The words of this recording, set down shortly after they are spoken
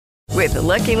With the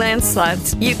Lucky Land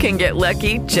Slots, you can get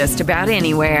lucky just about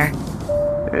anywhere.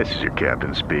 This is your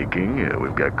captain speaking.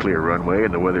 We've got clear runway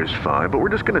and the weather's fine, but we're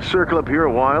just going to circle up here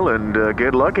a while and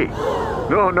get lucky.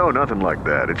 No, nothing like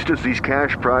that. It's just these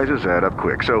cash prizes add up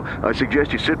quick. So I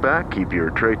suggest you sit back, keep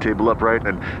your tray table upright,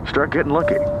 and start getting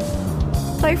lucky.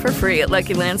 Play for free at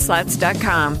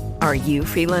LuckyLandSlots.com. Are you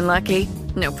feeling lucky?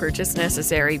 No purchase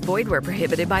necessary. Void where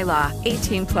prohibited by law.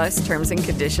 18 plus terms and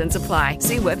conditions apply.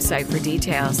 See website for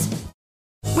details.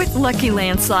 With Lucky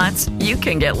Land Slots, you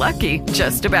can get lucky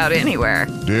just about anywhere.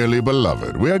 Dearly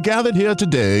beloved, we are gathered here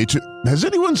today to... Has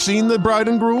anyone seen the bride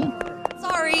and groom?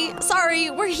 Sorry,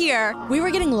 we're here. We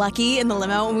were getting lucky in the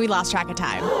limo and we lost track of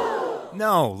time.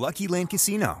 No, Lucky Land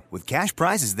Casino, with cash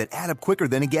prizes that add up quicker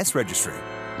than a guest registry.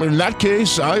 In that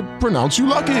case, I pronounce you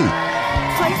lucky.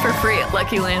 Play for free at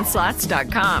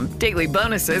LuckyLandSlots.com. Daily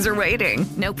bonuses are waiting.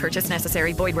 No purchase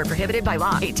necessary. Void where prohibited by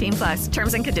law. 18 plus.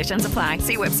 Terms and conditions apply.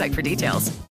 See website for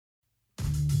details.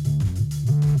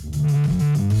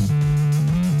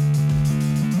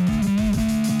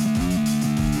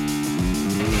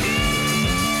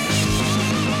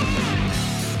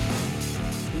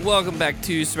 Welcome back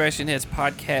to Smashing Heads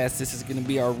Podcast. This is going to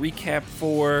be our recap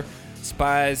for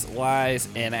Spies, Lies,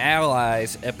 and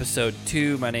Allies, Episode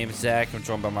 2. My name is Zach. I'm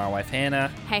joined by my wife, Hannah.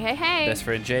 Hey. Best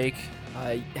friend, Jake.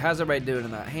 How's everybody doing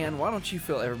tonight? Han, why don't you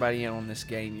fill everybody in on this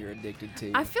game you're addicted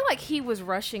to? I feel like he was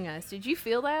rushing us. Did you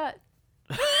feel that?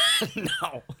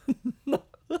 No.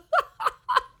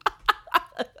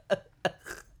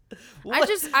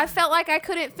 I felt like I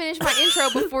couldn't finish my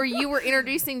intro before you were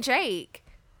introducing Jake.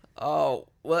 Oh,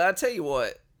 well, I tell you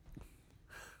what.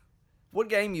 What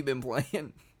game you been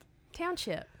playing?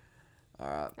 Township. All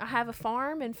right. I have a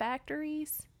farm and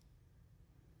factories.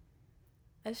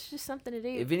 It's just something to do.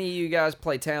 If any of you guys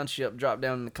play Township, drop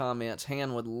down in the comments.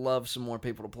 Han would love some more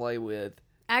people to play with.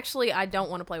 Actually, I don't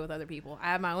want to play with other people.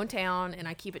 I have my own town, and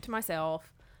I keep it to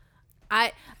myself.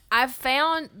 I've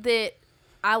found that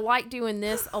I like doing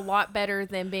this a lot better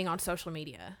than being on social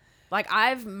media. Like,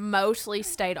 I've mostly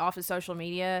stayed off of social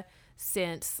media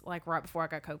since, like, right before I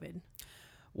got COVID.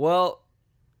 Well...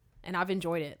 And I've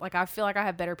enjoyed it. Like, I feel like I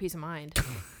have better peace of mind.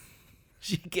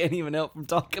 You can't even help from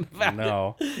talking about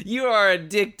No. it. You are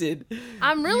addicted.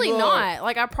 I'm really not.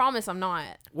 Like, I promise I'm not.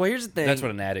 Well, here's the thing. That's what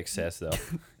an addict says, though.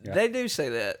 Yeah. They do say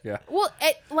that. Yeah. Well,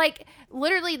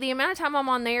 literally, the amount of time I'm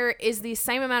on there is the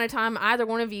same amount of time either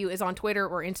one of you is on Twitter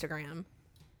or Instagram.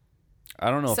 I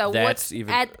don't know if that's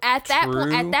even at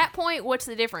true. at that point, what's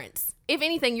the difference? If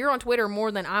anything, you're on Twitter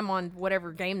more than I'm on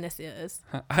whatever game this is.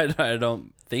 I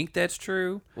don't think that's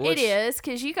true. It is,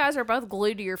 because you guys are both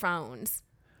glued to your phones.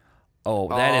 Oh,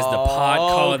 that is the pot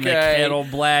calling the kettle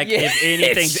black. Yeah, if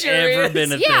anything's sure ever is.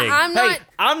 been a Yeah, thing.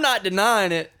 I'm not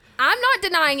denying it. I'm not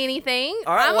denying anything.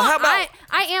 All right, well, how about...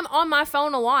 I am on my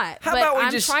phone a lot, How but about we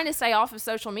I'm just- trying to stay off of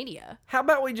social media. How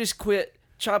about we just quit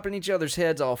chopping each other's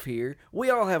heads off here? We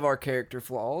all have our character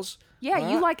flaws.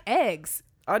 Yeah, you like eggs.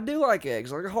 I do like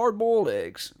eggs, like hard-boiled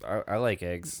eggs. I like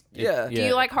eggs. Yeah. Do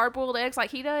you like hard-boiled eggs like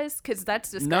he does? Because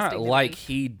that's disgusting. Not to like me.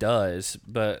 he does,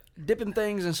 but Dipping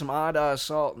things in some iodized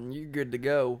salt and you're good to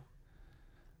go.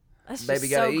 That's Baby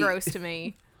just gotta so eat. gross to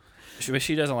me.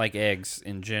 she doesn't like eggs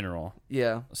in general.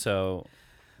 Yeah. So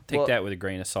take Well, that with a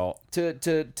grain of salt. To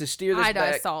steer this Iodized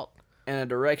back salt. in a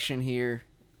direction here,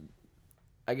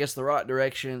 I guess the right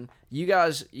direction. You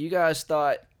guys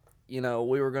thought, we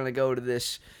were going to go to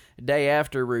this day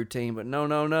after routine, but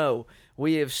no.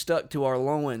 We have stuck to our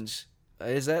loins.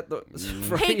 Is that the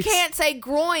phrase? He can't say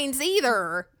groins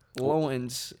either.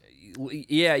 Loins.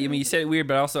 Yeah, I mean, you said it weird,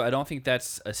 but also I don't think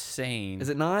that's a saying. Is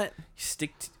it not?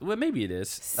 Well, maybe it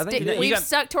is. I think it is. We've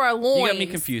stuck to our loins. You got me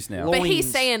confused now. But he's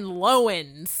Loins. saying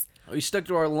loins. We stuck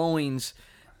to our loins,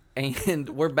 and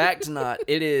we're back tonight.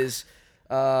 It is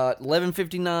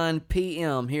 11:59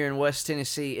 p.m. here in West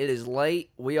Tennessee. It is late.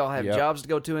 We all have Yep. jobs to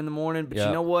go to in the morning, but you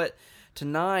Yep. know what?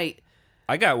 Tonight,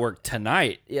 I got work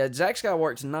tonight. yeah, Zach's got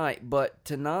work tonight, but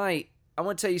tonight, I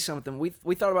want to tell you something.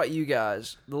 We thought about you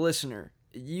guys, the listener.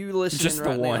 You listening Just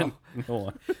right the one. now. The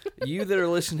one. You that are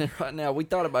listening right now, we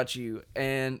thought about you,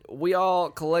 and we all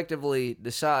collectively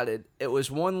decided it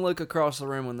was one look across the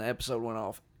room when the episode went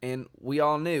off, and we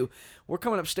all knew we're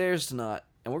coming upstairs tonight,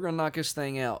 and we're going to knock this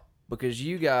thing out because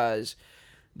you guys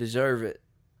deserve it.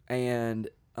 And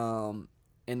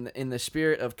in the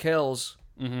spirit of Kells,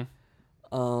 we're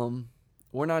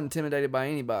not intimidated by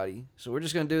anybody, so we're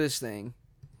just going to do this thing.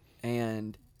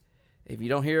 And if you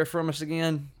don't hear from us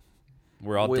again,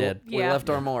 We're all dead. We left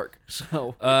our mark.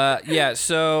 So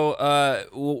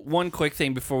one quick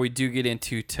thing before we do get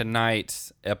into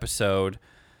tonight's episode.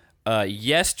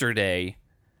 Yesterday,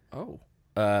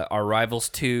 our Rivals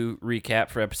 2 recap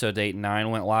for episodes 8 and 9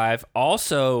 went live.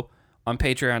 Also on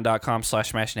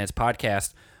patreon.com/smashingheads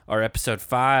podcast, our episode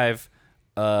 5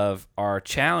 of our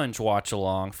challenge watch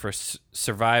along for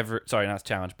Survivor. Sorry, not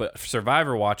challenge, but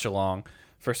Survivor watch along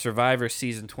for Survivor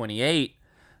season 28.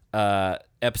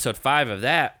 Episode 5 of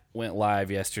that went live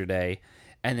yesterday,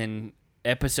 and then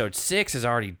episode 6 is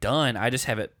already done. I just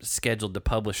have it scheduled to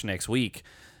publish next week.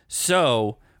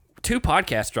 So 2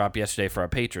 podcasts dropped yesterday for our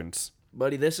patrons.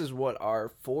 Buddy, this is what,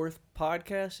 our 4th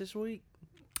podcast this week?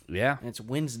 Yeah. And it's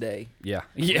Wednesday. Yeah.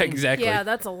 Yeah, exactly. Yeah,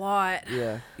 that's a lot.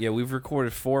 Yeah, we've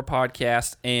recorded 4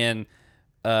 podcasts and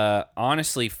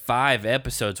honestly 5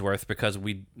 episodes worth, because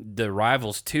the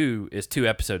Rivals 2 is 2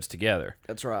 episodes together.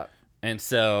 That's right. And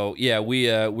so, yeah,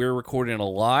 we're recording a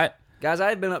lot. Guys, I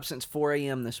had been up since 4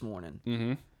 a.m. this morning.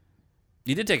 Mm-hmm.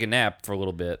 You did take a nap for a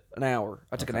little bit. An hour.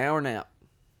 I took an hour nap.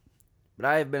 But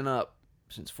I have been up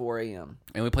since 4 a.m.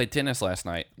 And we played tennis last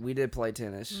night. We did play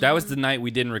tennis. That was the night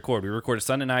we didn't record. We recorded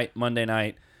Sunday night, Monday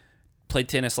night, played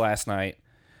tennis last night,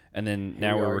 and then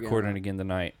now we're recording again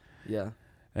tonight. Yeah.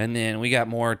 And then we got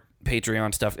more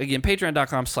Patreon stuff. Again,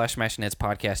 patreon.com/smashingheads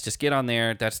podcast. Just get on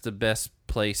there. That's the best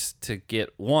place to get,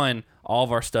 1, all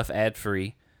of our stuff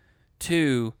ad-free,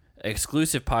 2,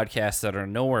 exclusive podcasts that are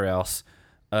nowhere else.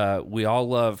 We all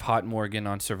love Hot Morgan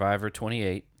on Survivor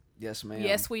 28. Yes, ma'am.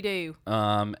 Yes, we do.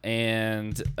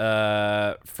 And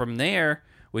from there,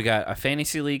 we got a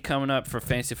fantasy league coming up for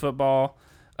fantasy football.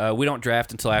 We don't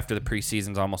draft until after the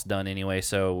preseason's almost done anyway,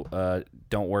 so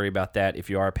don't worry about that. If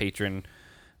you are a patron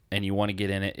and you want to get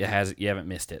in it, you haven't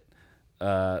missed it.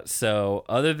 So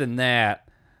other than that,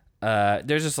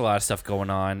 there's just a lot of stuff going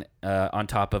on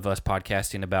top of us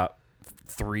podcasting about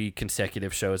 3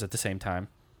 consecutive shows at the same time.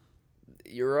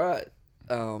 You're right.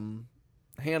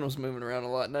 Hand was moving around a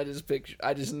lot, and I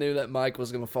just knew that mic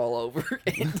was going to fall over,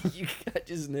 and I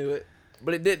just knew it.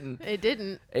 But it didn't. It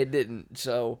didn't.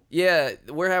 So, yeah,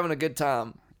 we're having a good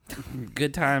time.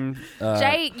 Good time.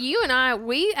 Jake, you and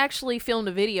we actually filmed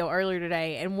a video earlier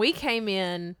today, and we came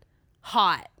in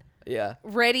hot. Yeah.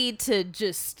 Ready to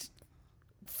just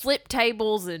flip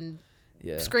tables and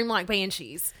scream like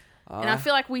banshees. And I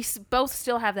feel like we both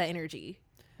still have that energy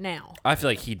now. I feel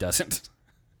like he doesn't.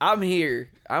 I'm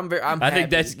here. I'm happy. I think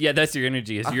that's your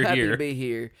energy. Is you're I'm happy here to be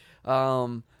here.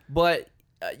 But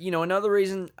another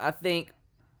reason I think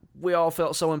we all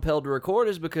felt so impelled to record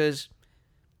is because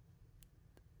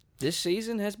this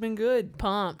season has been good.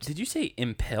 Pumped. Did you say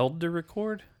impelled to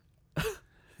record?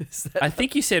 I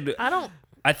think you said.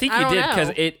 I think you did, because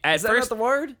it at is that first not the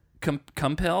word?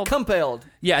 Compelled. Compelled.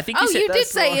 Yeah, I think you said. You did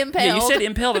say impelled. Yeah, you said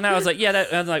impelled, and I was like, I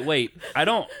was like, wait, I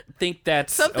don't think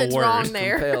that's something's a word. wrong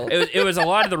there. It was a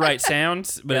lot of the right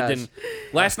sounds, but it didn't.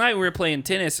 Last night we were playing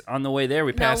tennis. On the way there,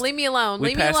 we passed. No, leave me alone.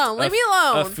 Leave me passed alone. Leave me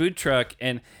alone. A food truck,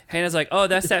 and Hannah's like, "Oh,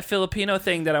 that's that Filipino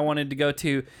thing that I wanted to go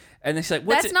to." And then she's like,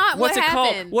 "What's that's it? not what's what it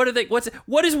happened. called?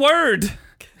 What is word?"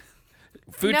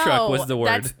 Food truck was the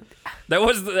word. That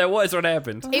was what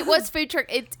happened. It was food truck.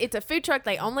 It's a food truck.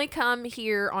 They only come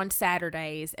here on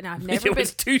Saturdays, and I've never It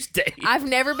was Tuesday. I've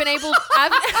never been able.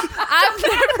 I've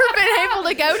never been able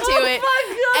to go to it,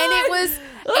 and it was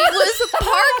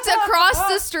parked across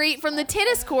the street from the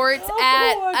tennis courts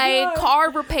at a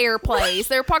car repair place.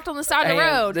 They were parked on the side of the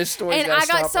road. This story's and gotta I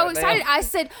got stop so right excited. now. I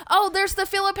said, "Oh, there's the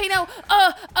Filipino.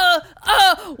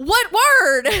 What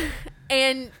word?"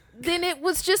 And then it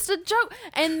was just a joke,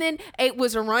 and then it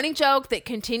was a running joke that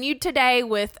continued today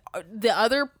with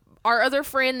our other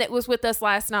friend that was with us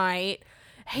last night.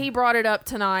 He brought it up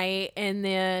tonight, and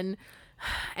then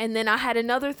I had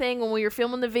another thing when we were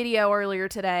filming the video earlier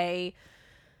today.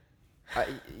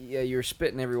 You were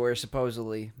spitting everywhere,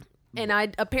 supposedly. And I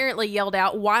apparently yelled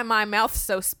out, "Why my mouth's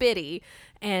so spitty?"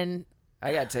 And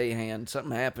I gotta tell you, Han,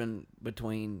 something happened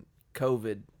between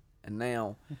COVID and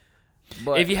now.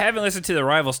 But if you haven't listened to the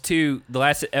Rivals 2, the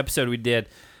last episode we did,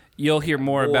 you'll hear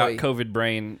more about COVID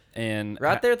brain, and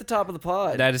right there at the top of the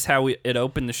pod. That is how it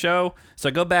opened the show.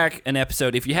 So go back an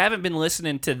episode. If you haven't been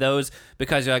listening to those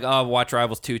because you're like, "Oh, I've watched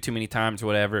Rivals 2 too many times," or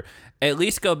whatever, at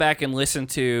least go back and listen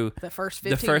to the first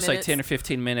 15 minutes. like 10 or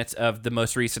 15 minutes of the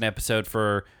most recent episode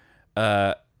for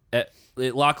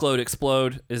Lock, Load,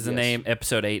 Explode is the name,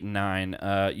 episode 8 and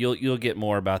 9. You'll get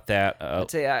more about that. I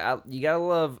tell you, you gotta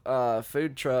love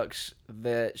food trucks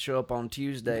that show up on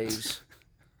Tuesdays.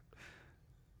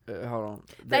 Hold on.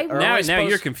 Now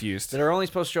you're confused. That are only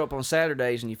supposed to show up on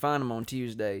Saturdays, and you find them on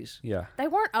Tuesdays. Yeah. They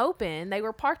weren't open. They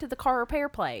were parked at the car repair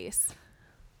place.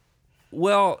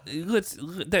 Well,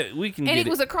 we can. And it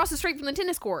was across the street from the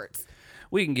tennis courts.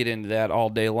 we can get into that all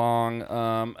day long.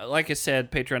 Like I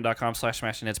said,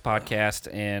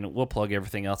 patreon.com/SmashingHeadsPodcast, and we'll plug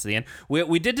everything else at the end.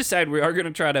 We did decide we are going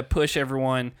to try to push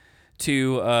everyone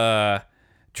to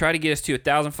try to get us to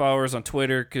 1,000 followers on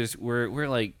Twitter, because we're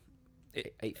like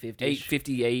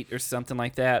 858 or something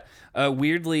like that.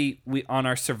 Weirdly, we on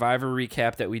our Survivor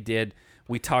recap that we did,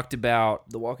 we talked about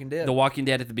The Walking Dead. The Walking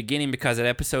Dead at the beginning because that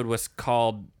episode was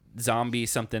called Zombie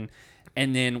something.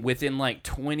 And then within like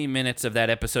 20 minutes of that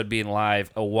episode being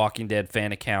live, a Walking Dead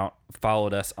fan account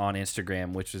followed us on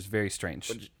Instagram, which was very strange.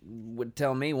 Which would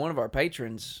tell me one of our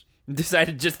patrons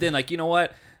Decided just then, like, you know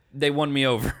what? They won me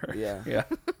over. Yeah. Yeah.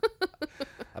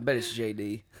 I bet it's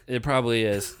JD. It probably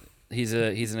is. He's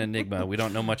an enigma. We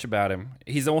don't know much about him.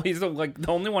 He's the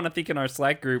only one I think in our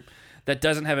Slack group that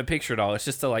doesn't have a picture at all. It's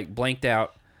just a like blanked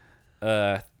out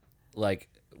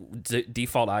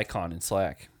default icon in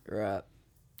Slack. Right.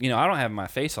 You know, I don't have my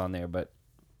face on there, but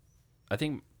I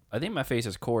think my face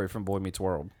is Corey from Boy Meets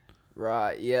World.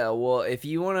 Right. Yeah. Well, if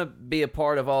you want to be a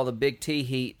part of all the big T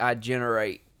heat I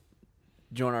generate,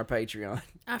 join our Patreon.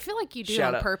 I feel like you do Shout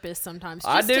on out. purpose sometimes.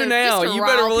 I just do to- now. just to You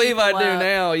better rile believe I do people up.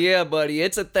 now. Yeah, buddy.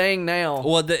 It's a thing now.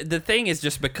 Well, the thing is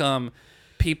just become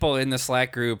people in the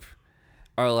Slack group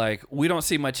are like, we don't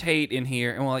see much hate in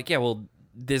here, and we're like, yeah, well,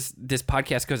 this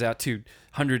podcast goes out to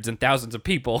hundreds and thousands of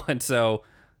people, and so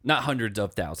not hundreds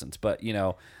of thousands, but you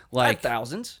know, like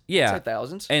thousands. yeah, I'd say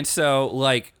thousands. And so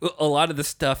like a lot of the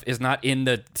stuff is not in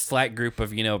the Slack group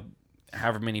of, you know,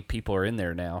 however many people are in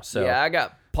there now. So yeah, I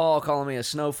got Paul calling me a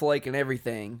snowflake and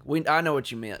everything. I know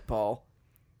what you meant, Paul.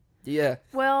 Yeah.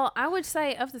 Well, I would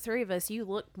say of the three of us, you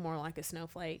look more like a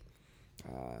snowflake.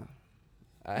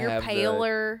 You're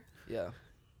paler. Yeah.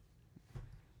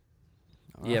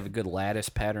 you have a good lattice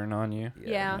pattern on you.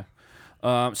 Yeah.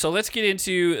 So let's get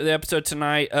into the episode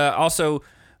tonight. Also,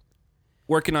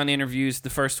 working on interviews, the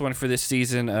first one for this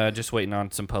season. Just waiting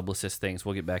on some publicist things.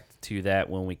 We'll get back to that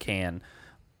when we can.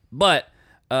 But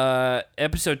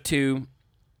episode 2,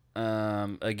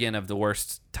 again, of the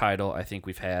worst title I think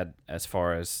we've had as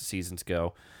far as seasons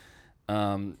go.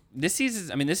 This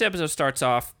episode starts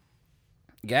off,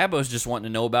 Gabbo's just wanting to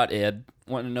know about Ed,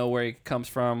 wanting to know where he comes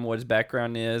from, what his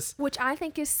background is. Which I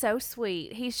think is so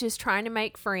sweet. He's just trying to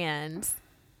make friends.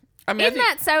 I mean, Isn't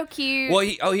that so cute? Well,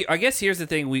 I guess here's the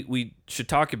thing we should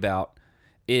talk about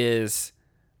is,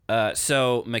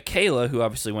 so Michaela, who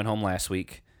obviously went home last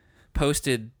week,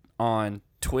 posted on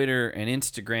Twitter and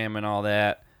Instagram and all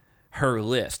that, her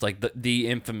list, like the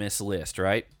infamous list,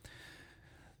 right?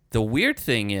 The weird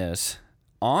thing is,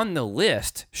 on the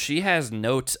list, she has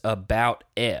notes about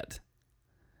Ed.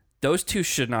 Those two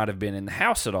should not have been in the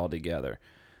house at all together.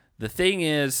 The thing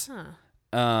is,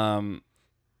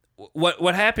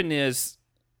 what happened is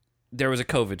there was a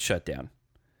COVID shutdown,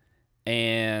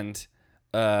 and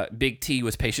Big T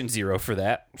was patient 0 for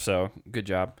that, so good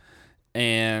job.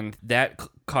 And that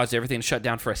caused everything to shut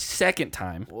down for a second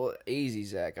time. Well, easy,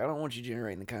 Zach. I don't want you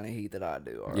generating the kind of heat that I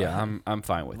do. All right? Yeah, I'm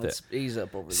fine with Let's it. ease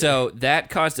up over there. So that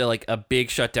caused a big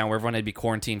shutdown where everyone had to be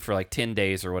quarantined for like 10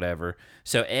 days or whatever.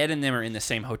 So Ed and them are in the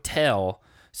same hotel,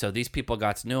 so these people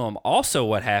got to know him. Also,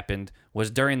 what happened was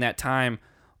during that time,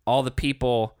 all the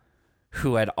people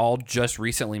who had all just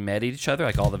recently met each other,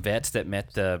 like all the vets that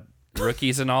met the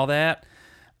rookies and all that,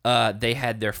 they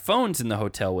had their phones in the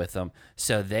hotel with them.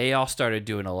 So they all started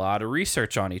doing a lot of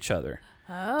research on each other.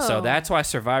 Oh. So that's why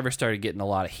Survivor started getting a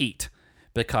lot of heat,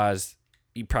 because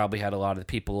you probably had a lot of the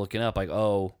people looking up like,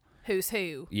 oh, Who's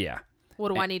who? yeah.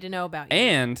 What do I need to know about you?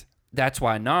 And that's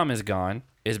why Nam is gone,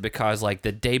 is because like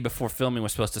the day before filming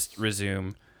was supposed to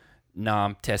resume,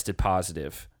 Nam tested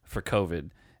positive for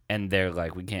COVID, and they're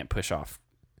like, we can't push off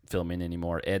filming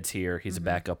anymore. Ed's here. He's a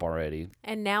backup already.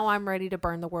 And now I'm ready to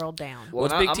burn the world down. Well,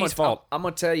 it's Big T's fault. I'm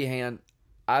going to tell you, Han,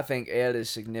 I think Ed is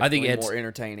significantly Ed's- more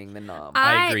entertaining than Nom.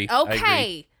 I agree.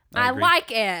 Okay. I I agree.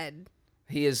 like Ed.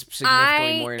 He is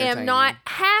significantly more I entertaining. am not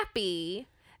happy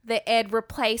that Ed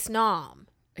replaced Nom.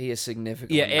 He is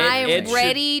significantly Yeah, more I am Ed should-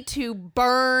 ready to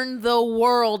burn the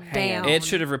world down. Ed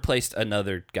should have replaced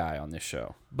another guy on this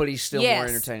show. But he's still Yes. more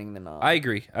entertaining than Nom. I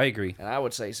agree. And I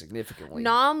would say significantly.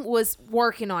 Nom was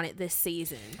working on it this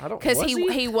season. Was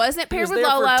he wasn't He paired was with there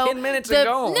for Lolo. 10 minutes and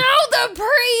gone. No, the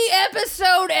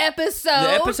pre-episode The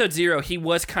episode. episode 0, he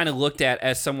was kind of looked at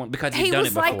as someone because he's He done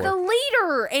was it before. like the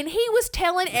leader, and he was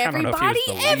telling don't know if he was everybody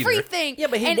the leader. everything. Yeah,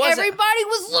 but he and wasn't- everybody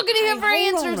was looking at him for Hey,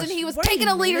 hold on answers, a- and he was wait a taking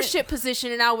a minute. leadership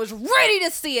position, and I was ready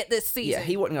to see it this season. Yeah,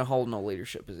 he wasn't gonna hold no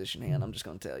leadership position, Han. I'm just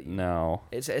gonna tell you. No.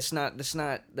 It's not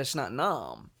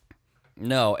Nom.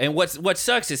 No. And what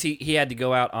sucks is he had to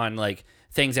go out on like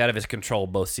things out of his control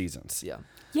both seasons. Yeah.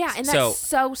 Yeah, and that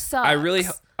so sucks.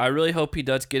 I really hope he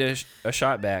does get a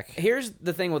shot back. Here's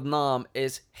the thing with Nam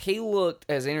is he looked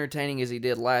as entertaining as he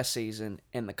did last season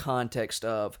in the context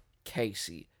of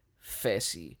Casey,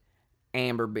 Fessy,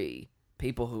 Amber B,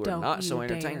 people who are Don't not so you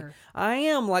entertaining. dare. I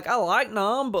am. Like, I like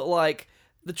Nam, but, like,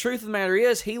 the truth of the matter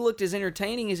is he looked as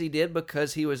entertaining as he did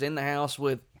because he was in the house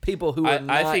with people who are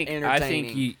not entertaining. I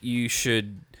think you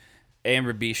should...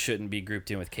 Amber B shouldn't be grouped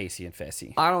in with Casey and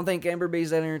Fessy. I don't think Amber B's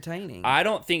that entertaining. I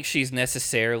don't think she's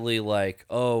necessarily like,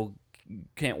 oh,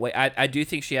 can't wait. I do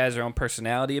think she has her own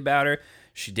personality about her.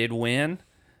 She did win.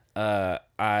 I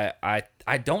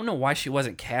don't know why she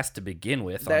wasn't cast to begin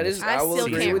with. That is, I will still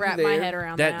agree can't with wrap you my there. head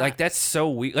around that. Like that's so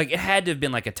weird. Like it had to have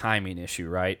been like a timing issue,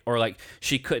 right? Or like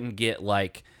she couldn't get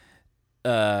like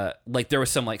there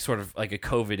was some like sort of like a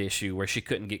COVID issue where she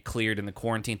couldn't get cleared in the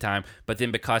quarantine time, but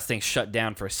then because things shut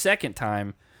down for a second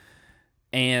time,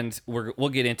 and we'll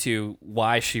get into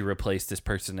why she replaced this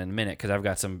person in a minute because I've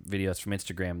got some videos from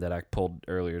Instagram that I pulled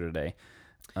earlier today.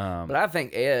 But I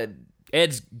think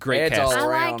Ed's great Ed's cast all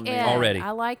I around like me. Ed. already.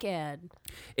 I like Ed.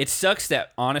 It sucks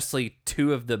that honestly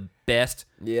two of the best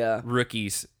Yeah.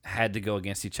 rookies had to go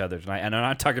against each other tonight, and I'm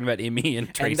not talking about Emmy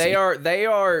and Tracy. And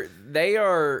they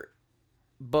are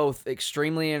both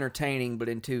extremely entertaining, but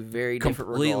in two very different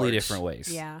completely regards. different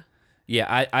ways. Yeah.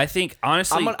 Yeah, I think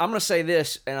honestly, I'm gonna say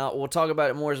this, and we'll talk about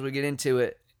it more as we get into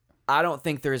it. I don't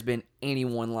think there has been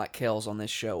anyone like Kels on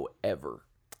this show ever.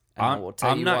 And I will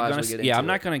tell you why as we get into I'm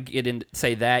not it. going to get in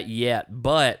say that yet,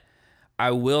 but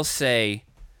I will say,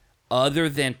 other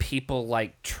than people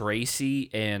like Tracy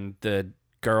and the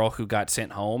girl who got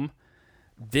sent home,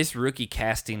 this rookie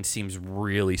casting seems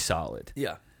really solid.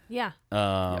 Yeah. Yeah.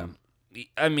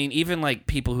 I mean, even like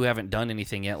people who haven't done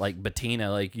anything yet, like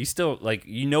Bettina, like you still like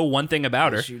one thing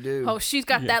about Yes, her. you do. Oh, she's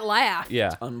got that laugh.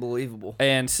 Yeah. Unbelievable.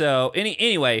 And so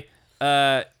anyway,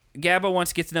 Gabba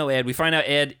wants to get to know Ed. We find out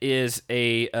Ed is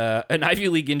an Ivy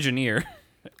League engineer,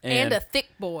 And a thick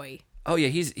boy. oh yeah,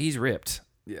 he's ripped.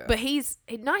 Yeah. But he's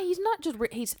not just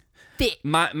he's thick.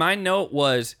 My note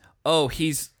was, oh,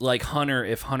 he's like Hunter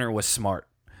if Hunter was smart,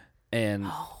 and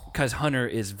because Hunter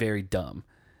is very dumb,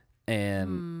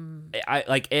 and I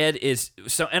like Ed is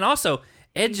so, and also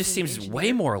Ed just seems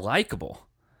way more likable.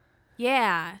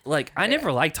 Yeah. Like I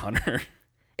never liked Hunter.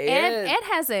 Ed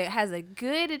has a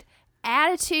good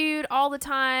attitude all the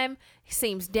time. He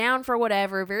seems down for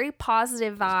whatever. Very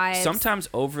positive vibes. Sometimes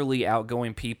overly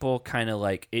outgoing people kind of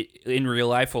like in real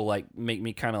life will like make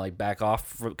me kind of like back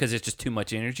off because it's just too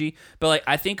much energy. But like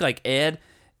I think like Ed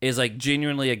is like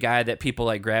genuinely a guy that people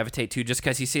like gravitate to just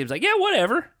because he seems like, yeah,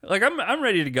 whatever. Like I'm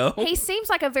ready to go. He seems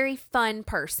like a very fun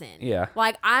person. Yeah.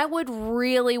 Like I would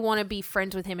really want to be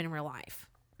friends with him in real life.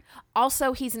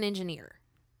 Also, he's an engineer.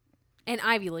 An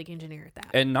Ivy League engineer at that.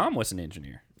 And Nam was an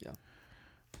engineer.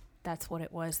 That's what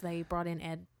it was. They brought in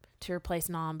Ed to replace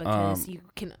Nam because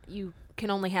you can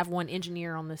only have one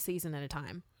engineer on the season at a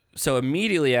time. So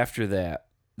immediately after that,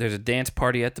 there's a dance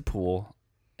party at the pool,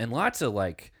 and lots of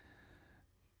like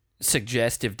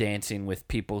suggestive dancing with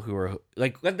people who are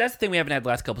like that's the thing we haven't had the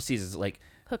last couple seasons. Like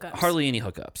Hookups. hardly any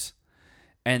hookups.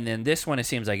 And then this one, it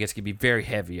seems like it's gonna be very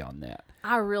heavy on that.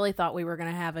 I really thought we were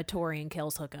going to have a Tori and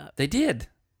Kels hookup. They did.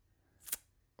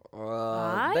 They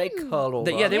cuddled.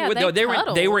 Yeah,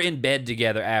 up. they were in bed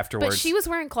together afterwards. But she was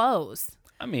wearing clothes.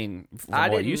 I mean, from I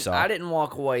what didn't. you saw, I didn't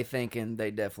walk away thinking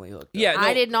they definitely hooked up. Yeah,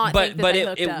 I did not think that they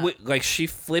hooked up. Like she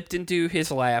flipped into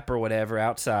his lap or whatever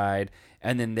outside,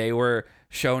 and then they were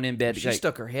shown in bed. She like,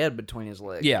 stuck her head between his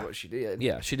legs. Yeah. Is what she did.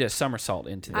 Yeah, she did a somersault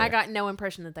into there. I got no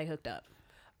impression that they hooked up.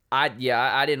 I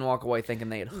didn't walk away thinking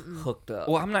they had hooked up.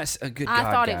 Well, I'm not a good. I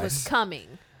God, thought guys. it was coming.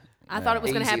 I thought it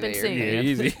was going to Easy happen there, soon. man.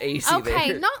 Easy. Easy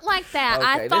Okay, there. not like that. Okay,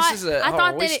 I thought this is a- I hold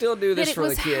thought on, we that still do this that it for the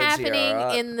was kids here, happening all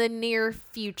right? in the near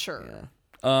future.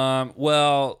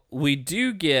 Well, we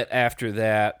do get after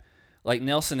that, like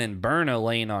Nelson and Berna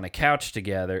laying on a couch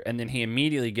together, and then he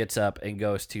immediately gets up and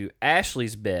goes to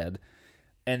Ashley's bed,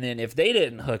 and then if they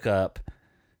didn't hook up,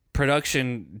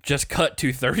 production just cut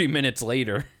to 30 minutes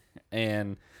later,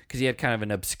 and because he had kind of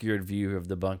an obscured view of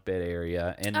the bunk bed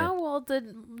area, and then, Oh well,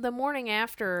 the morning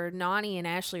after, Nani and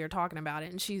Ashley are talking about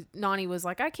it, and Nani was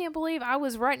like, "I can't believe I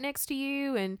was right next to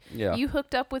you, and Yeah. you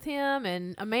hooked up with him."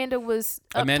 And Amanda was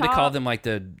up Amanda top. called them like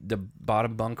the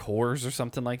bottom bunk whores or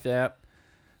something like that.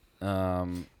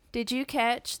 Did you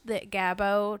catch that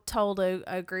Gabbo told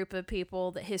a group of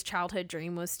people that his childhood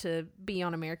dream was to be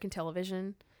on American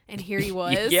television? And here he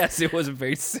was. Yes, it was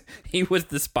he was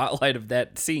the spotlight of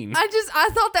that scene. I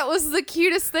thought that was the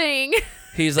cutest thing.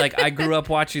 He's like, I grew up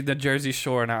watching the Jersey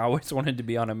Shore, and I always wanted to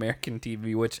be on American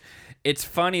TV. Which, it's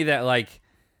funny that like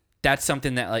that's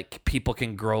something that like people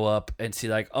can grow up and see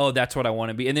like, oh, that's what I want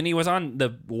to be. And then he was on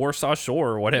the Warsaw Shore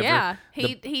or whatever. Yeah,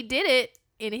 he did it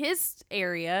in his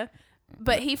area,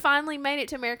 but he finally made it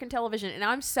to American television, and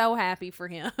I'm so happy for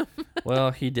him.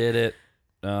 Well, he did it.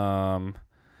 Then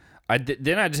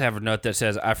I just have a note that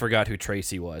says I forgot who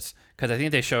Tracy was, because I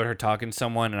think they showed her talking to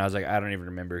someone, and I was like, I don't even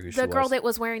remember who she was. The girl that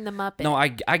was wearing the Muppet. No,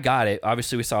 I got it.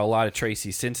 Obviously, we saw a lot of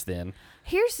Tracy since then.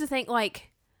 Here's the thing,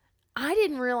 like, I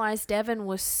didn't realize Devin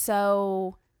was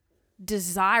so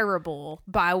desirable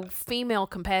by female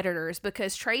competitors,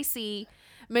 because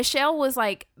Michelle was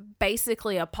like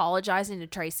basically apologizing to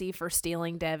Tracy for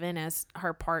stealing Devin as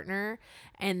her partner,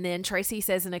 and then Tracy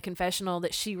says in a confessional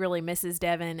that she really misses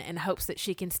Devin and hopes that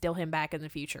she can steal him back in the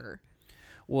future.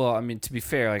 Well, I mean, to be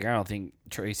fair, like I don't think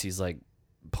Tracy's like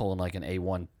pulling like an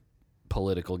A1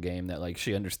 political game that like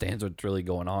she understands what's really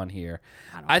going on here.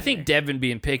 I think Devin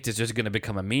being picked is just going to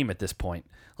become a meme at this point.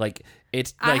 Like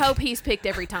it's. I like, hope he's picked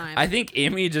every time. I think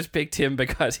Emmy just picked him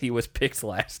because he was picked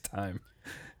last time.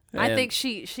 I think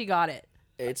she got it.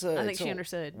 I think she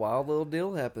understood. Wild little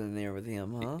deal happening there with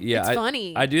him, huh? Yeah, it's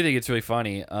funny. I do think it's really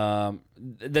funny.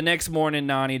 The next morning,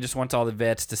 Nany just wants all the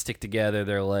vets to stick together.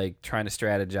 They're like trying to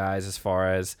strategize as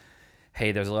far as,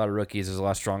 hey, there's a lot of rookies, there's a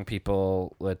lot of strong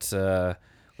people. Let's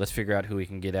figure out who we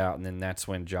can get out. And then that's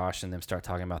when Josh and them start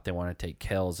talking about they want to take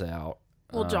Kells out.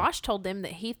 Well, Josh told them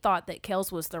that he thought that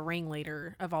Kells was the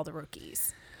ringleader of all the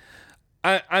rookies.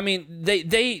 I mean,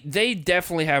 they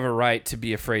definitely have a right to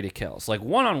be afraid of Kells. Like,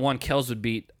 one-on-one, Kells would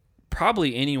beat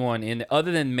probably anyone in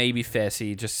other than maybe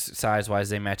Fessy, just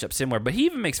size-wise they match up similar. But he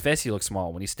even makes Fessy look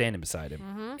small when he's standing beside him.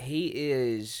 Mm-hmm. He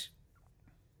is,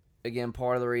 again,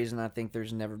 part of the reason I think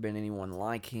there's never been anyone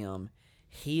like him.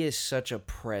 He is such a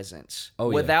presence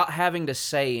without having to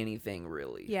say anything,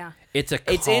 really. Yeah. It's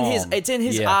in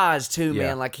his eyes, too, Yeah.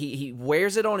 man. Like, he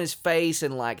wears it on his face,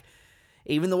 and, like,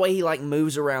 even the way he like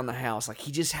moves around the house, like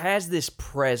he just has this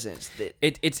presence that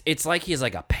it's like he's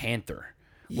like a panther,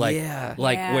 like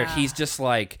where he's just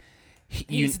like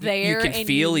he's there. You can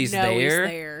feel he's there,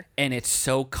 there, and it's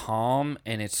so calm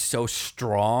and it's so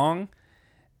strong,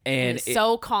 and it's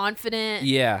so confident.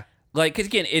 Yeah, like because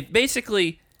again, it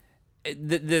basically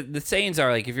the sayings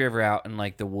are like if you're ever out in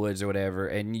like the woods or whatever,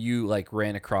 and you like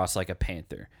ran across like a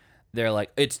panther. They're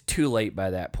like, it's too late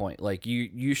by that point. Like,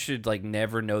 you should, like,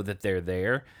 never know that they're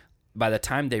there. By the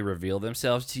time they reveal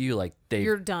themselves to you, like,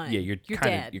 you're done. Yeah, you're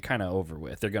dead. You're kind of over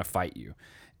with. They're going to fight you.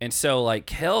 And so, like,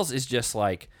 Kells is just,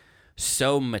 like,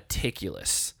 so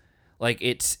meticulous. Like,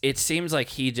 it seems like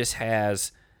he just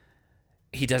has...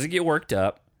 He doesn't get worked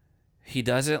up. He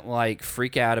doesn't, like,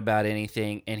 freak out about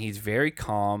anything. And he's very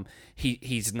calm.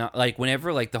 He's not... Like,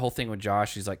 whenever, like, the whole thing with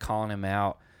Josh, he's, like, calling him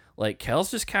out. Like,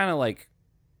 Kells just kind of, like...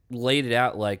 laid it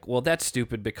out like, well, that's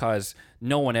stupid because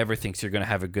no one ever thinks you're going to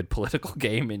have a good political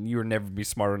game and you'll never be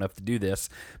smart enough to do this.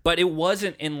 But it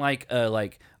wasn't in like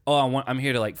I'm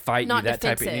here to like fight Not you, that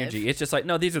defensive. type of energy. It's just like,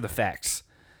 no, these are the facts.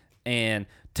 And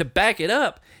to back it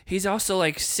up, he's also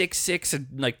like 6'6" and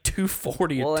like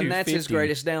 240 well, and 250. and that's his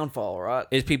greatest downfall, right?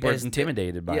 Is people are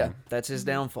intimidated by him. That's his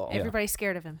downfall. Everybody's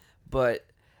scared of him. But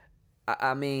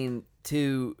I mean,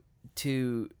 to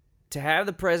have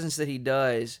the presence that he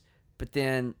does, but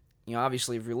then, you know,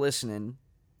 obviously if you're listening,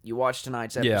 you watch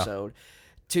tonight's episode,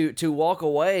 to walk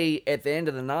away at the end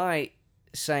of the night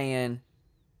saying,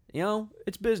 you know,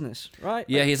 it's business, right?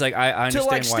 Yeah, he's like, I understand to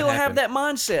like why still it have happened. that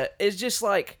mindset is just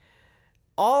like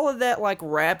all of that like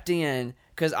wrapped in.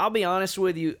 Because I'll be honest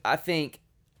with you, I think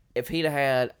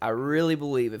I really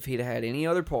believe if he'd had any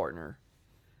other partner,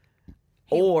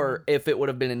 or if it would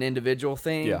have been an individual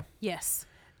thing,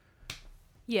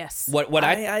 Yes. What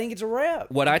I think it's a wrap.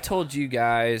 What I told you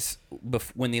guys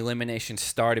when the elimination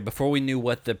started, before we knew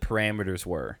what the parameters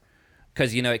were,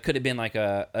 because, you know, it could have been like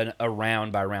a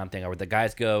round by round thing, or the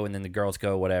guys go and then the girls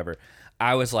go, whatever.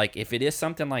 I was like, if it is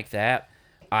something like that,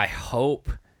 I hope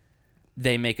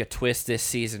they make a twist this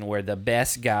season where the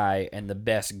best guy and the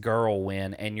best girl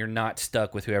win, and you're not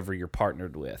stuck with whoever you're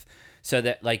partnered with. So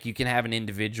that, like, you can have an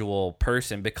individual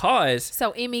person, because...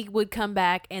 So Emmy would come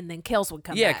back, and then Kells would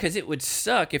come back. Yeah, because it would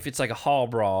suck if it's like a hall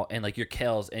brawl, and, like, you're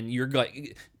Kells, and you're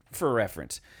like... For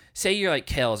reference, say you're, like,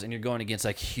 Kells, and you're going against,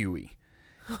 like, Huey.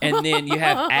 And then you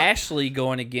have Ashley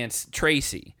going against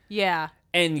Tracy. Yeah.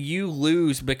 And you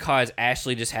lose because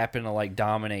Ashley just happened to, like,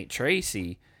 dominate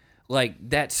Tracy. Like,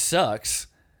 that sucks.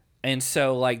 And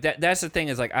so, like, that's the thing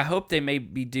is, like, I hope they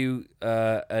maybe do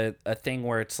a thing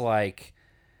where it's like...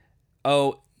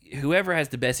 Oh, whoever has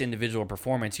the best individual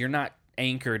performance, you're not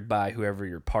anchored by whoever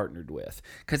you're partnered with.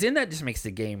 Because then that just makes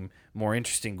the game more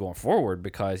interesting going forward,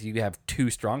 because you have two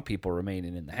strong people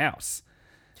remaining in the house.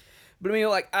 But I mean,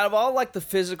 like, out of all like the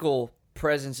physical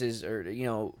presences or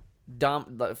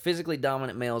physically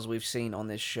dominant males we've seen on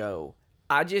this show.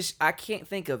 I can't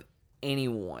think of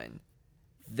anyone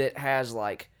that has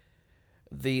like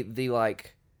the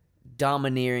like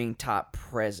domineering type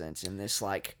presence in this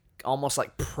like almost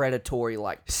like predatory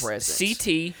like presence.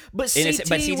 CT, but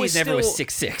CT's never was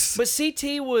 6'6". But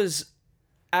CT was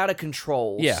out of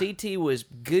control. Yeah. CT was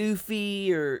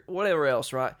goofy or whatever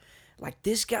else, right? Like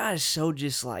this guy is so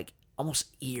just like almost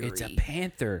eerie. It's a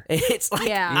panther. It's like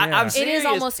it I'm is serious.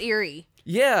 almost eerie.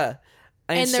 Yeah.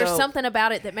 And there's so, something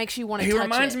about it that makes you want to He touch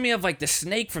reminds it. me of like the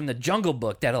snake from the Jungle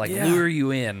Book that'll like Yeah. lure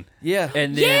you in. Yeah.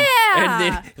 And then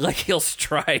Yeah. like he'll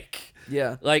strike.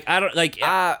 Yeah. Like I don't like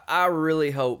I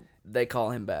really hope they call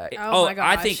him back. Oh my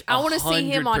gosh. I think I want to see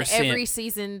him on 100%. every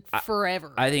season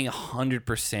forever. I think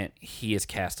 100% he is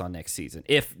cast on next season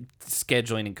if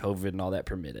scheduling and COVID and all that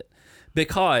permit it.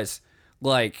 Because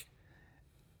like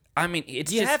I mean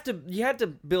it's You just, have to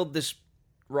build this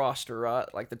roster,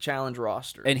 right? Like the challenge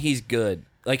roster. and he's good.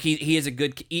 Like he is a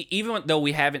good even though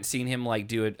we haven't seen him like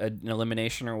do an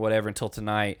elimination or whatever until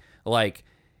tonight, like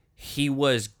he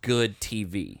was good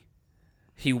TV.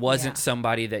 He wasn't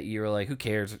somebody that you're like, who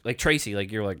cares? Like Tracy,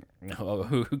 like you're like, no,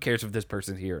 who cares if this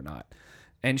person's here or not?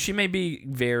 And she may be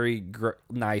very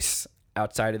nice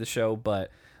outside of the show,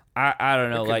 but I don't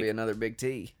know. It could like be another Big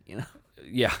T, you know?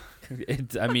 yeah,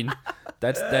 I mean,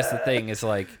 that's the thing. Is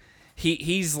like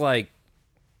he's like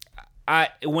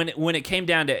when it came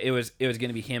down to it was going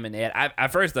to be him and Ed. I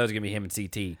first thought it was going to be him and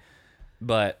CT,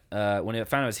 but when it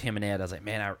found out it was him and Ed, I was like,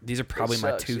 man, these are probably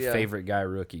my two favorite guy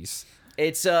rookies.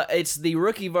 It's the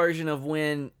rookie version of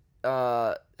when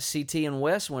CT and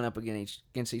Wes went up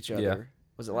against each other. Yeah.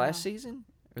 Was it last season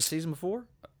or season before?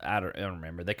 I don't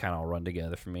remember. They kind of all run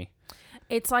together for me.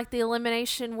 It's like the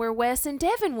elimination where Wes and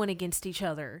Devin went against each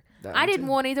other. That I one didn't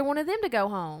too. want either one of them to go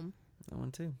home. That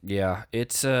one too. Yeah,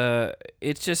 it's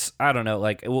just I don't know.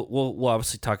 Like we'll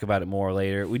obviously talk about it more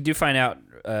later. We do find out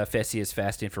Fessy is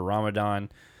fasting for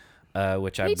Ramadan,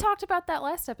 which We talked about that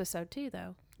last episode too,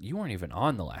 though. You weren't even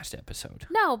on the last episode.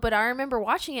 No, but I remember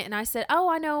watching it and I said, "Oh,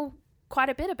 I know quite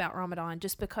a bit about Ramadan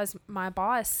just because my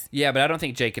boss." Yeah, but I don't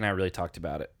think Jake and I really talked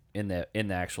about it in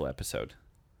the actual episode.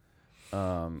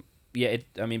 Yeah,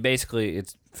 I mean, basically,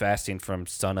 it's fasting from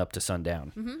sun up to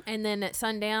sundown. Mm-hmm. And then at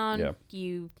sundown,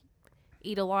 you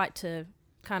eat a lot to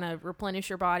kind of replenish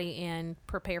your body and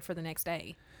prepare for the next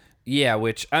day. Yeah,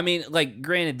 which I mean, like,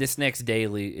 granted, this next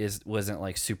daily wasn't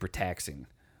like super taxing.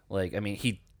 Like, I mean,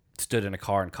 he stood in a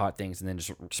car and caught things and then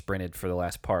just sprinted for the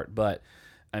last part. But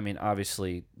I mean,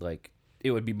 obviously, like,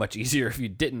 it would be much easier if you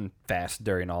didn't fast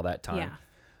during all that time.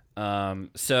 Yeah.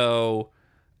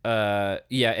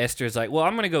 Yeah, Esther's like, well,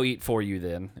 I'm gonna go eat for you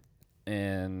then.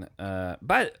 And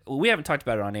but we haven't talked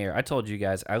about it on air. I told you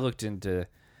guys I looked into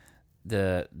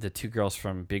the two girls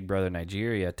from Big Brother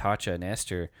Nigeria, Tasha and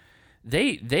Esther.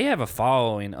 They have a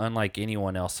following unlike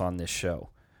anyone else on this show.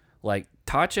 Like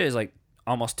Tasha is like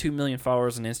almost 2 million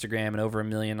followers on Instagram and over 1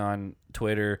 million on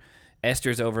Twitter.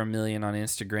 Esther's over 1 million on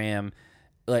Instagram.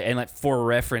 Like, and like for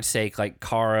reference sake, like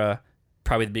Cara,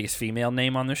 probably the biggest female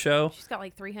name on the show. She's got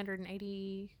like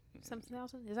 380 something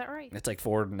thousand. Is that right? It's like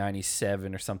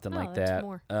 497 or something like that's that.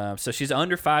 more. So she's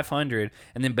under 500,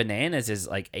 and then Bananas is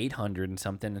like 800 and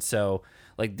something. And so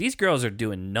like these girls are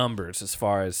doing numbers as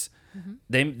far as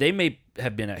they may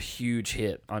have been a huge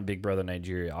hit on Big Brother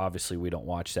Nigeria. Obviously, we don't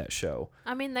watch that show.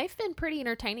 I mean, they've been pretty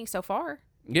entertaining so far.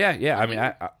 Yeah. I mean,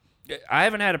 I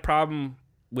haven't had a problem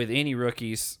with any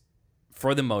rookies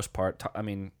for the most part. I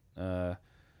mean,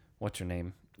 what's her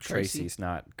name? Tracy's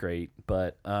not great,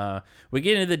 but we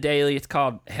get into the daily. It's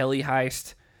called Heli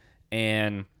Heist,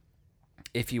 and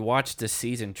if you watch the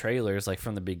season trailers, like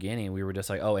from the beginning, we were just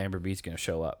like, "Oh, Amber B's gonna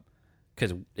show up,"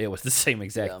 because it was the same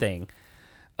exact thing.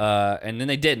 And then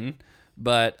they didn't.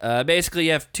 But basically,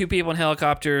 you have 2 people in a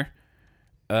helicopter,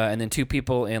 and then 2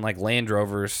 people in like Land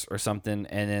Rovers or something,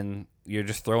 and then you're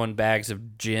just throwing bags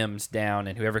of gems down,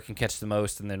 and whoever can catch the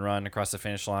most and then run across the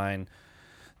finish line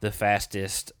the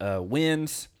fastest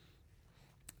wins.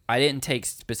 I didn't take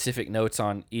specific notes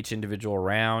on each individual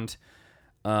round.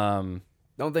 Don't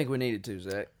think we needed to,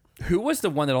 Zach. Who was the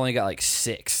one that only got like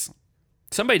 6?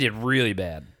 Somebody did really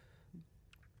bad.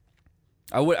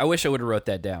 I wish I would have wrote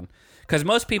that down. Because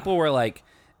most people were like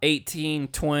 18,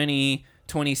 20,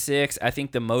 26. I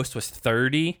think the most was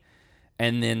 30.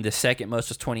 And then the second most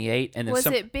was 28. And then Was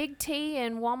it Big T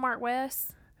and Walmart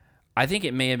West? I think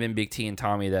it may have been Big T and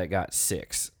Tommy that got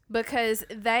 6. Because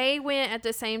they went at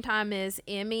the same time as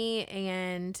Emmy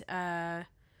and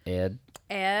Ed.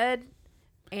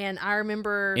 And I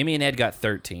remember Amy and Ed got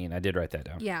 13. I did write that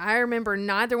down. Yeah, I remember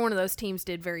neither one of those teams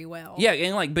did very well. Yeah,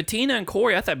 and like Bettina and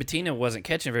Corey, I thought Bettina wasn't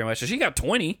catching very much, so she got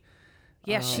 20.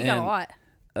 Yeah, she got a lot.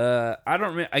 I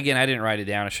don't remember. Again, I didn't write it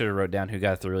down. I should have wrote down who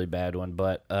got the really bad one,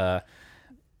 but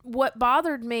what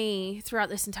bothered me throughout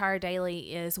this entire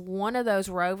daily is one of those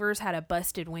rovers had a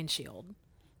busted windshield.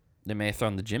 they may have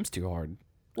thrown the gyms too hard.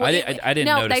 Well, I didn't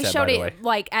no, notice they that, showed by the it way.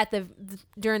 like at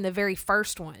during the very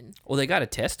first one. Well, they got to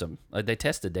test them. Like they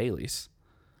test the dailies.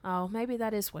 Oh, maybe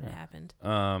that is what happened.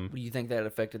 Do you think that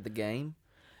affected the game?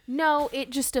 No,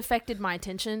 it just affected my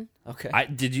attention. Okay. I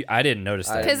didn't notice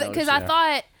that. Because I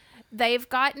thought they've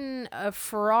gotten a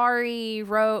Ferrari,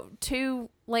 2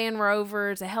 Land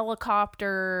Rovers, a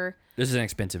helicopter. This is an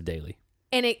expensive daily.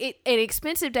 And an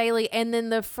expensive daily, and then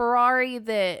the Ferrari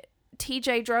that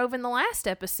TJ drove in the last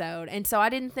episode. And so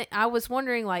I was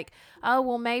wondering like, oh,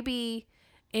 well, maybe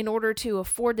in order to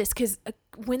afford this, because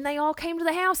when they all came to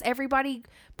the house, everybody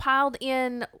piled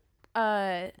in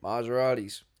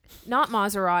Maseratis. Not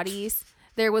Maseratis.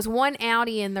 There was one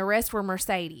Audi and the rest were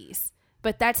Mercedes.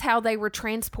 But that's how they were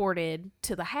transported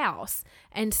to the house.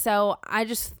 And so I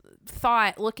just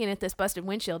thought, looking at this busted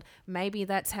windshield, maybe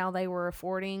that's how they were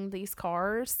affording these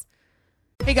cars.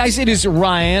 Hey guys, it is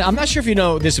Ryan. I'm not sure if you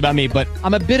know this about me, but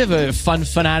I'm a bit of a fun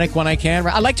fanatic when I can.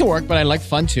 I like to work, but I like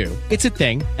fun too. It's a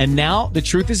thing. And now the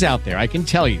truth is out there. I can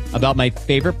tell you about my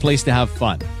favorite place to have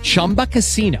fun. Chumba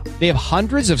Casino. They have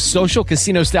hundreds of social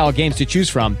casino style games to choose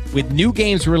from with new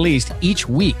games released each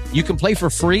week. You can play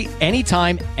for free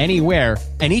anytime, anywhere.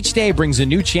 And each day brings a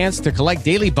new chance to collect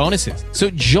daily bonuses. So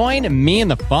join me in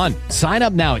the fun. Sign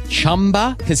up now at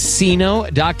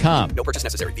ChumbaCasino.com. No purchase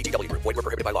necessary. VGW Group. Void where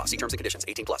prohibited by law. See terms and conditions.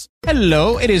 18+.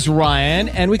 Hello, it is Ryan,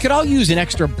 and we could all use an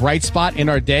extra bright spot in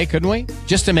our day, couldn't we?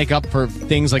 Just to make up for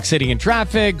things like sitting in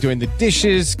traffic, doing the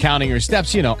dishes, counting your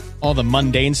steps, all the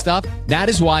mundane stuff. That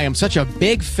is why I'm such a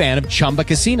big fan of Chumba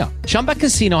Casino. Chumba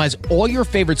Casino has all your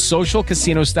favorite social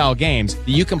casino-style games that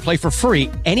you can play for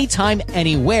free anytime,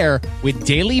 anywhere with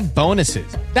daily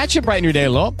bonuses. That should brighten your day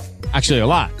a little. Actually, a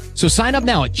lot. So sign up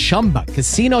now at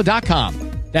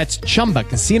ChumbaCasino.com. That's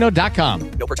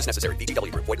ChumbaCasino.com. No purchase necessary.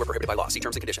 VGW Group. Void where prohibited by law. See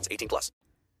terms and conditions. 18+.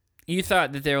 You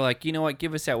thought that they were like, you know what?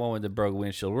 Give us that one with the broke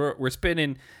windshield. We're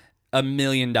spending $1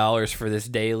 million for this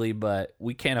daily, but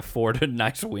we can't afford a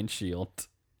nice windshield.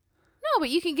 No, but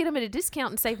you can get them at a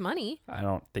discount and save money. I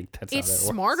don't think that's It's how that works.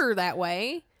 smarter that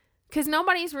way. Because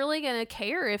nobody's really going to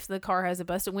care if the car has a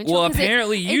busted windshield. Well,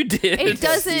 apparently you did. It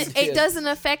doesn't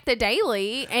affect the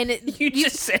daily, and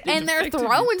just said it and they're affected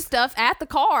throwing stuff at the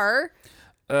car.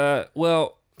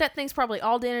 Well, That thing's probably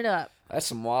all dented up. That's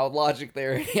some wild logic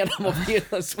there, and I'm gonna be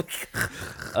honest with you.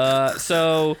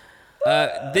 so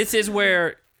this is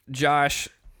where Josh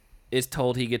is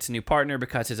told he gets a new partner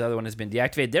because his other one has been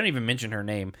deactivated. They don't even mention her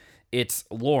name. It's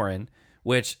Lauren,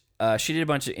 which she did a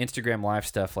bunch of Instagram live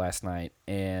stuff last night,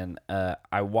 and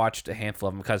I watched a handful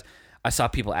of them because I saw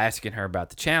people asking her about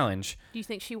the challenge. Do you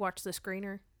think she watched the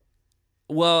screener?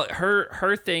 Well,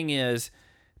 her thing is,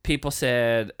 people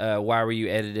said, why were you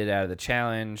edited out of the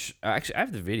challenge? Actually, I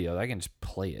have the video. I can just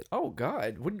play it. Oh,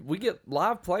 God. We get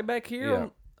live playback here? Yeah.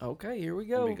 Okay, here we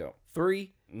go. Here we go.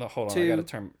 3, No, hold on. 2, I got to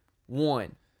turn.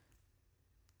 1.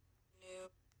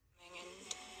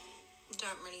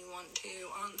 Don't really want to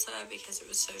answer because it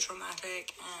was so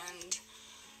traumatic and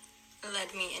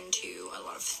led me into a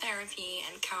lot of therapy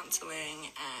and counseling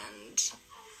and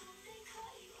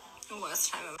the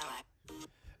worst time of my life.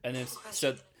 And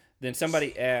then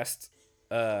somebody asked,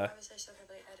 Why was I so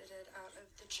heavily edited out of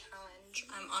the challenge?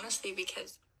 Honestly,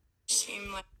 because it seemed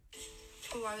like.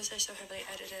 Why was I so heavily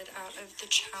edited out of the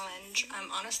challenge?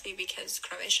 Honestly, because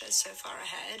Croatia is so far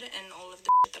ahead and all of the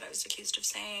shit that I was accused of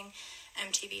saying,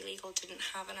 MTV Legal didn't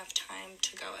have enough time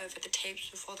to go over the tapes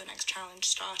before the next challenge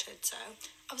started, so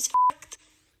I was fucked.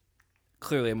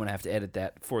 Clearly, I'm going to have to edit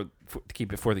that to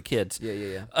keep it for the kids. Yeah.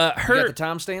 You got the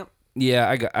timestamp? Yeah,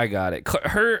 I got it.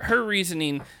 Her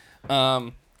reasoning,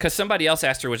 because somebody else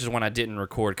asked her, which is one I didn't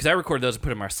record, because I recorded those and put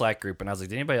them in our Slack group, and I was like,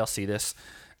 did anybody else see this?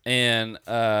 And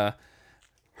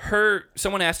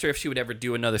someone asked her if she would ever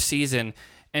do another season,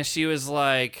 and she was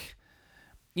like,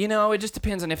 it just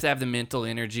depends on if they have the mental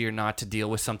energy or not to deal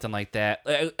with something like that.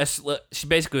 She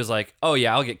basically was like, oh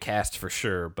yeah, I'll get cast for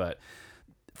sure, but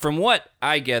from what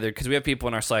I gathered, because we have people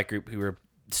in our Slack group who are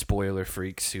spoiler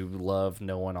freaks who love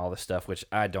knowing all the stuff, which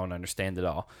I don't understand at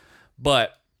all.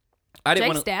 But I didn't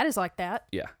want Jake's dad is like that.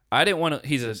 Yeah, I didn't want to.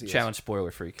 He's a challenge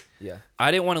spoiler freak. Yeah,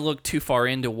 I didn't want to look too far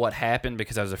into what happened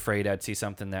because I was afraid I'd see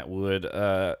something that would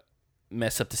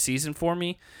mess up the season for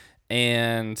me.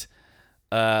 And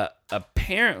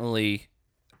apparently,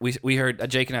 we heard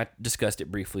Jake and I discussed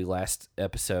it briefly last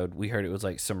episode. We heard it was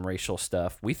like some racial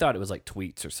stuff. We thought it was like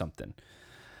tweets or something.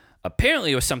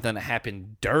 Apparently, it was something that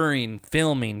happened during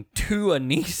filming to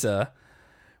Anissa,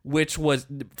 which was,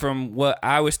 from what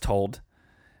I was told,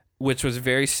 which was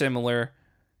very similar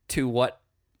to what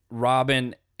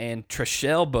Robin and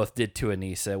Trishelle both did to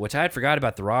Anissa, which I had forgot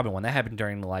about the Robin one. That happened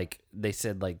during, like, they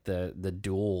said, like, the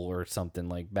duel or something,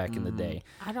 like, back in the day.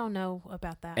 I don't know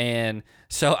about that. And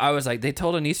so I was like, they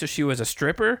told Anissa she was a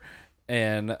stripper,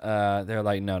 and they're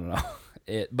like, no.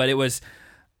 But it was,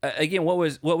 again, what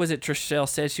was it Trishelle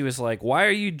said? She was like, why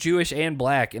are you Jewish and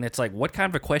black? And it's like, what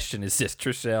kind of a question is this,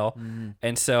 Trishelle?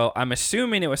 And so I'm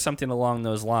assuming it was something along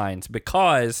those lines,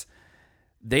 because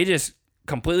they just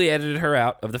completely edited her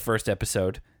out of the first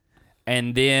episode.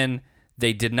 And then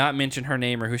they did not mention her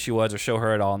name or who she was or show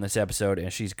her at all in this episode,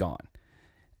 and she's gone.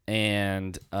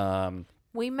 And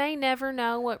we may never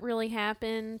know what really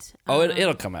happened.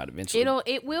 It'll come out eventually.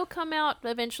 It will come out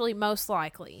eventually, most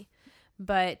likely.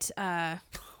 But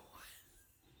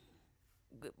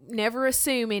never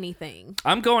assume anything.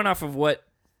 I'm going off of what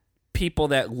people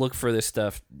that look for this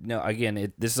stuff. No,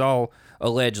 again, this is all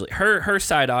allegedly. Her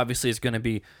side obviously is going to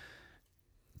be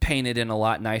painted in a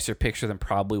lot nicer picture than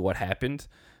probably what happened,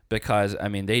 because I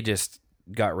mean they just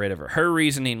got rid of her. Her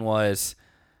reasoning was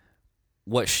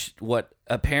what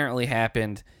apparently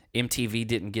happened. MTV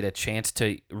didn't get a chance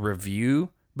to review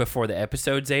before the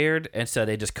episodes aired, and so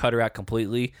they just cut her out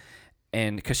completely.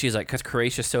 And because she's like, because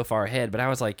Croatia's so far ahead, but I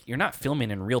was like, you're not filming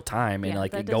in real time and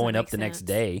like going up the next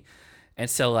day, and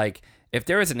so like if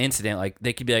there was an incident, like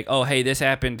they could be like, oh hey, this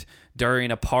happened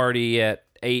during a party at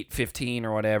 8:15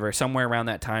 or whatever, somewhere around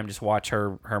that time. Just watch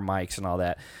her mics and all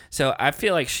that. So I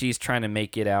feel like she's trying to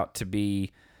make it out to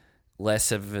be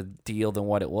less of a deal than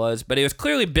what it was, but it was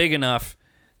clearly big enough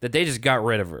that they just got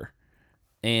rid of her.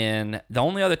 And the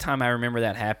only other time I remember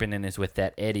that happening is with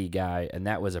that Eddie guy, and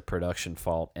that was a production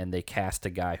fault, and they cast a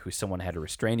guy who someone had a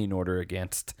restraining order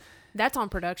against. That's on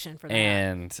production for that.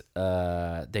 And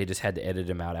they just had to edit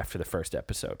him out after the first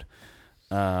episode.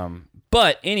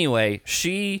 But anyway,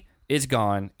 she is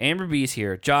gone. Amber B's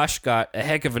here. Josh got a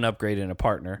heck of an upgrade in a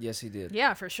partner. Yes, he did.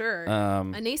 Yeah, for sure.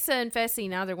 Anissa and Fessy,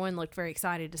 neither one looked very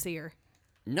excited to see her.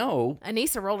 No.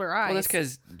 Anissa rolled her eyes. Well, that's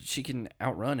because she can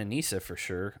outrun Anissa for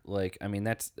sure. Like, I mean,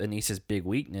 that's Anissa's big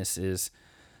weakness is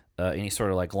any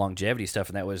sort of like longevity stuff,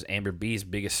 and that was Amber B's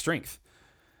biggest strength.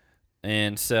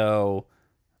 And so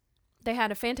they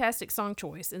had a fantastic song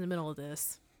choice in the middle of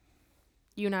this.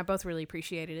 You and I both really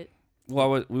appreciated it.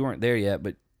 Well, we weren't there yet,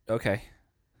 but okay.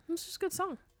 It's just a good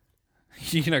song.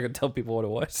 You're not going to tell people what it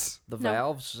was? The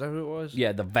Valves? Is that who it was?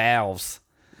 Yeah, the Valves.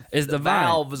 Is the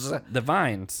Valves. The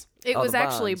Vines. It was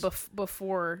actually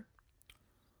before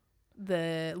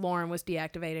the Lauren was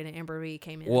deactivated and Amber B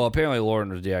came in. Well, apparently Lauren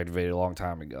was deactivated a long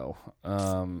time ago.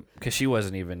 Because she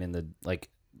wasn't even in the, like,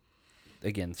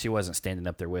 again, she wasn't standing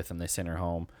up there with them. They sent her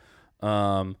home.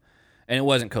 And it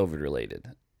wasn't COVID related.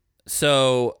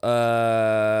 So,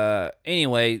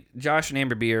 anyway, Josh and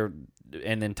Amber B are,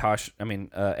 and then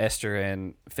Esther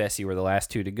and Fessy were the last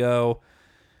two to go.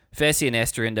 Fessy and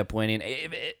Esther end up winning.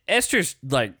 Esther's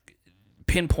like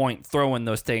pinpoint throwing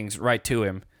those things right to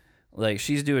him. Like,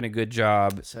 she's doing a good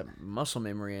job. It's that muscle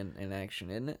memory in action,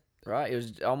 isn't it? Right? It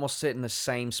was almost sitting the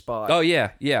same spot. Oh,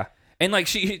 yeah, yeah. And, like,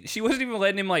 she wasn't even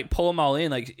letting him, like, pull them all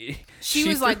in. Like, she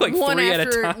was, like one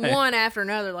after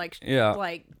another. Like, yeah.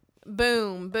 Like,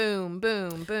 boom, boom,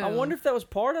 boom, boom. I wonder if that was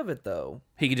part of it, though.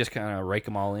 He could just kind of rake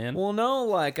them all in. Well, no.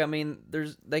 Like, I mean,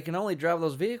 they can only drive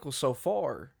those vehicles so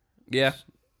far. Yeah.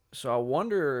 So I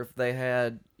wonder if they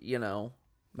had,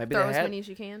 maybe throw they as had, many as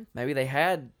you can. Maybe they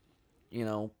had, I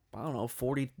don't know,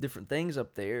 40 different things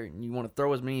up there, and you want to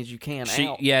throw as many as you can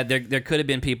out. Yeah, there could have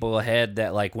been people ahead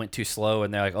that like went too slow,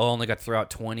 and they're like, oh, I only got to throw out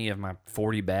 20 of my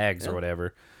 40 bags or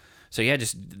whatever. So yeah,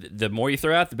 just the more you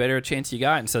throw out, the better a chance you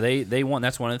got. And so they won.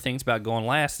 That's one of the things about going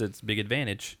last. That's a big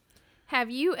advantage. Have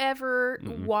you ever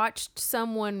watched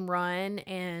someone run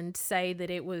and say that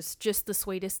it was just the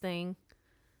sweetest thing?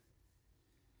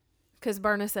 Because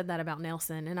Berna said that about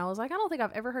Nelson, and I was like, I don't think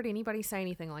I've ever heard anybody say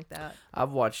anything like that.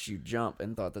 I've watched you jump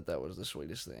and thought that was the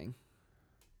sweetest thing.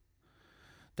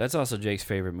 That's also Jake's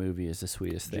favorite movie is The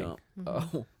Sweetest Thing. Jump.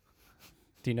 Oh.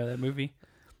 Do you know that movie?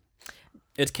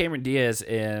 It's Cameron Diaz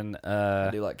and...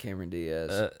 I do like Cameron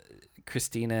Diaz.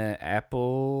 Christina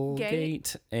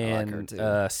Applegate and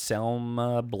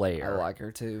Selma Blair. I like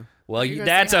her, too. Well,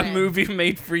 that's a movie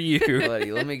made for you.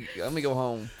 Buddy, let me go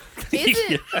home. Is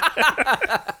it?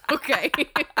 Okay.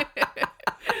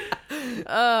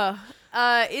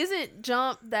 Isn't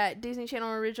Jump that Disney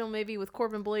Channel original movie with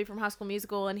Corbin Bleu from High School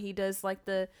Musical, and he does like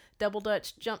the double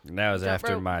Dutch jump? That was jump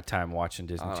after rope? my time watching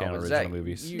Disney Channel was original that-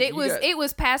 movies. It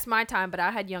was past my time, but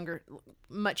I had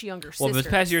much younger sisters. Well, if it was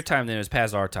past your time, then it was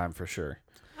past our time for sure.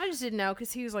 I just didn't know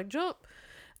because he was like Jump.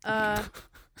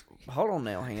 Hold on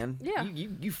now, Han. Yeah.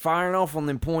 You firing off on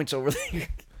them points over there.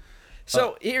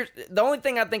 So here's the only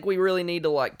thing I think we really need to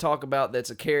like talk about that's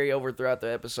a carryover throughout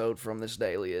the episode from this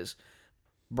daily is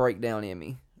break down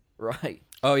Emmy, right?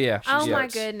 Oh yeah. Oh my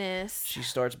starts- goodness. She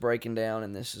starts breaking down,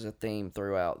 and this is a theme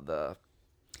throughout the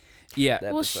Yeah.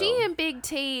 Well, she and Big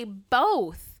T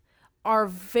both are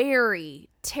very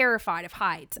terrified of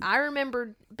heights. I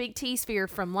remember Big T's fear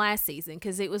from last season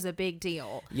because it was a big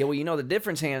deal. Yeah, well, you know the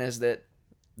difference, Han, is that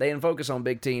they didn't focus on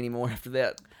Big T anymore after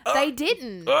that. They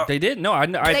didn't. They didn't. No, They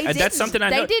didn't. That's something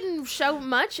I know. They didn't show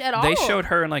much at all. They showed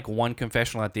her in like one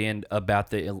confessional at the end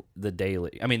about the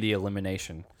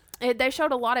elimination. They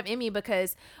showed a lot of Emmy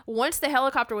because once the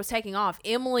helicopter was taking off,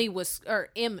 Emmy, what is her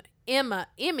name?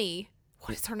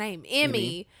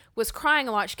 Emmy was crying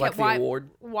a lot. She kept Like the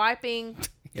award? wiping.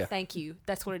 Yeah. Thank you.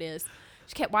 That's what it is.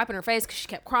 She kept wiping her face because she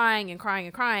kept crying and crying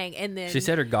and crying. And then She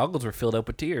said her goggles were filled up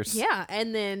with tears. yeah,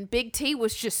 and then Big T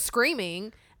was just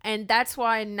screaming, and that's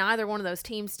why neither one of those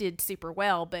teams did super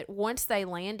well. But once they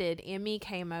landed, Emmy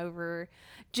came over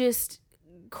just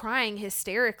crying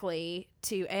hysterically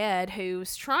to Ed,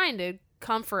 who's trying to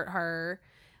comfort her.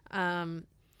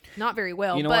 Not very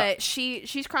well, You know but what?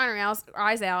 she's crying her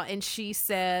eyes out, and she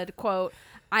said, quote,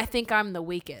 "I think I'm the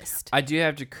weakest." I do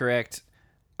have to correct.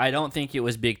 I don't think it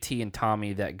was Big T and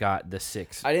Tommy that got the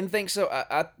 6. I didn't think so.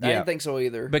 I didn't think so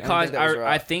either. Because I, think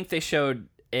I think they showed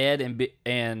Ed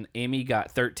and Emmy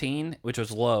got 13, which was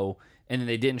low, and then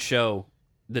they didn't show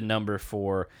the number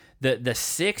for the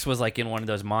 6 was like in one of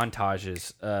those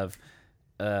montages of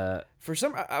for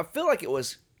some. I feel like it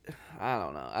was. I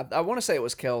don't know. I want to say it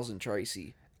was Kels and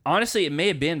Tracy. honestly it may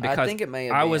have been because I think it may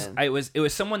have been. it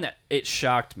was someone that it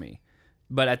shocked me,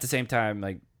 but at the same time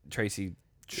like Tracy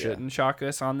shouldn't shock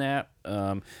us on that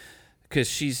because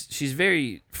she's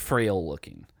very frail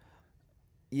looking.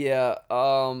 Yeah.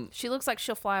 She looks like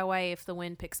she'll fly away if the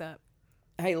wind picks up.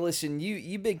 Hey, listen,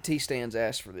 you Big T stands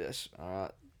asked for this. All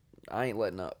right, I ain't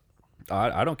letting up.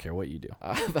 I don't care what you do.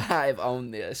 I've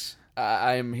owned this.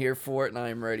 I am here for it, and I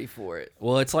am ready for it.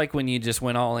 Well, it's like when you just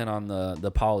went all in on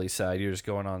the Polly side. You're just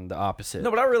going on the opposite. No,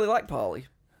 but I really like Pauly.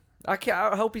 I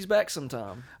hope he's back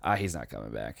sometime. He's not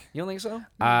coming back. You don't think so?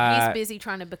 He's busy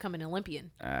trying to become an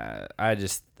Olympian. I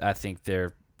think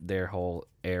their whole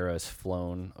era's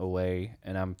flown away,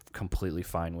 and I'm completely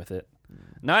fine with it.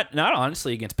 Not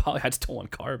honestly against Polly. I just don't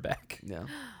want Cara back.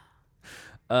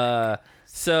 Yeah.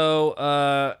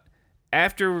 So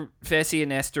after Fessy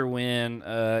and Esther win,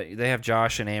 they have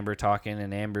Josh and Amber talking,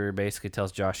 and Amber basically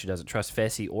tells Josh she doesn't trust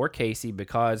Fessy or Casey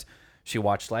because she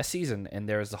watched last season, and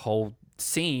there's the whole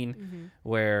scene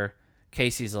where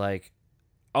Casey's like,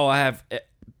 "Oh, I have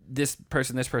this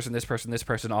person, this person, this person, this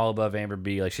person, all above Amber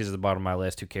B. Like she's at the bottom of my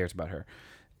list. Who cares about her?"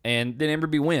 And then Amber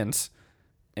B wins,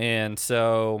 and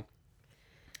so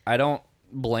I don't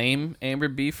blame Amber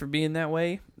B for being that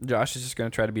way. Josh is just going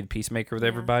to try to be the peacemaker with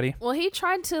everybody. Well, he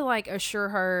tried to like assure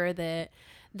her that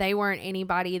they weren't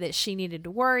anybody that she needed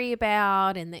to worry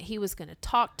about, and that he was going to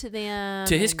talk to them.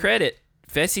 To his credit,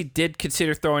 Fessy did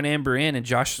consider throwing Amber in, and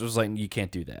Josh was like, "You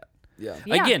can't do that." Yeah.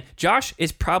 Again, Josh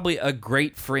is probably a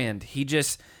great friend. He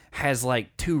just has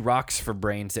like 2 rocks for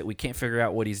brains that we can't figure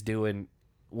out what he's doing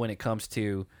when it comes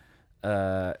to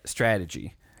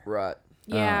strategy. Right.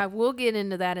 Yeah, we'll get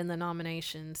into that in the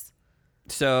nominations.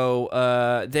 So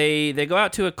they go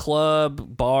out to a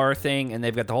club bar thing, and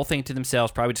they've got the whole thing to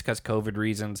themselves, probably just because of COVID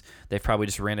reasons. They've probably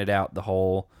just rented out the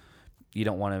whole. You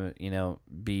don't want to,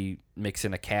 be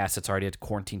mixing a cast that's already had to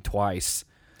quarantine twice.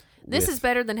 This is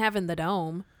better than having the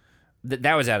dome.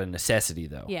 That was out of necessity,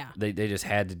 though. Yeah. They just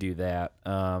had to do that.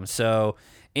 So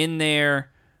in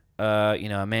there,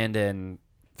 Amanda and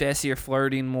Fessy are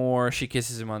flirting more. She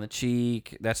kisses him on the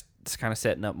cheek. That's kind of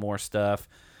setting up more stuff.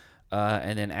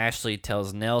 And then Ashley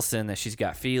tells Nelson that she's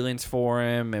got feelings for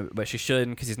him, but she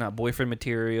shouldn't because he's not boyfriend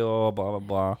material, blah, blah,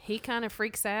 blah. He kind of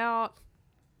freaks out.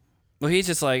 Well, he's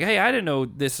just like, hey, I didn't know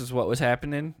this is what was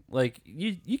happening. Like,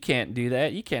 you can't do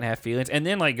that. You can't have feelings. And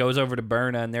then, goes over to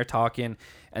Berna, and they're talking,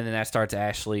 and then that starts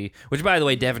Ashley, which, by the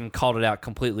way, Devin called it out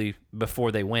completely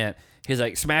before they went. He's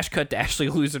like, smash cut to Ashley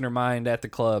losing her mind at the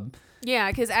club. Yeah,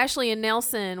 because Ashley and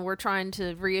Nelson were trying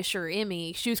to reassure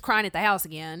Emmy. She was crying at the house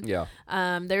again. Yeah.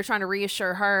 They're trying to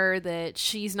reassure her that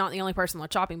she's not the only person on the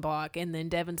chopping block. And then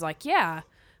Devin's like, yeah,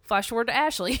 flash forward to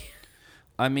Ashley.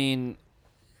 I mean...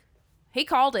 He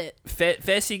called it.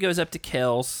 Fessy goes up to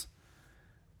Kels,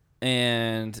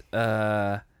 and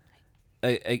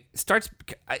starts.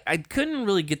 I couldn't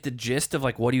really get the gist of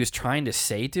like what he was trying to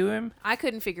say to him. I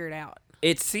couldn't figure it out.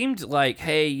 It seemed like,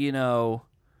 hey,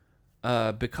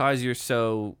 because you're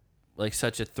so like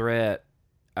such a threat,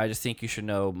 I just think you should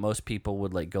know most people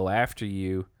would like go after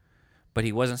you, but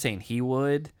he wasn't saying he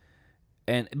would.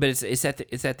 But it's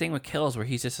that thing with Kells where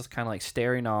he's just kind of like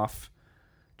staring off,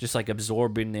 just like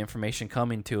absorbing the information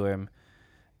coming to him,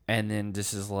 and then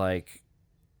this is like,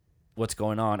 what's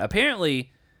going on?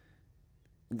 Apparently,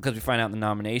 because we find out in the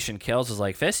nomination, Kells is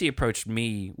like, Fessy approached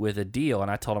me with a deal, and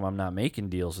I told him I'm not making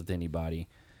deals with anybody.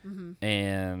 Mm-hmm.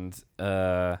 And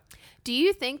do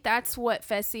you think that's what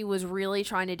Fessy was really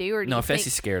trying to do, or no?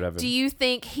 Fessy's scared of him. Do you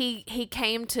think he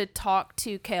came to talk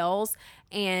to Kells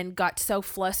and got so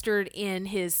flustered in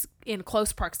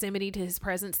close proximity to his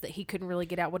presence that he couldn't really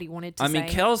get out what he wanted to say? I mean,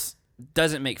 Kells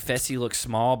doesn't make Fessy look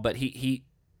small, but he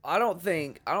I don't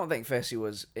think Fessy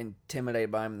was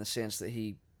intimidated by him in the sense that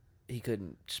he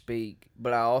couldn't speak,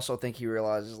 but I also think he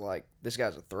realizes like this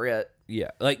guy's a threat.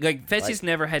 Yeah, like Fessy's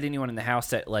never had anyone in the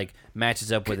house that like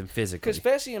matches up with him physically. Because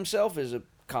Fessy himself is a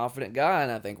confident guy,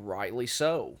 and I think rightly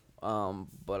so.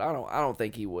 But I don't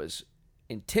think he was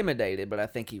intimidated, but I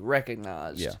think he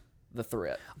recognized the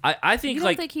threat. I think you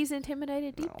don't think he's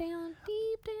intimidated deep down?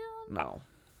 No,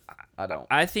 I don't.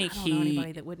 I think I don't know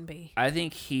anybody that wouldn't be. I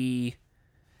think he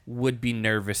would be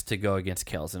nervous to go against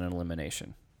Kells in an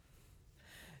elimination.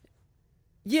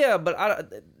 Yeah,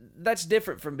 but that's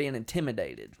different from being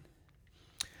intimidated.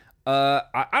 I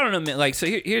don't know, man. Like, so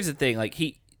here's the thing. Like,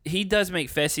 he does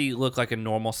make Fessy look like a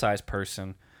normal sized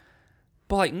person,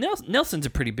 but like Nelson's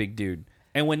a pretty big dude.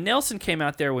 And when Nelson came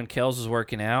out there when Kells was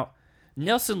working out,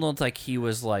 Nelson looked like he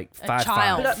was like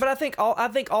 5'5". But I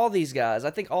think all these guys.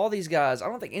 I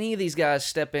don't think any of these guys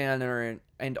step in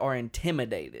and are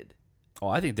intimidated. Oh,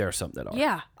 I think there are some that are.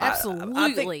 Yeah,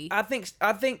 absolutely. I think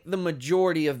the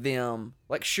majority of them,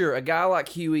 like, sure, a guy like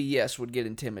Huey, yes, would get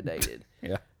intimidated.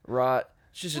 Yeah. Right.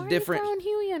 It's just Why a different. Are you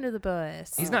throwing Huey under the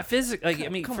bus? He's not physical. Like,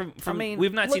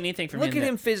 we've not seen anything from him. Look at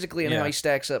him physically and how he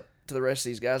stacks up to the rest of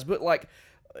these guys. But like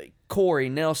Corey,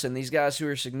 Nelson, these guys who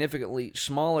are significantly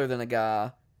smaller than a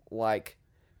guy like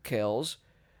Kells.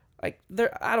 Like,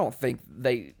 I don't think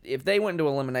if they went into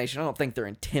elimination, I don't think they're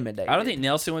intimidated. I don't think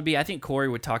Nelson would be. I think Corey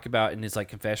would talk about in his like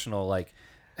confessional, like,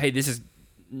 hey, this is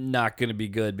not going to be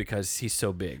good because he's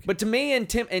so big. But to me,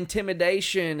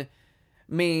 intimidation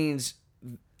means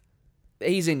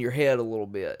he's in your head a little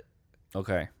bit.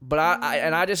 Okay. But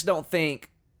I just don't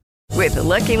think. With the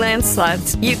Lucky Land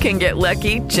Slots, you can get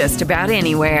lucky just about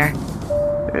anywhere.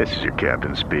 This is your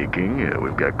captain speaking.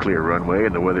 We've got clear runway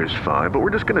and the weather's fine, but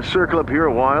we're just going to circle up here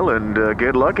a while and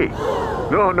get lucky.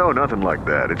 No, nothing like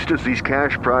that. It's just these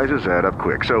cash prizes add up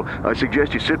quick. So I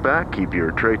suggest you sit back, keep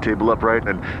your tray table upright,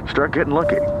 and start getting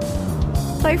lucky.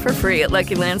 Play for free at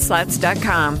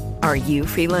LuckyLandSlots.com. Are you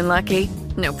feeling lucky?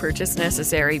 No purchase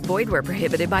necessary. Void where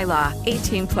prohibited by law.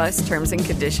 18+ terms and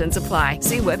conditions apply.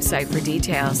 See website for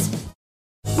details.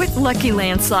 With Lucky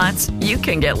Land Slots, you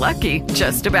can get lucky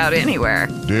just about anywhere.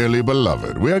 Dearly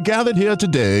beloved, we are gathered here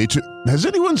today to... Has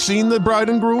anyone seen the bride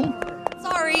and groom?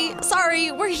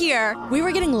 Sorry, we're here. We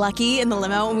were getting lucky in the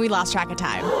limo and we lost track of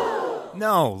time.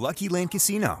 No, Lucky Land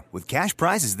Casino, with cash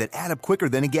prizes that add up quicker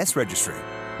than a guest registry.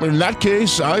 In that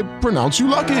case, I pronounce you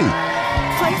lucky.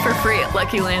 Play for free at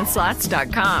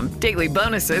LuckyLandSlots.com. Daily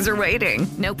bonuses are waiting.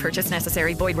 No purchase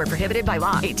necessary. Void where prohibited by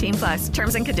law. 18+.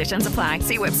 Terms and conditions apply.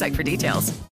 See website for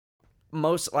details.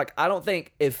 I don't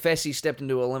think if Fessy stepped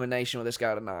into elimination with this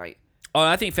guy tonight. Oh,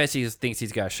 I think Fessy thinks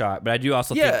he's got a shot, but I do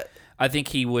also think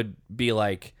he would be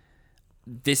like,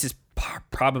 this is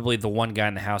probably the one guy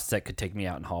in the house that could take me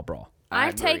out in Hall Brawl.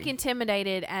 I take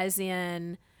intimidated as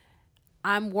in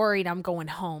I'm worried I'm going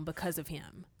home because of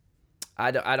him.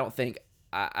 I don't think.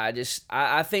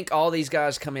 I think all these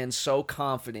guys come in so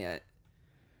confident,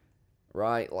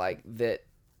 right? Like that.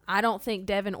 I don't think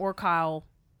Devin or Kyle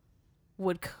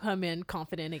would come in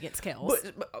confident against Kells.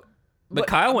 But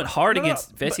Kyle went hard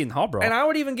against Fessy in Hall Brawl. And I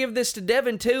would even give this to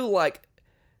Devin too. Like,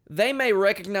 they may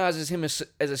recognize him as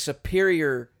a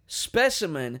superior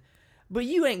specimen, but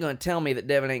you ain't gonna tell me that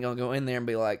Devin ain't gonna go in there and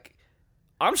be like,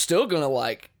 I'm still gonna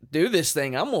like do this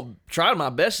thing. I'm gonna try my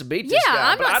best to beat this guy. Yeah,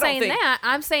 I'm not saying that.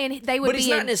 I'm saying they would be. But he's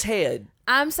not in his head.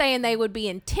 I'm saying they would be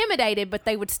intimidated, but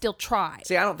they would still try.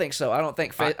 See, I don't think so. I don't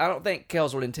think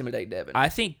Kells would intimidate Devin. I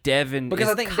think Devin because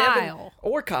I think Kyle. Devin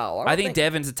or Kyle. I think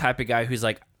Devin's the type of guy who's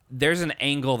like, there's an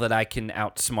angle that I can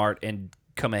outsmart and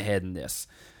come ahead in this.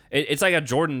 It's like a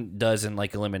Jordan does in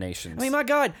like eliminations. I mean, my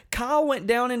God, Kyle went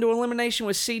down into elimination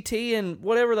with CT and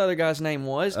whatever the other guy's name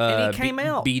was, and he came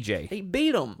out. BJ. He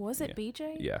beat him. Was it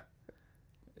BJ? Yeah.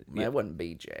 It wasn't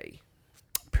BJ.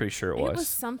 Pretty sure it It was. was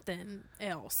something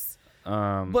else.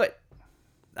 But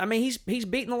I mean, he's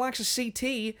beating the likes of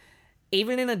CT,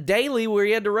 even in a daily where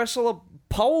he had to wrestle a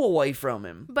pole away from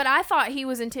him. But I thought he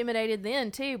was intimidated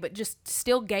then too, but just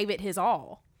still gave it his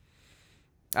all.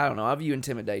 I don't know. I view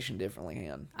intimidation differently,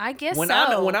 Han. I guess when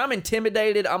so. when I'm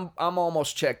intimidated, I'm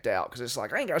almost checked out because it's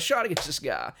like I ain't got a shot against this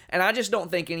guy, and I just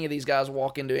don't think any of these guys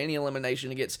walk into any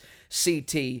elimination against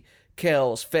CT,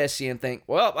 Kells, Fessy, and think,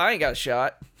 well, I ain't got a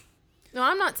shot. No,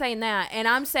 I'm not saying that. And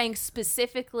I'm saying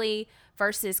specifically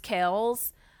versus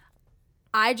Kells,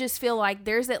 I just feel like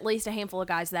there's at least a handful of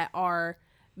guys that are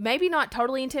maybe not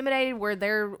totally intimidated where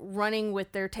they're running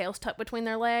with their tails tucked between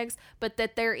their legs, but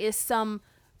that there is some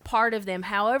part of them,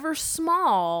 however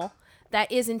small,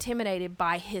 that is intimidated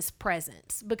by his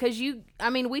presence. Because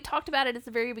we talked about it at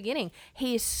the very beginning.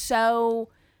 He is so...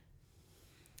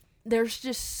 There's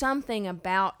just something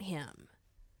about him.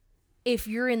 If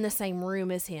you're in the same room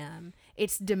as him,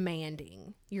 it's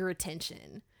demanding your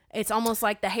attention. It's almost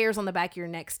like the hairs on the back of your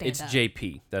neck stand It's up.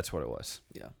 JP. That's what it was.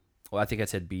 Yeah. Well, I think I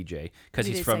said BJ because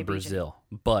You he's did say from BJ. Brazil,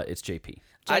 but it's JP.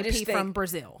 I just JP think from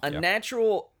Brazil. A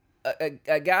natural,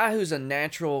 a guy who's a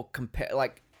natural,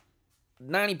 like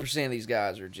 90% of these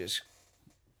guys are just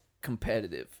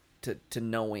competitive to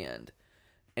no end.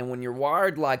 And when you're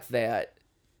wired like that,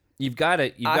 You've got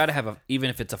to have a,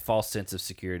 even if it's a false sense of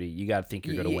security, you got to think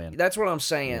you're going to win. That's what I'm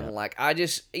saying. Yeah. Like, I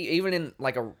just, even in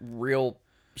like a real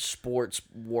sports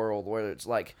world where it's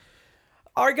like,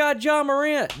 our guy John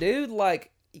Morant, dude, like,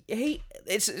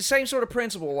 it's the same sort of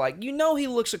principle. Like, he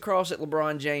looks across at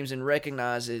LeBron James and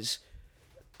recognizes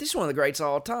this is one of the greats of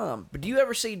all time. But do you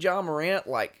ever see John Morant,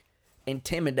 like,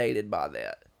 intimidated by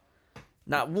that?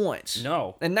 Not once.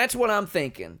 No. And that's what I'm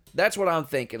thinking. That's what I'm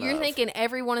thinking You're of. thinking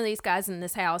every one of these guys in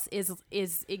this house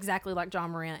is exactly like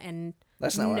John Morant, and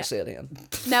That's not what I said, Ann.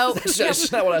 no,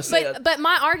 That's not what I said. But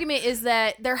my argument is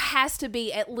that there has to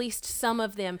be at least some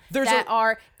of them There's that a-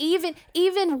 are even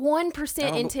 1% I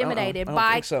don't intimidated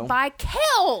think so. by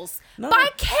Kells. No. By Man,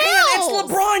 Kells.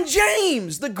 it's LeBron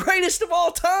James, the greatest of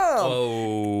all time.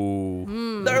 Oh.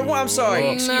 I'm sorry.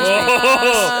 Excuse me.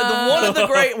 One of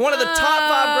the top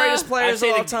 5 greatest players of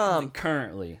all time.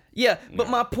 Currently. Yeah, but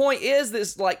my point is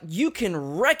this: like, you can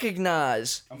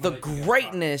recognize the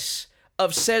greatness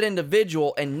of said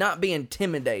individual and not be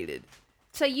intimidated.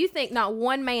 So you think not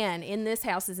one man in this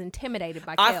house is intimidated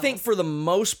by Kells? I think for the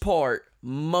most part,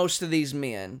 most of these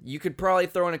men, you could probably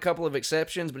throw in a couple of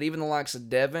exceptions, but even the likes of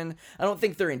Devin, I don't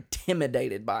think they're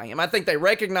intimidated by him. I think they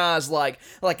recognize, like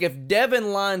if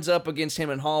Devin lines up against him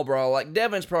in Hall Brawl, like,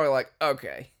 Devin's probably like,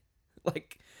 okay,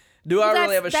 like, do I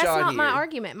really have a shot here? That's not my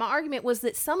argument. My argument was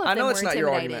that some of I them know were it's not your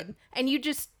intimidated. argument. And you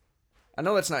just I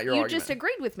know that's not your argument. just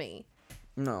agreed with me.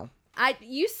 No. I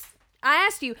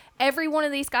asked you, every one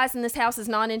of these guys in this house is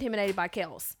not intimidated by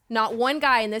Kells. Not one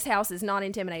guy in this house is not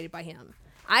intimidated by him.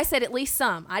 I said at least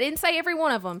some. I didn't say every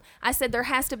one of them. I said there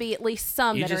has to be at least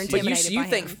some that are intimidated But you by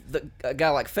think him. a guy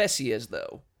like Fessy is,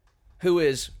 though, who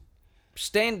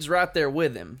stands right there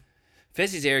with him.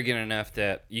 Fessy's arrogant enough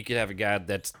that you could have a guy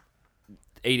that's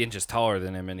 8 inches taller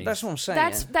than him, and he's... That's what I'm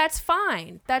saying. That's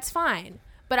fine. That's fine.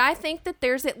 But I think that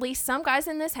there's at least some guys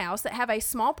in this house that have a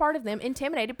small part of them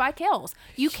intimidated by Kells.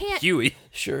 You can't... Huey.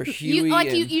 Sure, Huey.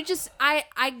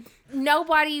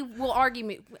 Nobody will argue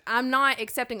me. I'm not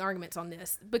accepting arguments on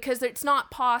this because it's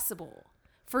not possible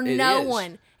for It no is.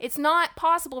 one. It's not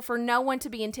possible for no one to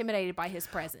be intimidated by his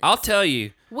presence. I'll tell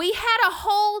you. We had a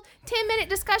whole 10-minute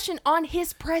discussion on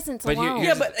his presence But alone.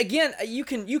 Yeah, but again, you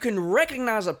can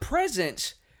recognize a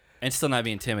presence And still not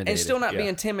be intimidated. and still not be Yeah.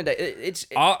 intimidated.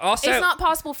 I'll say... It's not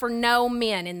possible for no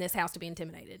men in this house to be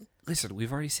intimidated. Listen,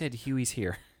 we've already said Huey's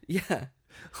here. Yeah.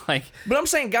 Like... But I'm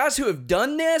saying guys who have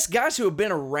done this, guys who have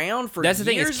been around for That's the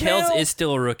thing, years is Kells now, is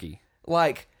still a rookie.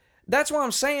 like, that's why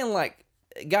I'm saying, like,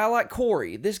 a guy like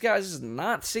Corey, this guy's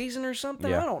not season or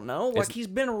something. Yeah. I don't know. Like, he's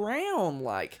been around.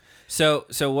 Like, So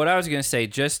what I was going to say,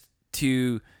 just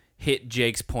to hit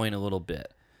Jake's point a little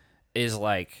bit, is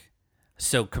like,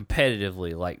 so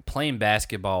competitively, like playing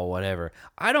basketball, whatever,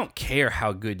 I don't care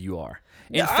how good you are.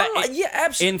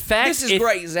 absolutely. In fact, this is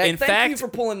great, Zach. Thank you for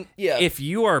pulling. Yeah. If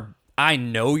you are, I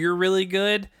know you're really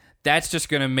good. That's just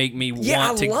gonna make me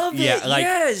want to. I love it. Yeah, like,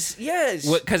 yes.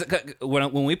 Because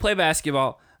when we play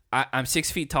basketball, I'm 6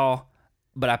 feet tall,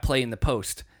 but I play in the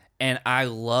post. And I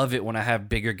love it when I have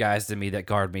bigger guys than me that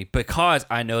guard me because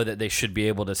I know that they should be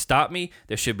able to stop me.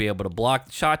 They should be able to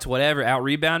block shots, whatever,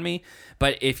 out-rebound me.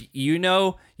 But if you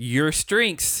know your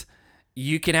strengths,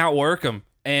 you can outwork them.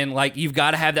 And, like, you've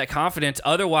got to have that confidence.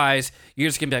 Otherwise, you're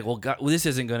just going to be like, well, God, this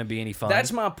isn't going to be any fun.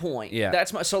 That's my point. Yeah.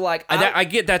 That's my... So, like... I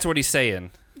get that's what he's saying.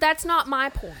 that's not my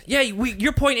point. Yeah,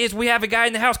 your point is we have a guy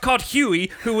in the house called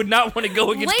Huey who would not want to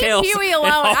go against Leave Kels. Huey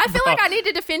alone. I feel like I need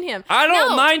to defend him. I don't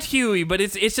No. mind Huey, but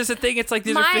it's just a thing. It's like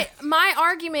these My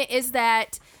argument is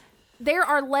that there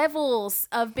are levels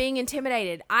of being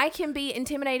intimidated. I can be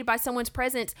intimidated by someone's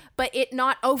presence, but it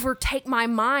not overtake my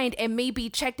mind and me be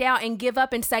checked out and give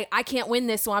up and say, I can't win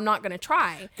this, so I'm not going to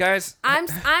try. Guys, I'm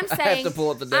saying I have to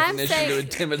pull up the definition of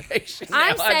intimidation.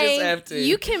 I'm now. saying I just have to.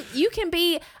 you can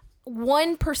be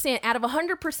 1% out of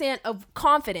 100% of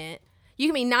confident.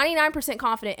 You can be 99%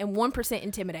 confident and 1%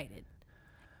 intimidated.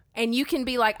 And you can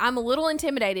be like, I'm a little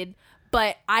intimidated,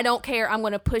 but I don't care. I'm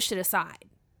going to push it aside.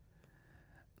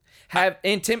 Have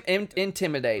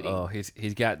intimidating. Oh,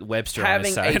 he's got Webster on having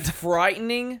his a side.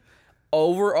 frightening,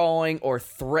 overawing, or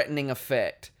threatening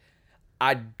effect.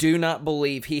 I do not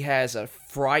believe he has a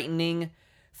frightening,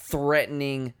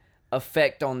 threatening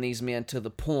effect on these men to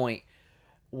the point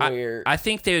where I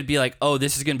think they would be like, oh,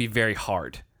 this is going to be very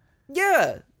hard.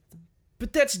 yeah,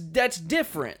 but that's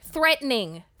different.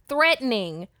 Threatening.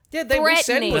 Yeah, we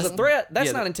said it was a threat.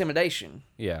 That's not intimidation.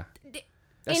 Yeah.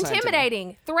 That's not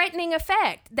Intimidating, threatening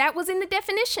effect. That was in the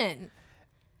definition.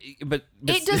 But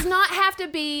It does not have to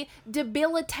be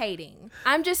debilitating.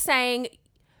 I'm just saying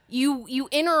you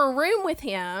enter a room with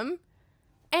him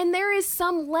and there is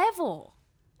some level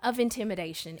of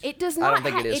intimidation. It does I don't not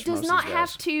think it is for does most not of these have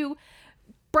guys. to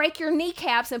break your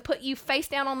kneecaps and put you face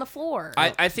down on the floor.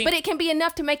 I think, but it can be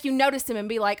enough to make you notice him and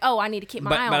be like, "Oh, I need to keep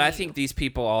my eye on But you." I think these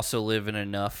people also live in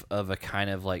enough of a kind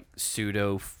of like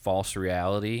pseudo false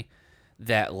reality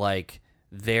that like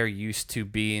they're used to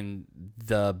being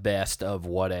the best of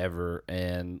whatever,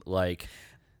 and like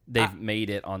they've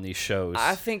made it on these shows.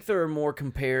 I think there are more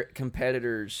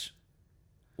competitors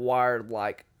wired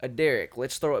like a Derek.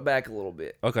 Let's throw it back a little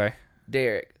bit. Okay.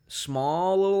 Derek.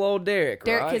 Small little old Derek,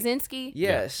 Derek right? Kaczynski?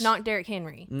 Yes. Not Derek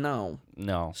Henry. No.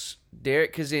 No.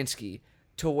 Derek Kaczynski,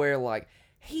 to where like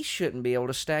he shouldn't be able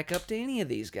to stack up to any of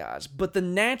these guys. But the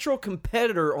natural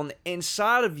competitor on the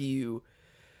inside of you,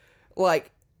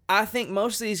 like, I think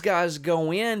most of these guys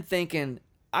go in thinking,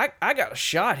 I got a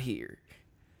shot here.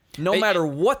 No matter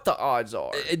what the odds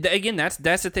are. Again, that's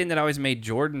the thing that always made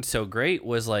Jordan so great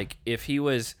was like if he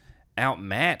was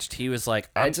outmatched, he was like,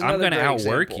 I'm going to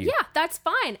outwork you. Yeah, that's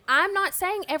fine. I'm not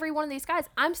saying every one of these guys.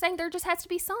 I'm saying there just has to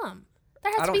be some.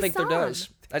 There has I to don't be think some. there does.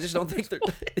 I just don't think there.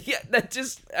 Yeah,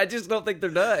 I just don't think there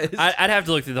does. I'd have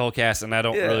to look through the whole cast, and I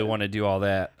don't really want to do all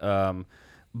that.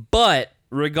 But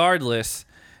regardless,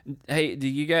 hey, do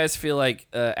you guys feel like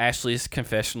Ashley's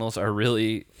confessionals are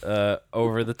really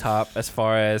over the top as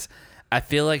far as I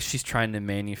feel like she's trying to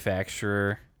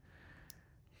manufacture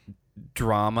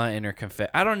drama in her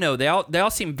I don't know. They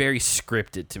all seem very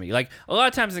scripted to me. Like a lot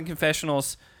of times in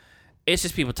confessionals, it's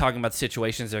just people talking about the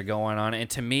situations that are going on, and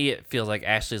to me, it feels like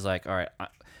Ashley's like, all right,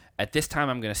 at this time,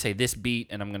 I'm going to say this beat,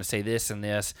 and I'm going to say this and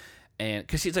this, and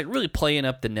because she's like really playing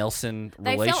up the Nelson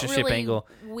relationship felt really angle.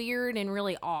 Weird and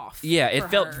really off. Yeah, it for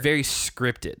felt her. very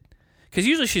scripted. Because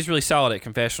usually she's really solid at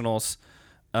confessionals.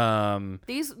 All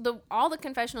the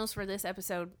confessionals for this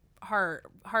episode,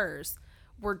 hers,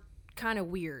 were kind of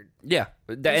weird. Yeah,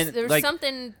 There's like,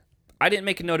 something. I didn't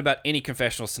make a note about any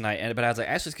confessionals tonight, but I was like,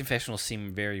 Ashley's confessionals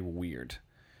seem very weird.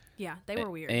 Yeah, they were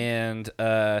weird. And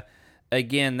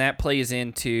again, that plays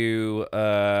into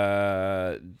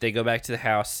they go back to the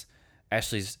house.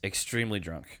 Ashley's extremely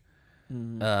drunk.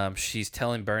 Mm-hmm. She's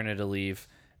telling Berna to leave,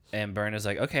 and Berna's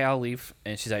like, "Okay, I'll leave."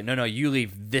 And she's like, "No, you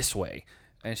leave this way."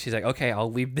 And she's like, "Okay,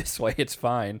 I'll leave this way. It's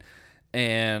fine."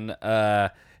 And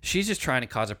she's just trying to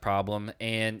cause a problem.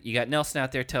 And you got Nelson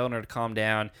out there telling her to calm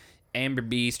down. Amber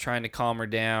B's trying to calm her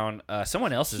down.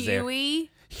 Someone else is there.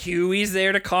 Huey's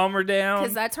there to calm her down.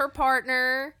 Because that's her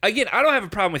partner. Again, I don't have a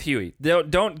problem with Huey.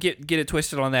 Don't get it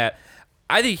twisted on that.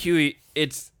 I think Huey,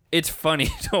 it's funny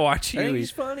to watch Huey. I think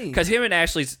he's funny. Because him and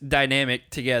Ashley's dynamic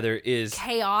together is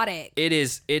chaotic.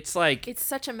 It's like it's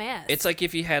such a mess. It's like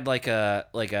if you had like a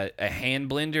hand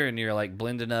blender and you're like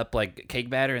blending up like cake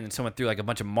batter, and then someone threw like a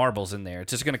bunch of marbles in there.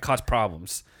 It's just gonna cause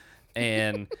problems.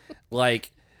 And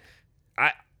like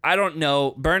I don't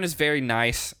know. Berna's very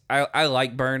nice. I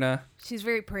like Berna. She's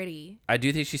very pretty. I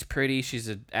do think she's pretty. She's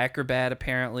an acrobat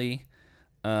apparently.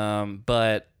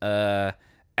 But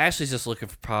Ashley's just looking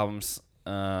for problems.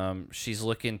 She's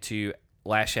looking to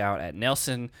lash out at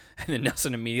Nelson, and then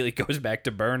Nelson immediately goes back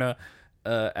to Berna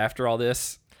after all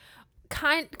this.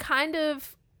 Kind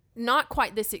of not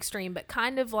quite this extreme, but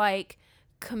kind of like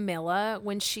Camilla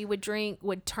when she would drink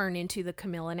would turn into the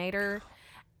Camillinator.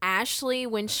 Ashley,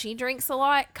 when she drinks a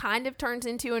lot, kind of turns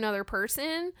into another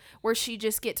person where she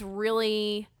just gets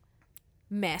really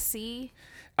messy.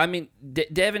 I mean,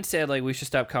 Devin said, like, we should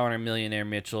stop calling her Millionaire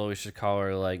Mitchell. We should call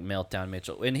her, like, Meltdown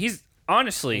Mitchell. And he's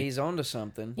onto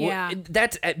something. Yeah.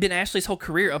 That's been Ashley's whole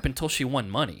career up until she won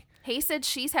money. He said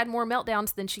she's had more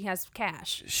meltdowns than she has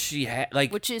cash. She had,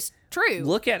 like... Which is true.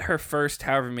 Look at her first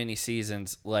however many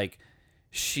seasons. Like,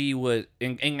 she was...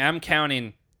 And I'm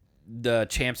counting the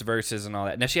Champs Versus and all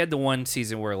that. Now, she had the one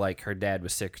season where, like, her dad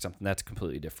was sick or something. That's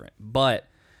completely different. But,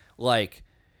 like,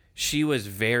 she was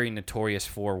very notorious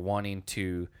for wanting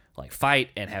to, like, fight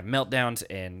and have meltdowns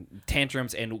and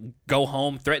tantrums and go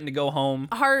home, threaten to go home.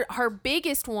 Her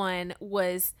biggest one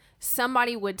was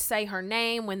somebody would say her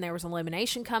name when there was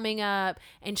elimination coming up,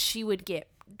 and she would get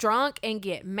drunk and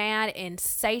get mad and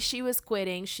say she was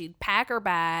quitting. She'd pack her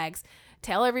bags,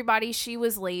 tell everybody she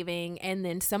was leaving, and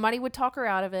then somebody would talk her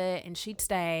out of it and she'd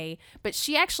stay. But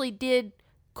she actually did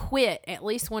quit at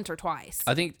least once or twice.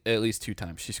 I think at least 2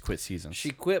 times she's quit seasons.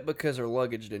 She quit because her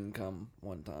luggage didn't come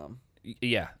one time.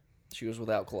 Yeah. She was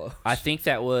without clothes. I think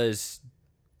that was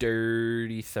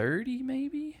Dirty 30,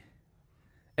 maybe?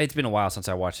 It's been a while since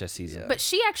I watched that season. But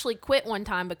she actually quit one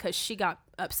time because she got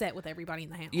upset with everybody in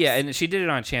the house. Yeah, and she did it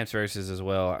on Champs Versus as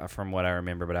well, from what I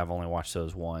remember, but I've only watched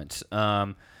those once.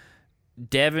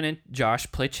 Devin and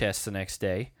Josh play chess the next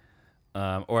day,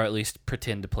 or at least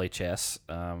pretend to play chess.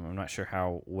 I'm not sure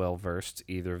how well-versed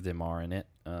either of them are in it.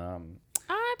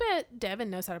 I bet Devin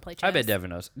knows how to play chess. I bet Devin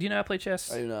knows. Do you know how to play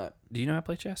chess? I do not. Do you know how to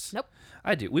play chess? Nope.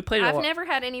 I do. We played. I've never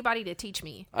had anybody to teach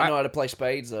me. I know how to play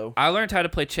spades though. I learned how to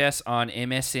play chess on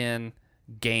MSN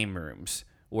game rooms,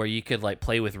 where you could like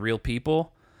play with real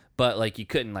people, but like you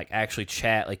couldn't like actually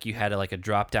chat. Like you had like a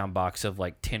drop down box of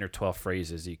like 10 or 12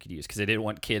 phrases you could use because they didn't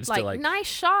want kids to like. Nice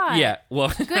shot. Yeah.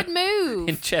 Well. Good move.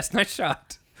 In chess, nice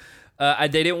shot. They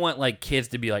didn't want like kids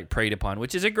to be like preyed upon,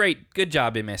 which is a good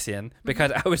job MSN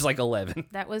because I was like 11.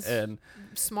 That was and,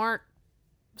 smart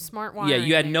wiring. Yeah,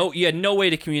 you had no way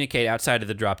to communicate outside of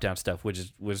the drop down stuff,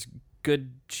 which was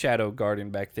good shadow guarding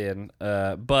back then.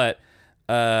 But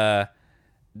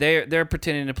they're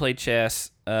pretending to play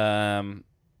chess.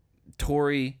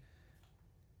 Tori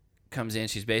comes in.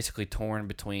 She's basically torn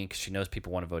between because she knows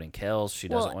people want to vote in Kells. She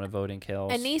doesn't want to vote in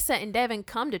Kells. Anissa and Devin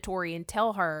come to Tori and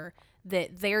tell her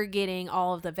that they're getting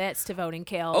all of the vets to vote in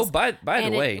Kells. Oh, by the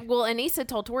way. Anissa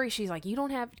told Tori, she's like, you don't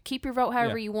have to keep your vote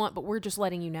however you want, but we're just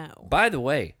letting you know. By the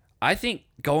way, I think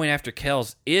going after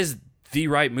Kells is the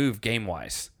right move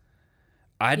game-wise.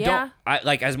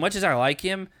 As much as I like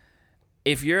him,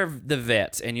 if you're the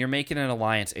vets and you're making an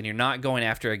alliance and you're not going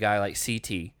after a guy like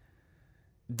CT,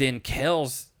 then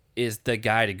Kells is the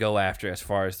guy to go after as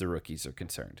far as the rookies are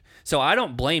concerned. So I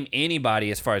don't blame anybody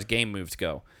as far as game moves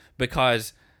go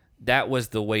because that was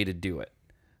the way to do it.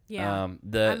 Yeah.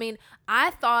 I mean,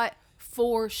 I thought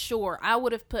for sure, I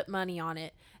would have put money on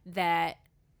it that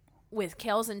with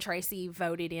Kells and Tracy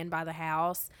voted in by the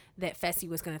House, that Fessy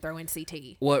was going to throw in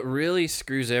CT. What really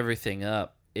screws everything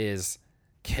up is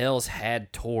Kells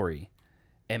had Tori,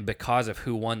 and because of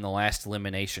who won the last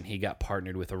elimination, he got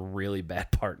partnered with a really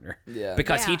bad partner. Yeah.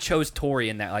 Because he chose Tori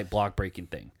in that like block breaking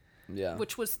thing. Yeah.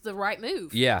 Which was the right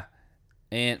move. Yeah.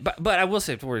 And but I will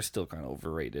say Tori's still kind of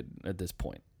overrated at this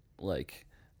point. Like,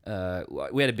 we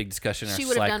had a big discussion in our Slack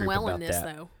group about that. She would have done well in this,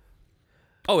 though.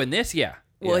 Oh, in this, yeah.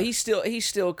 Well, he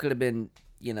still could have been,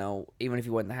 even if he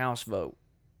wasn't the House vote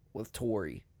with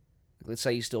Tori. Let's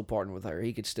say he's still partnered with her,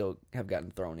 he could still have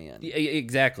gotten thrown in. Yeah,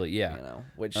 exactly. Yeah.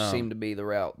 Which seemed to be the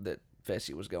route that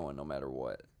Fessy was going, no matter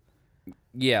what.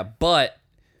 Yeah, but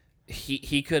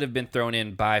he could have been thrown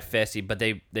in by Fessy, but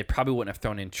they probably wouldn't have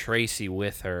thrown in Tracy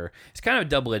with her. It's kind of a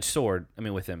double-edged sword,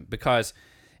 with him, because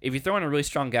if you throw in a really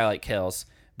strong guy like Kells,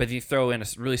 but if you throw in a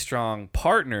really strong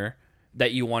partner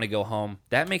that you want to go home,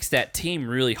 that makes that team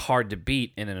really hard to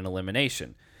beat in an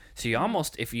elimination. So you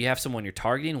almost, if you have someone you're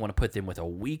targeting, want to put them with a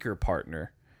weaker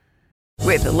partner.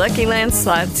 With the Lucky Land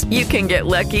Slots, you can get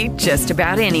lucky just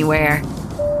about anywhere.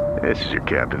 This is your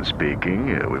captain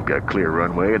speaking. We've got clear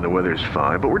runway and the weather's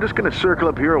fine, but we're just going to circle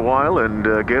up here a while and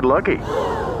get lucky.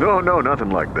 No,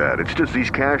 nothing like that. It's just these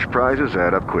cash prizes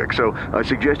add up quick. So I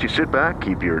suggest you sit back,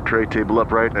 keep your tray table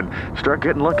upright, and start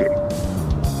getting lucky.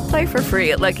 Play for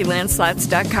free at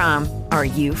LuckyLandSlots.com. Are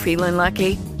you feeling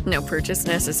lucky? No purchase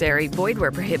necessary. Void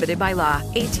where prohibited by law.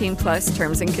 18+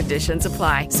 terms and conditions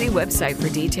apply. See website for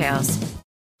details.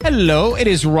 Hello, it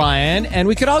is Ryan, and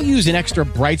we could all use an extra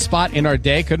bright spot in our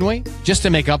day, couldn't we? Just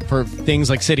to make up for things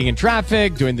like sitting in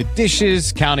traffic, doing the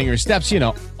dishes, counting your steps,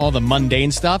 all the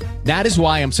mundane stuff. That is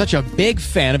why I'm such a big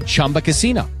fan of Chumba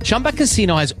Casino. Chumba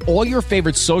Casino has all your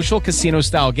favorite social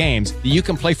casino-style games that you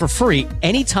can play for free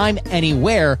anytime,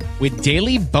 anywhere with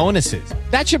daily bonuses.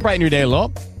 That should brighten your day a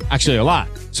little. Actually, a lot.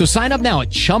 So sign up now at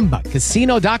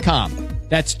ChumbaCasino.com.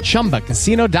 That's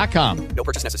ChumbaCasino.com. No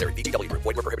purchase necessary. VGW Group.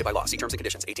 Void where prohibited by law. See terms and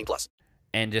conditions. 18+.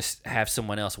 And just have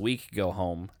someone else weak go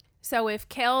home. So if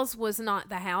Kels was not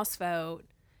the house vote,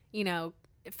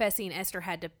 Fessy and Esther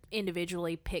had to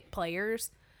individually pick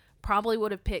players. Probably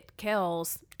would have picked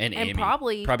Kels and Amy.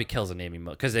 probably Kels and Amy,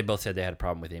 because they both said they had a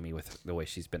problem with Amy with the way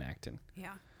she's been acting.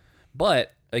 Yeah.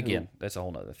 But again, that's a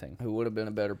whole other thing. Who would have been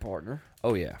a better partner?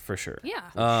 Oh yeah, for sure.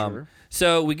 Yeah. Sure.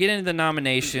 So we get into the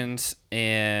nominations,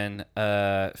 and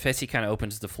Fessy kind of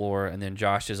opens the floor, and then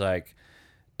Josh is like,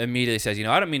 immediately says,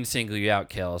 I don't mean to single you out,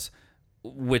 Kels,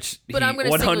 which but he I'm gonna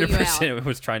single you 100%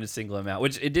 was trying to single him out,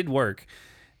 which it did work.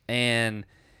 And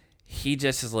he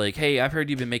just is like, hey, I've heard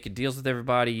you've been making deals with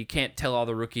everybody. You can't tell all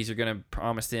the rookies you're going to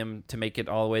promise them to make it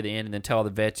all the way to the end, and then tell all the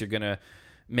vets you're going to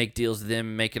make deals with them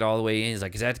and make it all the way in. He's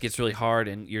like, because that gets really hard,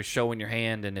 and you're showing your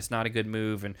hand, and it's not a good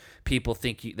move, and people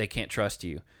think they can't trust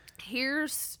you.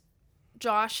 Here's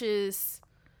Josh's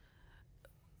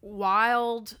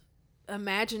wild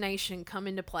imagination come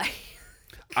into play.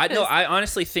 I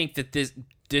honestly think that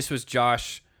this was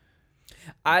Josh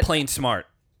playing smart.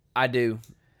 I do.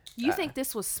 You think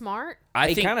this was smart?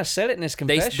 He kind of said it in his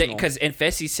confessional. And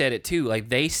Fessy said it too. Like,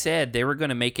 they said they were going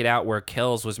to make it out where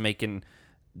Kels was making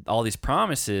all these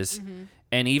promises,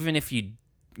 and even if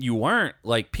you weren't,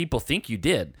 like, people think you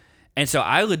did. And so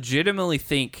I legitimately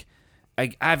think,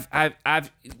 I've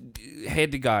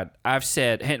head to God, I've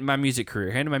said, hand to my music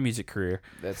career.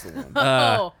 That's the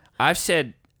one. I've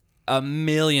said a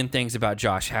million things about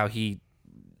Josh, how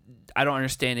I don't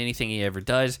understand anything he ever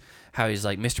does, how he's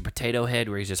like Mr. Potato Head,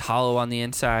 where he's just hollow on the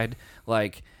inside.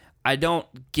 Like, I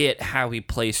don't get how he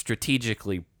plays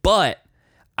strategically, but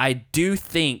I do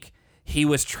think he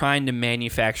was trying to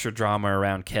manufacture drama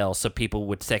around Kels so people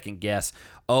would second guess,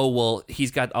 oh, well,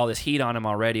 he's got all this heat on him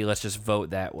already, let's just vote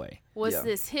that way. Was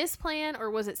this his plan,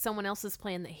 or was it someone else's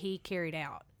plan that he carried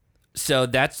out? So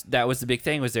that was the big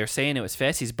thing, was they're saying it was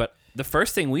Fessy's, but the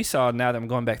first thing we saw, now that I'm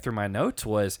going back through my notes,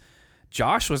 was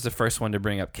Josh was the first one to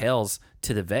bring up Kels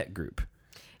to the vet group.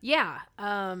 Yeah,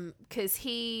 because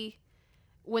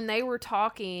when they were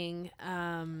talking,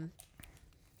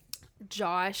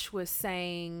 Josh was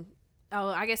saying, oh,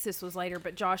 I guess this was later,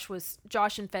 but Josh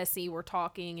and Fessy were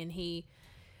talking, and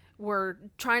were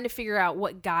trying to figure out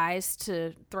what guys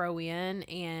to throw in,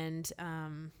 and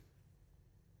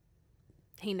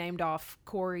he named off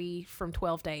Corey from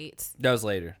 12 Dates. That was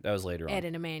later on. Ed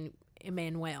and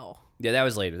Emmanuel. Yeah, that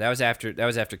was later. That was after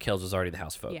Kels was already the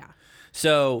house vote. Yeah.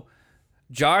 So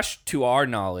Josh, to our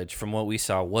knowledge, from what we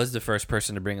saw, was the first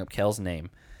person to bring up Kels'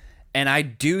 name. And I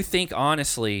do think,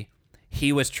 honestly,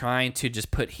 he was trying to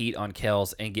just put heat on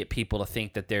Kels and get people to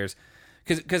think that there's...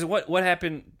 Because what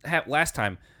happened last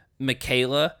time,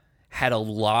 Michaela had a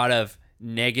lot of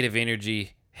negative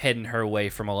energy heading her way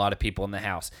from a lot of people in the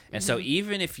house. And so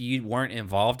even if you weren't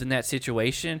involved in that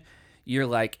situation, you're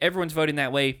like, everyone's voting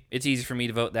that way, it's easy for me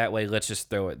to vote that way, let's just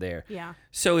throw it there. Yeah.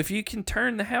 So if you can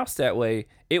turn the house that way,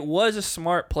 it was a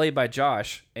smart play by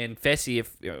Josh. And Fessy,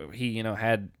 if he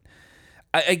had...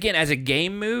 Again, as a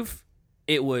game move,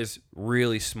 it was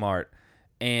really smart.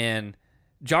 And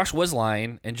Josh was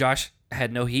lying, and Josh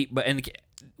had no heat. But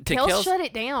Kels shut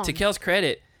it down. To Kels'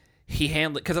 credit, he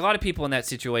handled it. Because a lot of people in that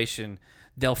situation,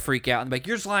 they'll freak out and be like,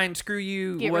 you're just lying, screw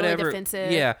you, get whatever. Really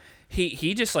defensive. Yeah.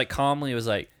 He just like calmly was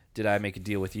like, did I make a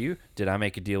deal with you? Did I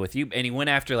make a deal with you? And he went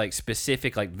after like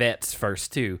specific like vets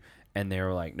first too. And they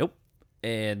were like, nope.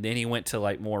 And then he went to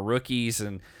like more rookies,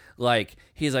 and like,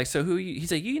 he's like, so who you?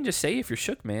 He's like, you can just say if you're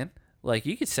shook, man. Like,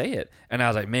 you could say it. And I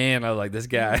was like, man, I was like, this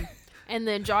guy. And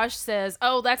then Josh says,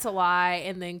 oh, that's a lie.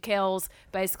 And then Kels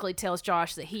basically tells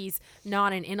Josh that he's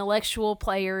not an intellectual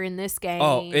player in this game.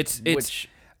 Oh, it's which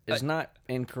is not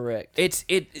incorrect.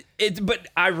 But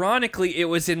ironically, it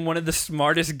was in one of the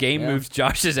smartest game moves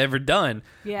Josh has ever done.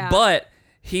 Yeah. But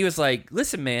he was like,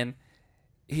 listen, man,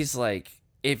 he's like,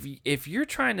 if you're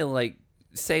trying to like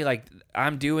say like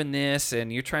I'm doing this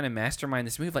and you're trying to mastermind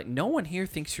this move, like no one here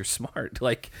thinks you're smart.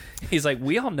 Like he's like,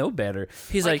 we all know better.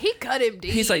 He's like he cut him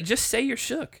deep. He's like, just say you're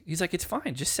shook. He's like, it's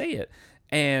fine, just say it.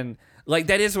 And like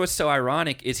that is what's so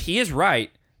ironic is he is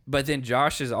right, but then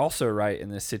Josh is also right in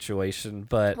this situation.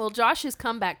 But well, Josh's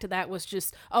comeback to that was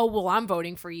just, oh well, I'm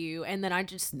voting for you, and then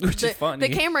which is funny.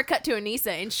 The camera cut to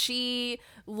Anissa, and she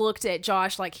looked at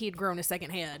Josh like he had grown a second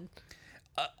head.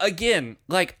 Again,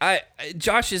 like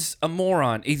Josh is a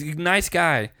moron. He's a nice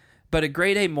guy, but a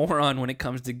grade A moron when it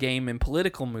comes to game and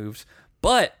political moves.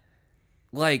 But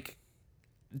like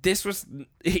this was,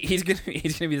 he's gonna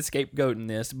be the scapegoat in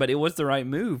this. But it was the right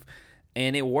move,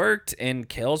 and it worked. And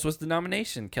Kels was the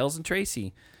nomination. Kels and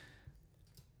Tracy.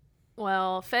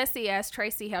 Well, Fessy asked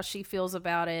Tracy how she feels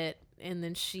about it, and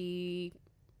then she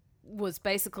was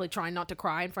basically trying not to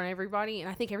cry in front of everybody, and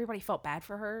I think everybody felt bad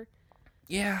for her.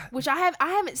 Yeah, which I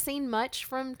haven't seen much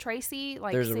from Tracy.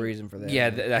 Like, there's a reason for that.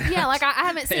 Yeah, yeah, like I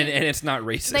haven't seen, and it's not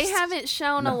racist. They haven't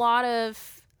shown a lot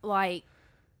of like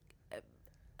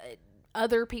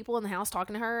other people in the house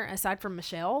talking to her aside from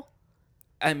Michelle.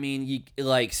 I mean, you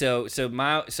like so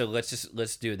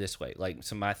let's do it this way. Like,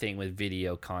 so my thing with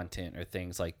video content or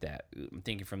things like that, I'm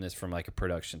thinking from like a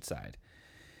production side.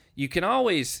 You can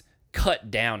always cut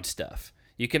down stuff.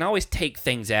 You can always take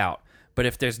things out. But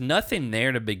if there's nothing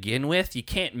there to begin with, you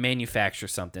can't manufacture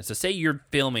something. So say you're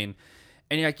filming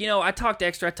and you're like, I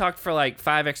talked for like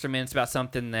 5 extra minutes about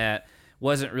something that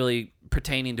wasn't really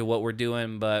pertaining to what we're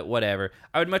doing, but whatever.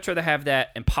 I would much rather have that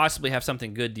and possibly have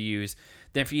something good to use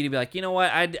than for you to be like, you know what,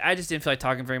 I just didn't feel like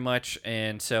talking very much,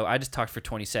 and so I just talked for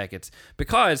 20 seconds.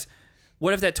 Because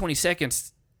what if that 20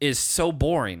 seconds is so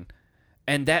boring?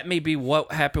 And that may be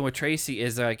what happened with Tracy,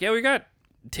 is like, yeah, we got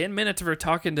 10 minutes of her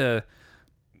talking to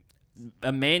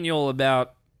Emmanuel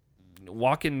about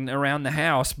walking around the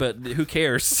house, but who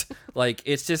cares? Like,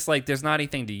 it's just like there's not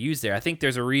anything to use there. I think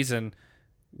there's a reason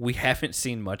we haven't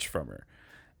seen much from her.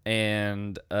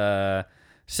 And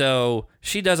so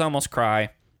she does almost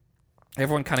cry.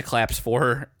 Everyone kind of claps for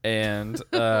her, and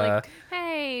like,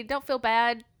 hey, don't feel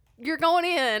bad. You're going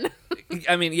in.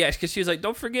 I mean, yes, because she was like,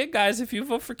 don't forget, guys, if you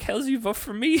vote for Kelsey, you vote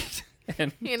for me.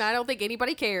 And I don't think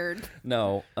anybody cared.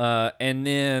 No. And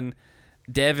then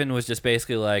Devin was just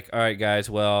basically like, all right, guys,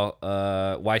 well,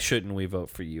 why shouldn't we vote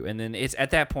for you? And then it's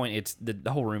at that point, it's the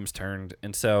whole room's turned.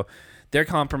 And so they're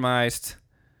compromised.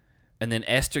 And then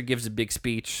Esther gives a big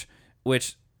speech,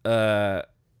 which, again,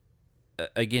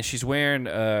 she's wearing,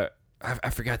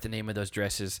 I forgot the name of those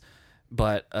dresses,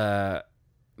 but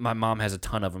my mom has a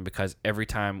ton of them because every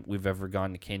time we've ever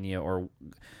gone to Kenya or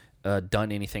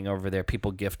done anything over there,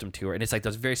 people gift them to her. And it's like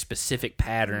those very specific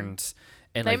patterns.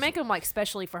 And they like, make them like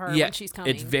specially for her when she's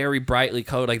coming. It's very brightly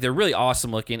colored. Like, they're really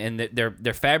awesome looking, and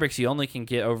they're fabrics you only can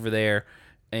get over there.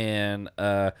 And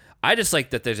I just like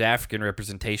that there's African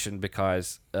representation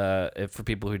because for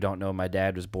people who don't know, my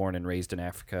dad was born and raised in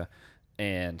Africa,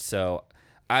 and so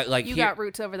I like got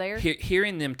roots over there.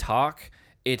 Hearing them talk,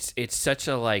 it's such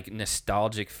a like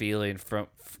nostalgic feeling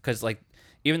because like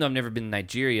even though I've never been to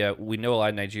Nigeria, we know a lot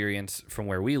of Nigerians from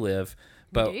where we live,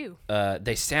 but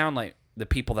they sound like the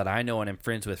people that I know and I'm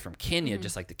friends with from Kenya,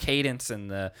 just like the cadence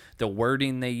and the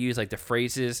wording they use, like the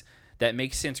phrases that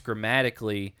make sense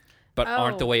grammatically, but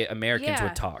aren't the way Americans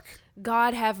would talk.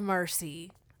 God have mercy.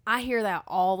 I hear that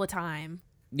all the time.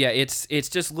 Yeah, it's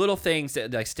just little things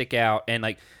that like stick out, and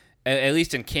like at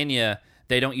least in Kenya,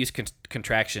 they don't use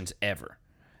contractions ever.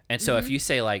 And so if you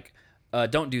say like,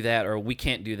 don't do that or we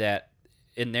can't do that,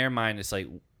 in their mind it's like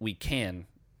we can,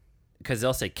 because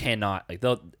they'll say cannot, like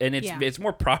it's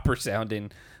more proper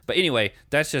sounding. But anyway,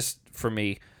 that's just for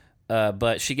me.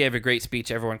 But she gave a great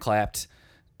speech. Everyone clapped.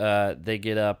 They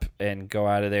get up and go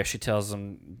out of there. She tells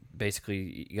them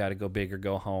basically, you got to go big or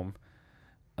go home.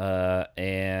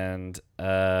 And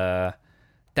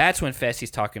that's when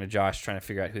Fessy's talking to Josh, trying to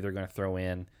figure out who they're going to throw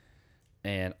in.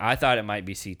 And I thought it might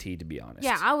be CT, to be honest.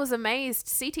 Yeah, I was amazed.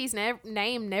 CT's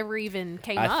name never even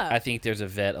came up. I think there's a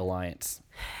vet alliance.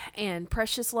 And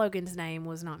Precious Logan's name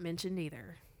was not mentioned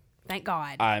either. Thank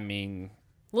God. I mean,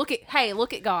 look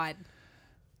at God.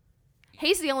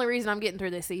 He's the only reason I'm getting through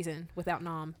this season without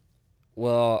Nom.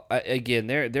 Well, again,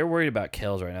 they're worried about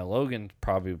Kels right now. Logan,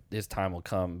 probably his time will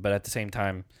come, but at the same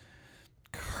time,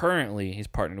 currently he's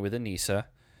partnered with Anissa,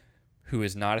 who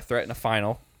is not a threat in a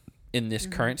final in this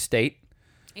current state.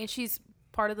 And she's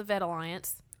part of the Vet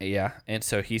Alliance. Yeah, and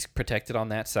so he's protected on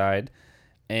that side.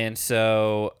 And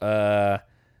so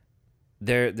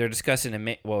they're discussing,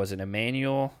 what was it,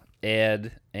 Emmanuel,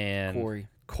 Ed, and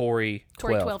Corey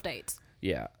 12 dates.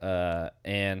 Yeah,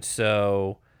 and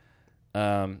so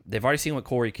they've already seen what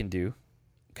Corey can do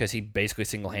because he basically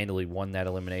single-handedly won that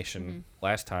elimination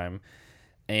last time.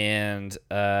 And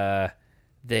that's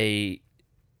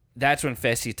when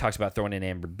Fessy talks about throwing in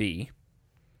Amber B.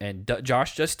 And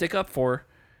Josh just stick up for her,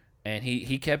 and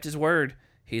he kept his word.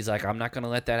 He's like, I'm not going to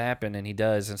let that happen, and he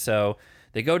does. And so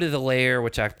they go to the lair,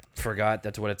 which I forgot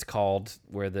that's what it's called,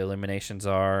 where the eliminations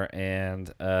are.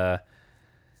 And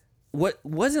what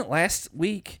wasn't last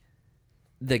week,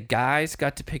 the guys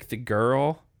got to pick the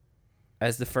girl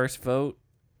as the first vote,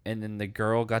 and then the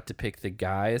girl got to pick the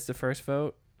guy as the first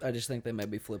vote? I just think they may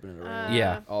be flipping it around.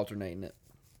 Yeah. Alternating it.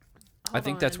 I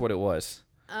think that's what it was.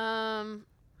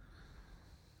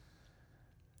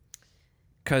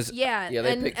 Because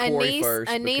they picked Corey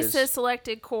first. Anissa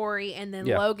selected Corey, and then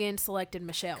Logan selected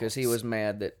Michelle. Because he was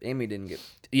mad that Emmy didn't get.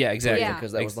 Yeah, exactly.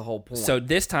 Because that was the whole point. So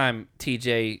this time,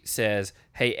 TJ says,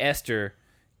 "Hey, Esther,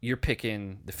 you're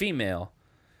picking the female,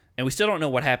 and we still don't know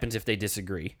what happens if they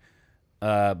disagree.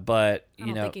 But I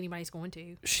don't think anybody's going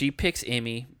to. She picks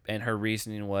Emmy, and her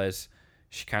reasoning was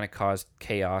she kind of caused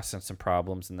chaos and some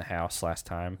problems in the house last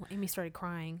time. Well, Amy started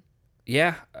crying.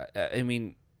 Yeah, I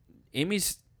mean,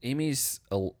 Emmy's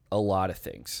a lot of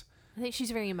things. I think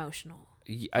she's very emotional.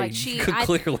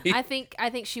 Clearly, I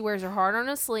think she wears her heart on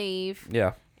her sleeve.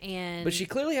 Yeah. But she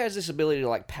clearly has this ability to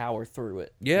like power through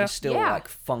it. Yeah. And still like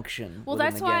function. Well,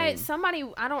 within that's the why game. somebody,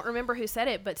 I don't remember who said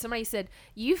it, but somebody said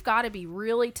you've got to be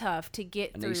really tough to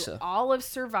get through all of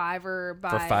Survivor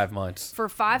for 5 months. For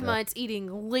 5 months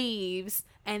eating leaves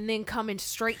and then coming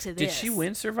straight to this. Did she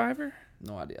win Survivor?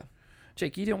 No idea.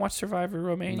 Jake, you didn't watch Survivor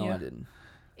Romania? No, I didn't.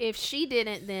 If she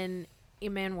didn't, then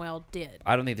Emmanuel did.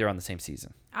 I don't think they're on the same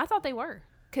season. I thought they were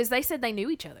because they said they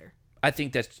knew each other. I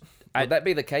think that's. Would that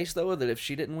be the case though? That if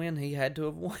she didn't win, he had to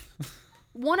have won.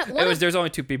 There's only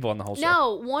 2 people on the whole show.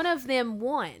 No, one of them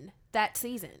won that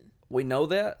season. We know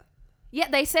that. Yeah,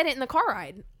 they said it in the car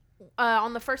ride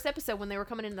on the first episode when they were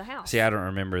coming into the house. See, I don't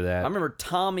remember that. I remember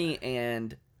Tommy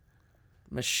and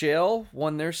Michelle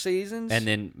won their seasons, and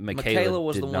then Michaela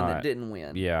was did the one not. that didn't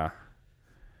win. Yeah.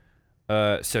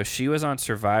 So she was on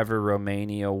Survivor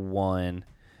Romania 1,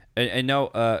 and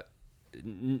no,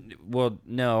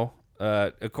 no.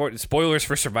 Spoilers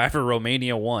for Survivor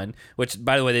Romania 1, which,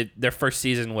 by the way, their first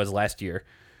season was last year.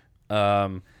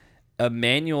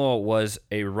 Emmanuel was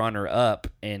a runner-up,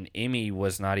 and Emmy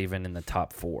was not even in the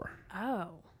top 4. Oh.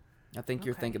 I think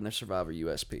you're thinking they're Survivor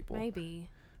US people. Maybe.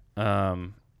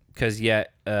 Because,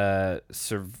 I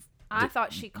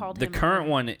thought she called the him. The current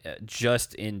one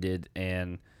just ended,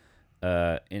 and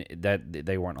that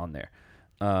they weren't on there.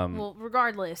 Well,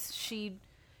 regardless, she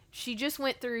just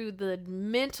went through the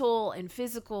mental and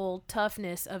physical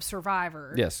toughness of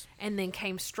Survivor. Yes. And then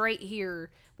came straight here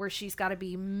where she's got to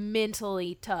be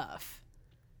mentally tough.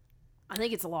 I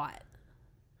think it's a lot.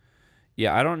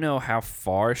 Yeah, I don't know how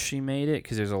far she made it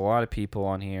because there's a lot of people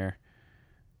on here.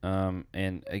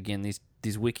 And again,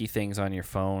 these wiki things on your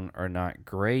phone are not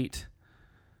great.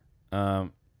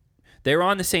 They were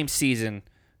on the same season,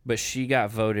 but she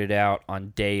got voted out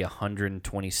on day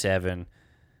 127.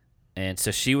 And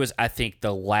so she was, I think,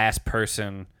 the last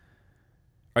person,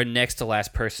 or next to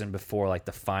last person before like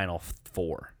the final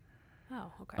 4.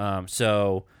 Oh, okay.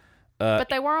 But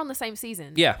they were on the same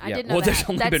season. Yeah, I yeah. did know Well, that. there's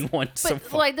only been one so But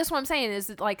far. like that's what I'm saying is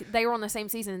that, like they were on the same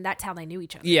season, and that's how they knew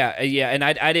each other. Yeah, and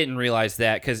I didn't realize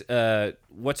that because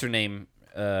what's her name?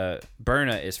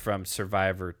 Berna is from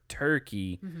Survivor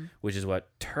Turkey, which is what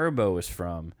Turbo is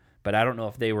from. But I don't know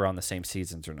if they were on the same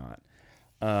seasons or not.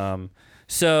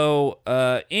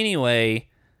 Anyway,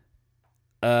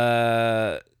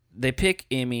 they pick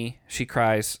Emmy. She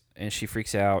cries and she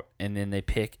freaks out, and then they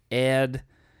pick Ed,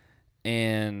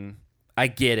 and I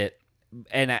get it.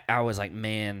 And I was like,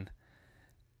 man,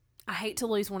 I hate to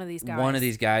lose one of these guys. One of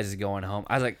these guys is going home.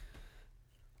 I was like,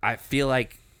 I feel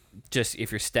like just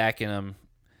if you're stacking them,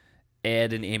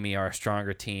 Ed and Emmy are a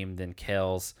stronger team than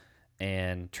Kells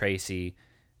and Tracy.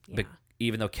 Yeah. But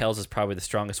even though Kells is probably the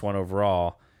strongest one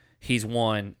overall, he's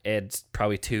 1, Ed's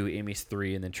probably 2, Emmy's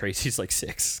 3, and then Tracy's like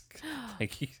 6.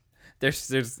 Like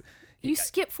there's. You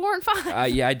skipped 4 and 5.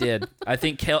 Yeah, I did. I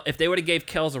think if they would have gave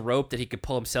Kells a rope that he could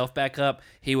pull himself back up,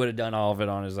 he would have done all of it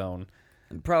on his own.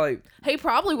 He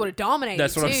probably would have dominated.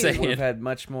 That's what I'm saying. Would have had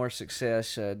much more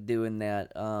success doing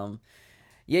that.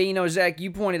 Yeah, Zach,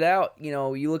 you pointed out,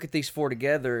 you look at these 4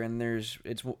 together, and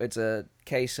it's a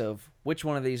case of which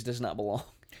one of these does not belong.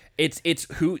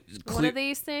 It's who one of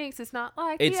these things is not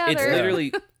like it's the other. It's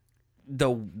literally the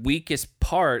weakest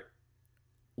part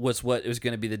was what was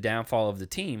going to be the downfall of the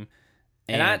team.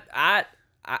 And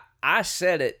I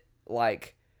said it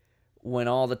like when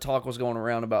all the talk was going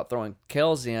around about throwing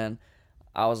Kells in,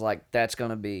 I was like, that's going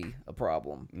to be a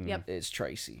problem. Yep. It's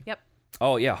Tracy. Yep.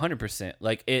 Oh, yeah, 100%.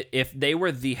 Like, if they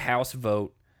were the house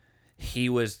vote, he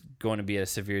was going to be at a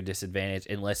severe disadvantage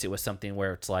unless it was something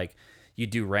where it's like you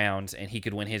do rounds and he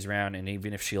could win his round, and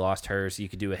even if she lost hers, you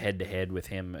could do a head-to-head with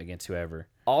him against whoever.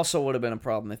 Also would have been a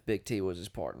problem if Big T was his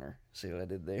partner. See what I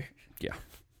did there? Yeah.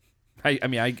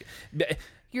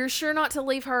 You're sure not to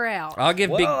leave her out. I'll give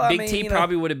Big T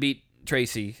probably would have beat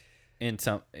Tracy in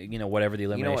some, whatever the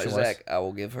elimination was. Zach? I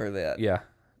will give her that. Yeah.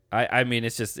 I mean,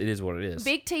 it is what it is.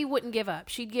 Big T wouldn't give up.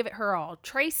 She'd give it her all.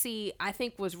 Tracy, I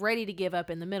think, was ready to give up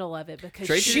in the middle of it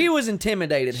because she was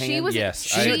intimidated. She was.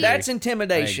 Yes, that's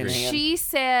intimidation. She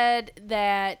said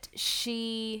that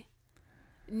she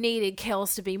needed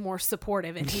Kells to be more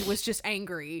supportive, and he was just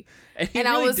angry. and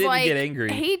I was didn't like, get angry.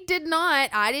 He did not.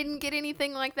 I didn't get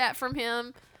anything like that from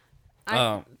him.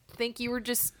 I think you were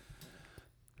just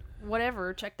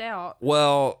whatever checked out.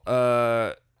 Well,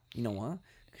 You know why?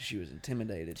 Because she was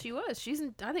intimidated. She was.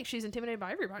 I think she's intimidated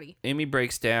by everybody. Amy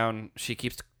breaks down. She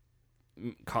keeps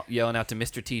yelling out to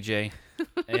Mr. TJ,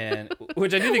 and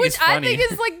which I do think is funny. I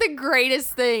think is like the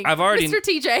greatest thing. Mr.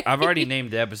 TJ. I've already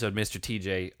named the episode Mr.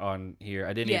 TJ on here.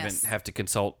 I didn't even have to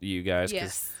consult you guys.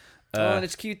 Yes. And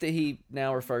it's cute that he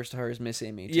now refers to her as Miss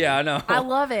Emmy. Too. Yeah, I know. I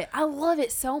love it. I love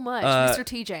it so much, Mr.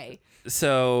 TJ.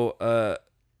 So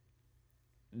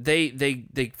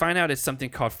they find out it's something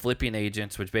called flipping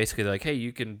agents, which basically they're like, hey,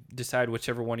 you can decide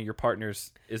whichever one of your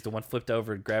partners is the one flipped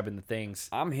over and grabbing the things.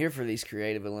 I'm here for these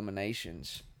creative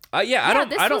eliminations. This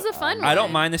was a fun one. I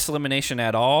don't mind this elimination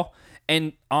at all.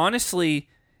 And honestly,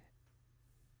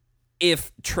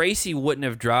 if Tracy wouldn't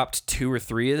have dropped 2 or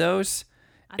 3 of those,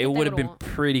 it would have been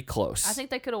pretty close. I think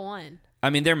they could have won. I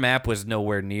mean, their map was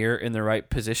nowhere near in the right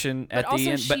position at the end.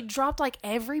 But also, she dropped like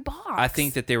every box. I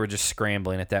think that they were just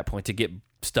scrambling at that point to get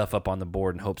stuff up on the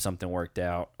board and hope something worked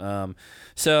out.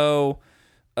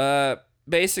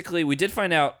 Basically, we did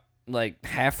find out like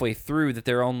halfway through that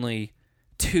there are only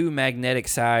 2 magnetic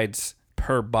sides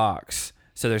per box.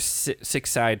 So there's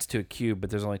 6 sides to a cube,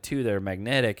 but there's only 2 that are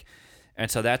magnetic. And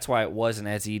so that's why it wasn't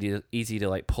as easy to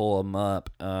like pull them up.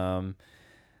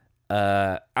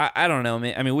 I don't know,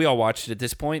 man. I mean, we all watched it at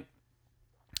this point.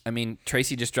 I mean,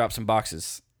 Tracy just dropped some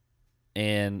boxes,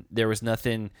 and there was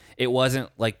nothing. It wasn't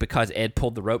like because Ed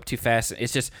pulled the rope too fast.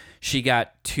 It's just she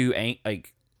got too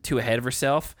ahead of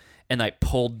herself and like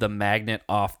pulled the magnet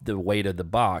off the weight of the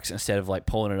box instead of like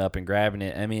pulling it up and grabbing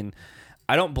it. I mean,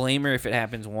 I don't blame her if it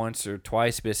happens once or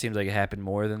twice, but it seems like it happened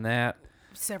more than that.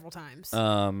 Several times.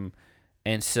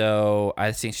 And so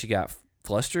I think she got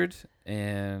flustered,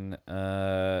 and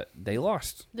they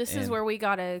lost. This is where we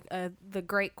got the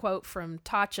great quote from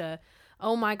Tatcha.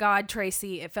 Oh my God,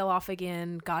 Tracy, it fell off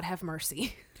again. God have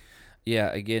mercy.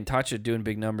 Yeah, again, Tatcha doing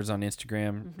big numbers on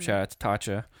Instagram. Mm-hmm. Shout out to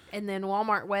Tatcha. And then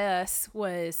Walmart Wes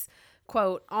was,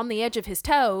 quote, on the edge of his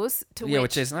toes.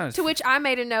 Which is not. To which I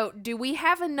made a note. Do we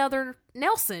have another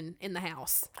Nelson in the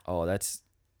house? Oh, that's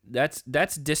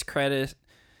discredit,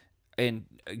 and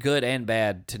good and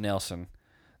bad to Nelson.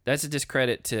 That's a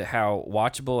discredit to how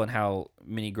watchable and how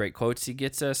many great quotes he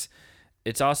gets us.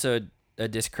 It's also a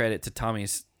discredit to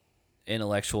Tommy's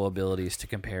intellectual abilities to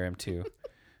compare him to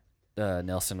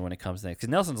Nelson when it comes to that. Because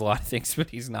Nelson's a lot of things, but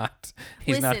he's not.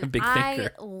 Listen, not a big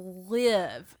thinker. I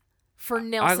live for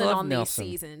Nelson on Nelson.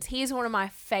 These seasons. He's one of my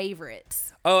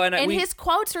favorites. Oh, and his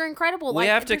quotes are incredible. We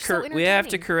have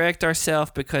to correct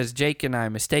ourselves because Jake and I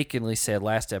mistakenly said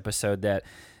last episode that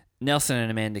Nelson and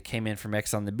Amanda came in from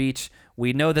X on the Beach.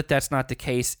 We know that that's not the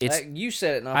case. It's you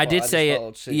said it. Not I did say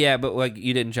it. Suit. Yeah, but like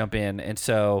you didn't jump in, and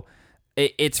so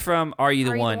it's from Are You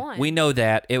the One? We know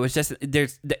that it was just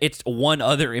it's one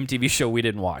other MTV show we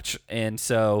didn't watch, and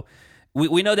so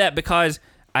we know that because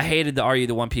I hated the Are You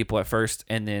the One people at first,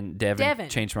 and then Devin.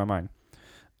 Changed my mind.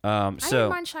 I didn't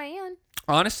mind Cheyenne.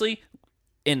 Honestly,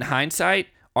 in hindsight,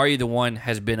 Are You the One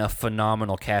has been a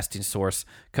phenomenal casting source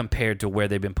compared to where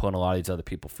they've been pulling a lot of these other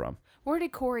people from. Where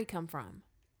did Corey come from?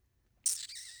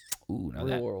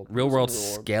 Ooh, Real World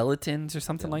Skeletons or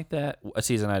something like that. A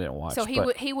season I didn't watch. So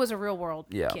he was a Real World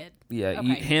kid. Yeah,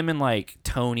 okay. Him and like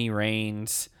Tony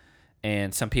Raines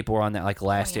and some people were on that like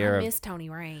last era. I miss Tony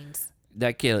Raines.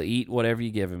 That kid will eat whatever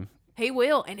you give him. He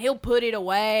will, and he'll put it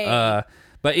away.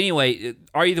 But anyway,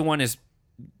 Are You the One is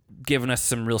giving us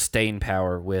some real staying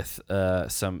power with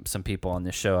some people on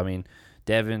this show. I mean,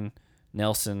 Devin,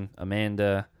 Nelson,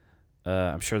 Amanda.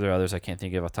 I'm sure there are others I can't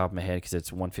think of off the top of my head because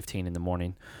it's 1:15 in the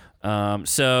morning.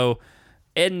 So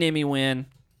Ed and Emmy win.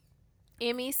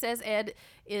 Emmy says Ed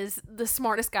is the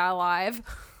smartest guy alive.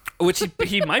 Which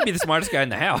he might be the smartest guy in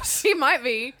the house. He might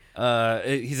be.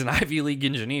 He's an Ivy League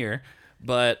engineer.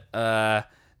 But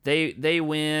they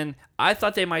win. I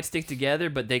thought they might stick together,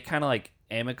 but they kind of like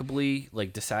amicably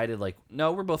like decided like,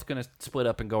 no, we're both going to split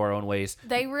up and go our own ways.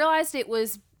 They realized it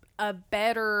was a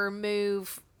better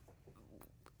move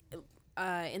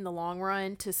in the long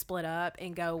run to split up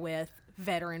and go with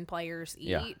veteran players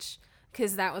each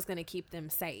because that was going to keep them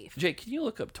safe. Jake, can you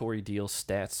look up Tori Deal's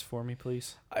stats for me,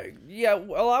 please?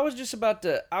 Well, I was just about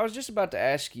to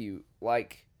ask you,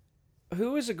 like,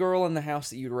 who is a girl in the house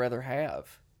that you'd rather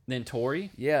have than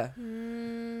Tori? Yeah.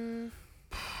 Who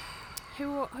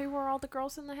were all the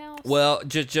girls in the house? Well,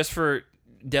 just for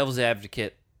devil's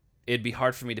advocate, it'd be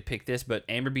hard for me to pick this, but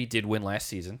Amber B did win last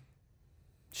season.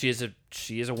 She is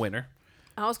a winner.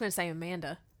 I was going to say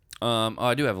Amanda.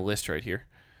 I do have a list right here.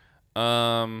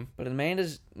 But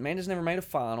Amanda's never made a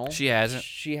final. She hasn't.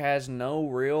 She has no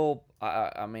real.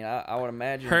 I mean, I would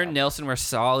imagine her and Nelson were a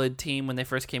solid team when they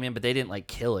first came in, but they didn't like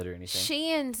kill it or anything.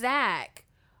 She and Zach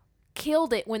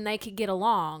killed it when they could get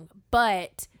along,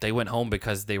 but They went home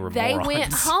because they were they morons.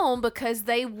 went home because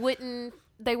they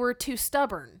were too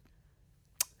stubborn.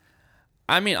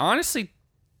 I mean, honestly,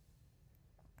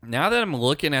 now that I'm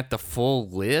looking at the full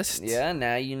list, Yeah,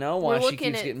 now you know why We're she keeps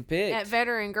looking getting picked. at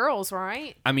veteran girls,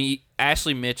 right? I mean,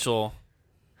 Ashley Mitchell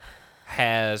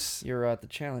has. You're right. The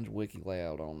challenge wiki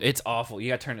layout on it. It's awful. You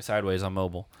got to turn it sideways on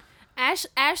mobile.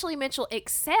 Ashley Mitchell,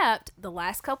 except the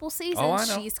last couple seasons, Oh, I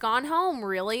know. she's gone home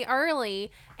really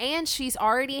early, and she's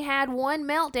already had one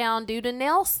meltdown due to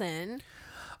Nelson.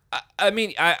 I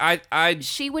mean, I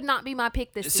She would not be my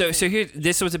pick this so season. here.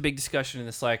 This was a big discussion in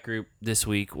the Slack group this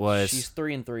week. Was She's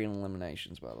 3-3 in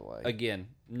eliminations, by the way. again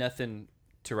nothing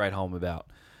to write home about.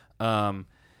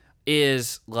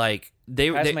 Is like they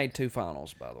made 2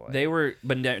 finals, by the way. They were,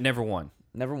 but never won.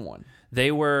 Never won.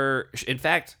 They were, in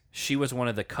fact, she was one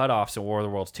of the cutoffs in War of the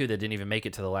Worlds too that didn't even make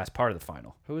it to the last part of the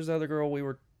final. Who was the other girl we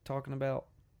were talking about?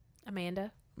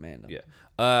 Amanda.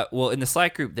 Yeah. Well, in the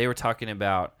Slack group, they were talking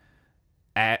about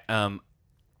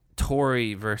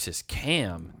Tori versus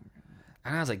Cam,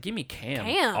 and I was like, "Give me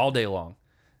Cam all day long."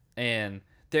 And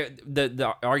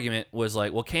the argument was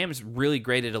like, "Well, Cam's really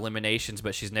great at eliminations,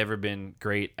 but she's never been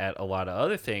great at a lot of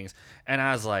other things." And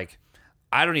I was like,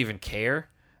 "I don't even care."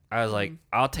 I was like,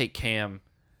 "I'll take Cam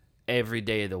every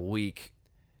day of the week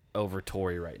over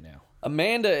Tori right now."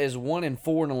 Amanda is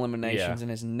 1-4 in eliminations Yeah. and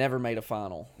has never made a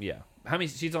final. Yeah. How many?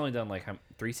 She's only done like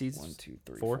 3 seasons. 1, 2,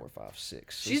 3, Four? 4, 5,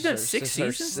 6. She's done 6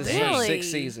 seasons. This is Dang. her 6th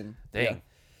season. Dang.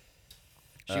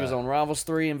 Yeah. She was on Rivals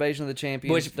 3, Invasion of the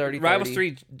Champions, Which 30. Rivals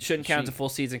 3 shouldn't count as a full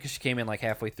season because she came in like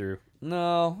halfway through.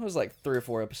 No, it was like 3 or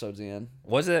 4 episodes in.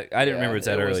 Was it? I didn't remember it was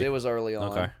that early. It was early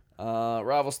on. Okay.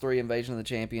 Rivals 3, Invasion of the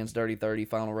Champions, Dirty 30,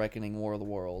 Final Reckoning, War of the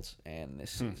Worlds, and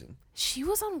this season. She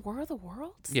was on War of the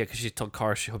Worlds? Yeah, because she told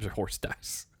Cara she hopes her horse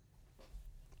dies.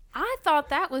 I thought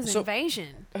that was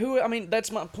Invasion. I mean, that's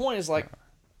my point. Is like,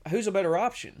 who's a better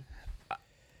option?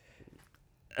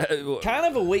 Kind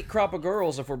of a weak crop of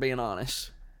girls, if we're being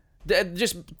honest.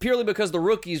 Just purely because the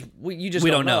rookies, we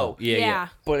don't know. Yeah.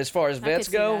 But as far as I vets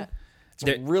could see go, that.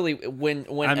 it's really when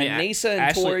I mean, Anissa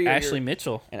and Tori, Ashley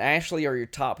Mitchell, and Ashley are your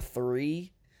top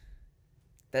 3.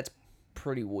 That's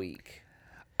pretty weak.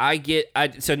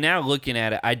 So now looking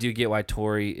at it, I do get why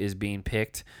Tori is being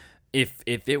picked. If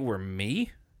it were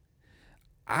me,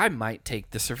 I might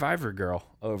take the Survivor girl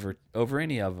over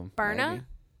any of them. Berna?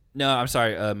 No, I'm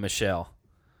sorry, Michelle.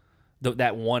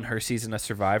 That won her season of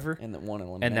Survivor. And that won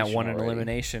an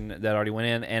elimination that already went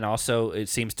in. And also, it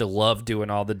seems to love doing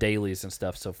all the dailies and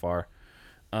stuff so far.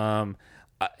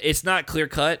 It's not clear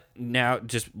cut now,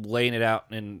 just laying it out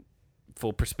in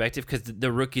full perspective because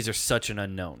the rookies are such an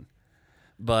unknown.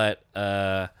 But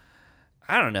I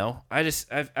don't know.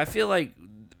 I feel like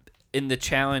in the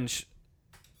challenge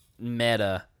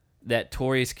meta that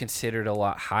Tori's considered a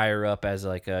lot higher up as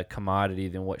like a commodity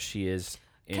than what she is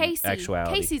in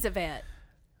actuality. Casey's a vet.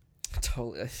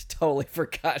 Totally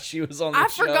forgot she was on the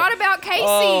show. I forgot about Casey.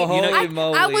 Oh, holy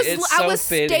moly. I was It's so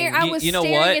fitting. I was You know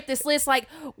staring what? at this list like,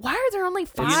 why are there only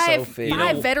so five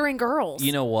fitting. veteran girls?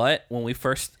 You know what? When we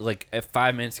first,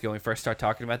 5 minutes ago, when we first started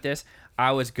talking about this,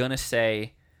 I was going to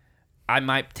say I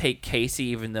might take Casey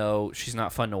even though she's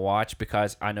not fun to watch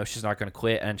because I know she's not going to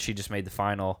quit and she just made the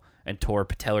final and tore a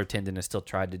patellar tendon and still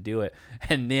tried to do it.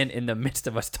 And then in the midst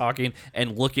of us talking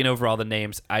and looking over all the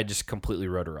names, I just completely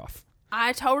wrote her off.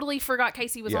 I totally forgot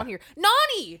Casey was on here.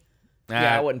 Nani!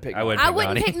 Yeah, I wouldn't pick Nani. I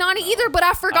wouldn't pick Nani either, but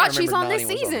I forgot she's on this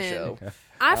Nani was on the season. show.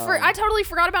 I totally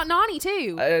forgot about Nani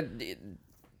too.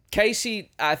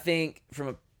 Casey, I think from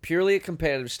a purely a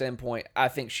competitive standpoint, I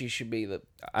think she should be the.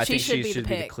 I think she be should the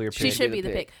be the pick. clear pick. She should be the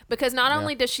pick because not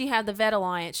only does she have the Vet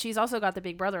Alliance, she's also got the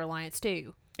Big Brother Alliance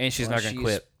too. And she's not going to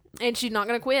quit. And she's not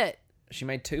going to quit. She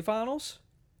made 2 finals.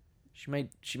 She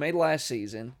made last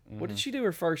season. Mm-hmm. What did she do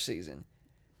her first season?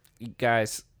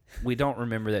 Guys, we don't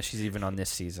remember that she's even on this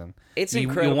season. It's you,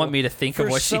 incredible. You want me to think of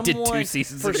what she did 2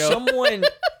 seasons ago? For someone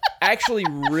actually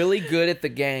really good at the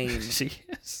game, She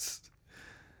is.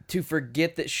 to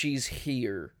forget that she's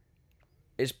here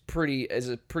is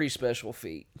a pretty special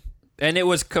feat. And it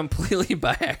was completely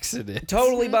by accident.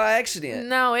 Totally by accident.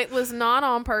 No, it was not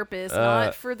on purpose.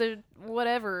 Not for the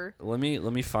whatever. Let me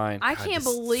find. I God, can't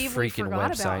this believe we freaking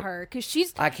forgot website. about her because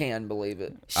she's. I can't believe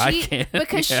it. I can't.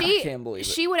 Because Yeah. she. I can't believe it.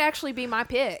 She would actually be my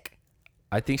pick.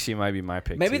 I think she might be my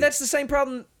pick. Maybe too. that's the same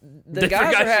problem the They guys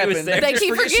forgot are she was having. there. They They just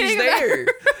keep forget she's forgetting about there.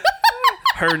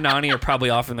 her and Nani are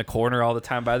probably off in the corner all the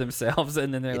time by themselves,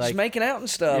 and then they're Just like making out and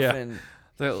stuff. Yeah. And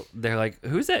they're like,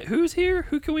 who's that? Who's here?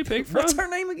 Who can we pick from? what's her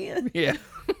name again? Yeah,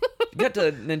 You got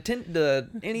the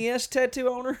NES tattoo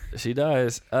on her. she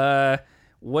does.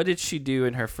 What did she do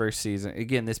in her first season?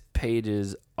 Again, this page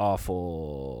is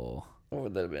awful. What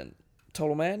would that have been?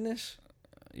 Total Madness?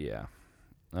 Yeah.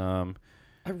 I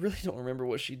really don't remember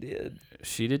what she did.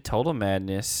 She did Total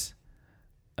Madness.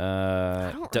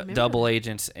 Double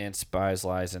Agents and Spies,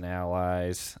 Lies, and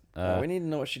Allies. We need to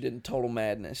know what she did in Total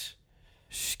Madness.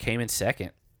 She came in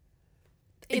second.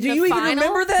 Do you even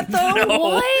remember that, though? No,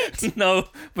 What? No,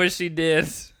 but she did.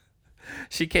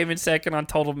 She came in second on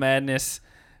Total Madness.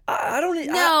 I don't.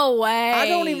 No way. I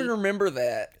don't even remember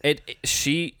that.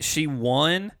 She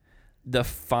won the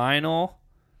final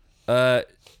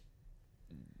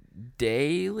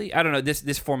daily. I don't know.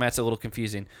 This format's a little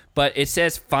confusing, but it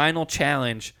says final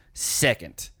challenge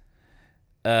second.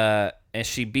 And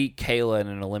she beat Kayla in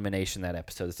an elimination that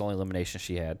episode. It's the only elimination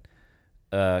she had.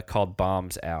 Called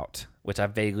Bombs Out, which I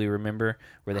vaguely remember,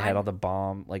 where they had all the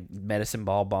bomb, like medicine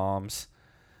ball bombs.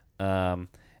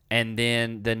 And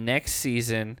then the next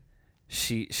season,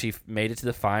 she made it to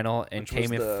the final and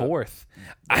came in fourth.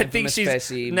 I think she's.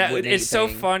 It's so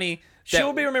funny.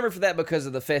 She'll be remembered for that because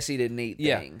of the Fessy didn't eat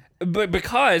thing. But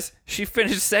because she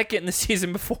finished second in the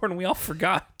season before, and we all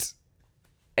forgot.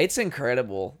 It's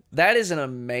incredible. That is an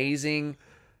amazing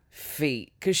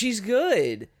feat because she's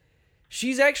good.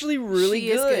 She's actually really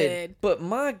good. But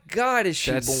my God, is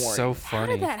she boring? That's so funny.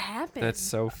 How did that happen? That's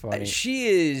so funny. She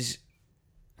is.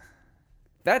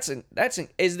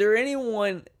 Is there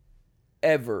anyone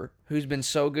ever who's been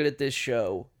so good at this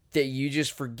show that you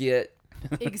just forget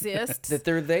exists that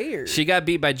they're there? She got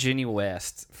beat by Jenny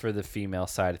West for the female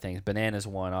side of things. Bananas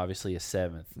won, obviously, a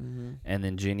 7th. Mm-hmm. And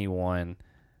then Jenny won.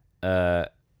 And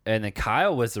then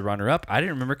Kyle was the runner-up. I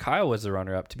didn't remember Kyle was the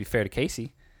runner-up, to be fair to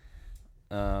Casey.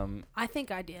 I think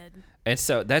I did. And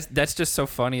so that's just so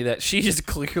funny that she is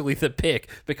clearly the pick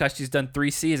because she's done 3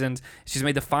 seasons. She's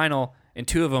made the final in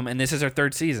 2 of them, and this is her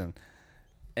 3rd season.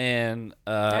 And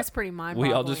that's pretty mind-boggling.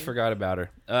 We all just forgot about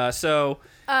her. So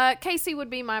Casey would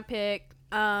be my pick.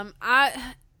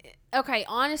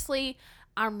 Honestly,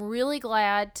 I'm really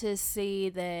glad to see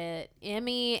that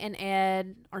Emmy and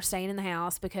Ed are staying in the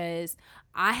house because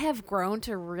I have grown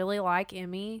to really like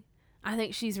Emmy. I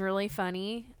think she's really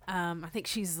funny. I think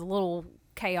she's a little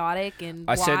chaotic and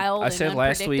wild. I said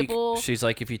last week, unpredictable. she's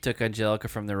like if you took Angelica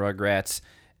from the Rugrats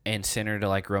and sent her to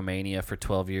like Romania for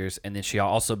 12 years, and then she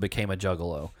also became a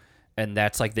juggalo, and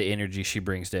that's like the energy she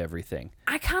brings to everything.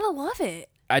 I kind of love it.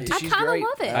 I kind of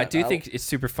love it. I do think it's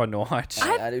super fun to watch.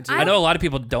 I do too. I know a lot of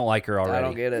people don't like her already. I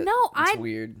don't get it. No, it's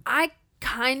weird. I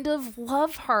kind of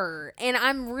love her, and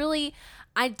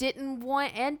I didn't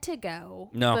want Ed to go.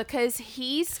 No, because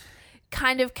he's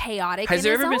kind of chaotic. Has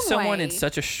there ever been someone way. in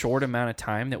such a short amount of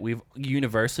time that we've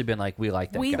universally been like, we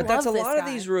like that guy? But that's a lot of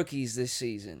these rookies this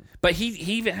season. But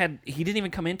he didn't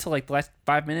even come into like the last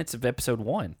 5 minutes of episode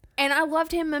 1. And I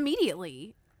loved him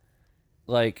immediately.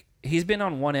 Like he's been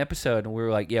on 1 episode, and we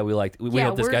were like, we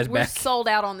hope this guy's we're back. Sold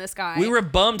out on this guy. We were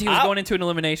bummed he was going into an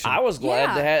elimination. I was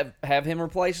glad to have him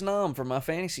replace Nam for my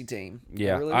fantasy team.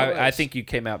 Yeah, really I think you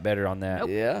came out better on that.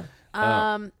 Nope. Yeah.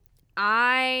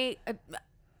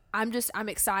 I'm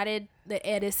excited that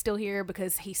Ed is still here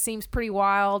because he seems pretty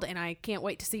wild, and I can't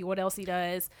wait to see what else he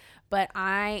does. But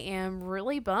I am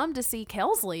really bummed to see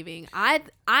Kel's leaving. I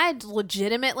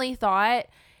legitimately thought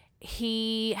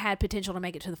he had potential to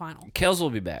make it to the final. Kels will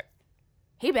be back.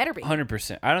 He better be.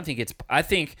 100%. I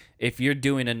think if you're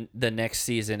doing the next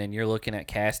season and you're looking at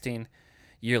casting,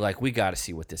 you're like, we got to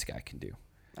see what this guy can do.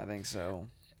 I think so.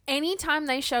 Anytime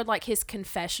they showed like his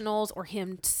confessionals or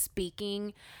him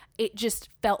speaking, it just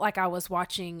felt like I was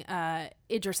watching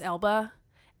Idris Elba,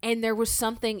 and there was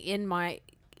something in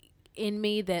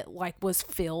me that like was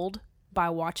filled by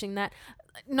watching that.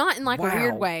 Not in like a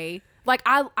weird way. Like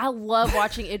I love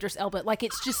watching Idris Elba. Like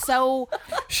it's just so.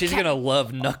 She's gonna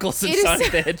love Knuckles and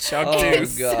Sonic the Hedgehog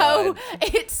too.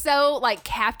 It's so like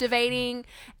captivating,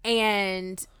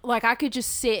 and like I could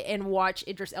just sit and watch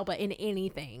Idris Elba in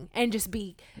anything and just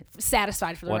be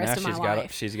satisfied for the rest of my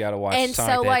life. She's got to watch and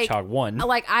Sonic so, the Hedgehog 1.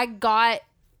 Like I got.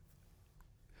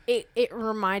 It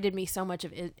reminded me so much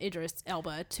of Idris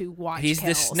Elba to watch. He's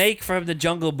the snake from the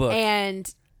Jungle Book,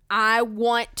 and I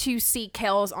want to see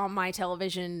Kels on my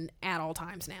television at all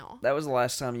times now. That was the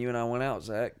last time you and I went out,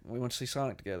 Zach. We went to see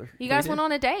Sonic together. You guys went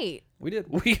on a date. We did.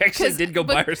 We actually did go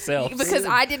by ourselves. Because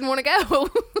I didn't want to go.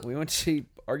 We went to see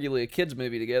arguably a kids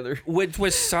movie together. Which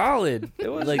was solid. It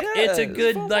was like it's a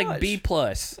good like B+.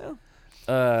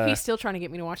 Yeah. He's still trying to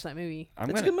get me to watch that movie.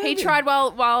 It's a good movie. He tried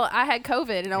while I had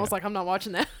COVID, and I was like, I'm not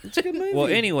watching that. It's a good movie. Well,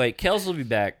 anyway, Kels will be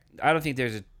back. I don't think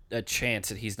there's a chance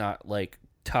that he's not like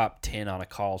top 10 on a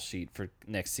call sheet for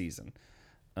next season.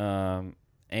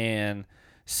 And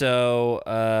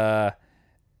so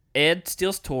Ed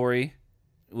steals Tori.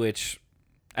 which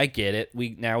I get it.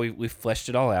 We fleshed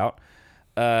it all out.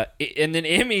 And then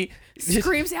Emmy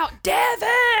screams out,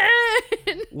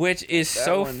 "Devin!" which is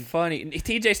so funny.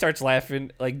 TJ starts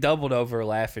laughing, like doubled over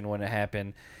laughing when it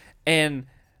happened, and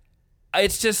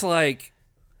it's just like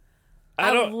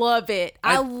I love it.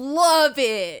 I love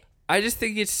it. I just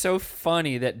think it's so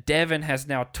funny that Devin has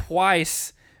now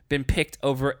twice been picked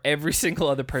over every single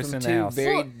other person in the house. Two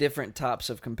very different types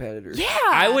of competitors. Yeah.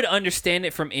 I would understand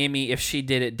it from Emmy if she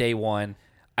did it day one.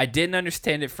 I didn't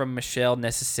understand it from Michelle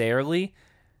necessarily,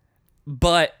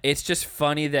 but it's just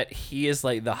funny that he is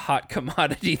like the hot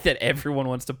commodity that everyone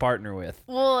wants to partner with.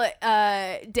 Well,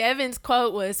 Devin's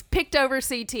quote was, "Picked over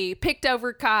CT, picked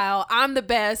over Kyle. I'm the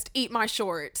best. Eat my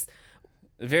shorts."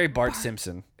 Very Bart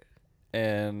Simpson.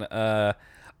 And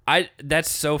that's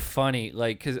so funny,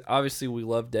 like, because obviously we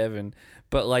love Devin,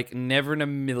 but like never in a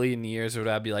million years would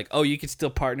I be like, oh, you can steal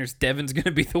partners. Devin's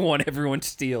gonna be the one everyone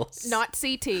steals. Not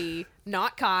CT,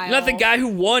 not Kyle, not the guy who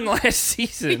won last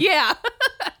season. Yeah.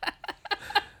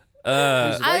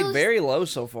 He's laid very low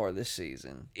so far this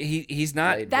season. He's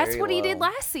not. That's what he did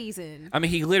last season. I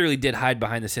mean, he literally did hide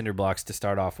behind the cinder blocks to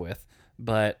start off with,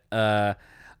 but I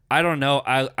don't know.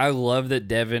 I love that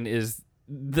Devin is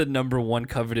the number one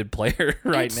coveted player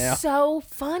right now. It's so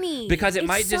funny because it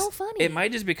might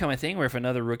just become a thing where if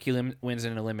another rookie wins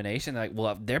an elimination, like,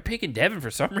 well, they're picking Devin for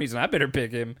some reason, I better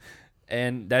pick him,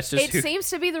 and that's just it seems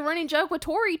to be the running joke with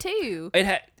Tori too.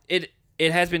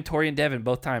 It has been Tori and Devin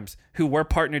both times who were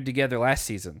partnered together last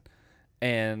season,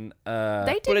 and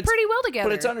they did pretty well together.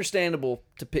 But it's understandable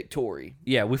to pick Tori.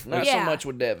 Yeah, not so much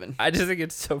with Devin. I just think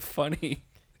it's so funny.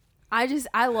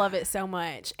 I love it so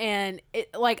much. And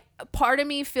it, like, part of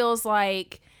me feels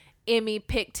like Emmy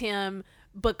picked him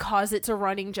because it's a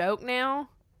running joke now.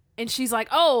 And she's like,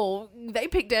 oh, they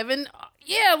picked Devin.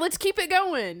 Yeah, let's keep it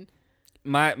going.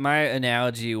 My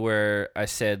analogy where I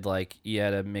said, like, you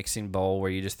had a mixing bowl where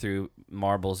you just threw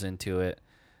marbles into it.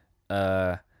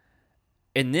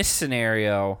 In this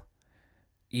scenario,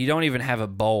 you don't even have a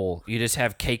bowl. You just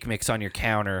have cake mix on your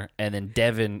counter, and then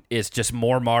Devin is just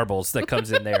more marbles that comes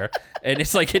in there, and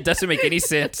it's like it doesn't make any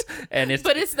sense. But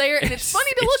it's there, and it's funny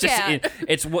to look at.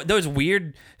 It's those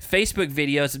weird Facebook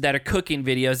videos that are cooking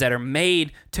videos that are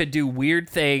made to do weird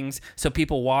things, so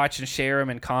people watch and share them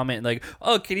and comment like,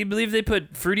 "Oh, can you believe they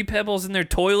put Fruity Pebbles in their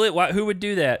toilet? Who would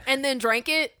do that?" And then drank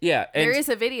it. Yeah, there is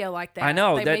a video like that. I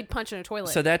know they made punch in a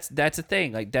toilet. So that's a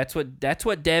thing. Like that's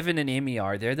what Devin and Emmy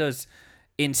are. They're those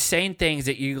insane things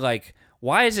that you like,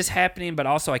 why is this happening, but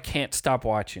also I can't stop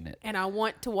watching it and I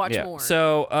want to watch more.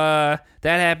 So that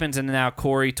happens, and now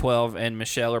Corey 12 and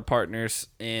Michelle are partners,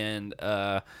 and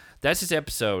that's this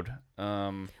episode.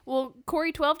 Well,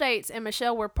 Corey 12 dates and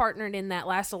Michelle were partnered in that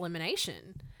last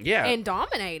elimination, and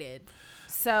dominated.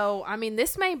 So I mean,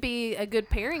 this may be a good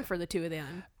pairing for the two of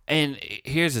them. And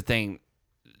here's the thing,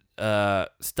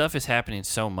 stuff is happening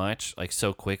so much, like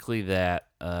so quickly, that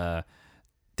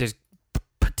there's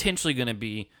potentially going to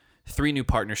be 3 new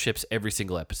partnerships every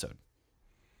single episode.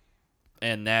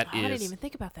 And that is... I didn't even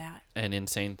think about that. An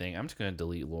insane thing. I'm just going to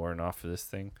delete Lauren off of this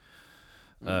thing.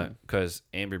 Because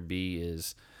Amber B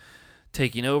is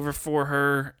taking over for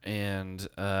her. And,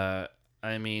 I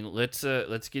mean, let's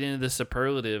get into the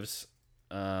superlatives.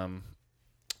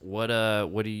 What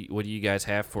do you guys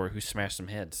have for who smashed some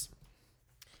heads?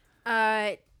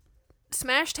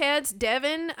 Smashed heads,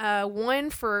 Devin, one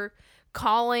for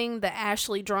calling the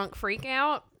Ashley drunk freak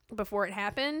out before it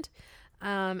happened,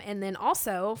 and then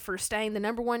also for staying the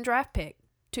number 1 draft pick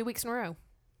 2 weeks in a row.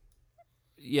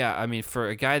 Yeah, I mean, for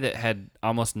a guy that had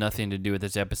almost nothing to do with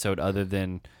this episode other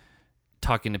than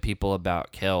talking to people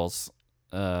about Kells,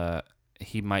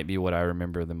 he might be what I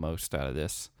remember the most out of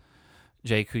this.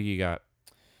 Jake, who you got?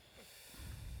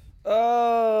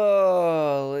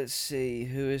 Oh, let's see.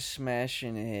 Who is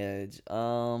smashing heads? You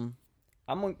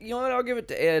know what? I'll give it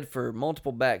to Ed for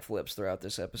multiple backflips throughout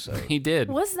this episode. He did.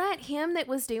 Was that him that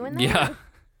was doing that? Yeah.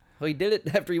 Well, he did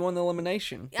it after he won the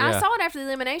elimination. I saw it after the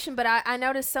elimination, but I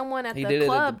noticed someone at the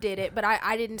club did it, but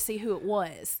I didn't see who it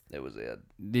was. It was Ed.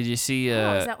 Did you see...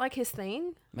 is that like his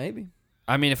thing? Maybe.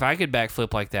 I mean, if I could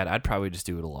backflip like that, I'd probably just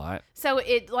do it a lot. So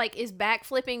is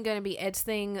backflipping going to be Ed's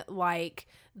thing like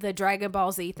the Dragon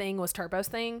Ball Z thing was Turbo's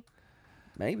thing?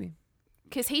 Maybe.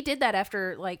 Because he did that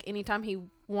after, like, anytime he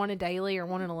won a daily or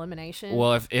won an elimination.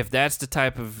 Well, if that's the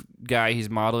type of guy he's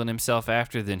modeling himself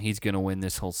after, then he's going to win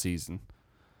this whole season.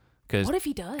 What if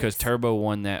he does? Because Turbo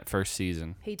won that first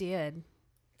season. He did.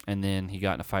 And then he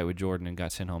got in a fight with Jordan and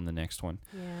got sent home the next one.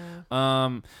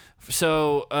 Yeah.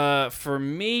 So, for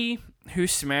me, who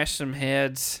smashed some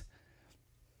heads,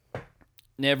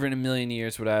 never in a million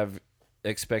years would I have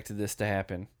expected this to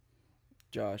happen.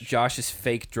 Josh's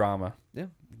fake drama. Yeah.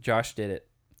 Josh did it.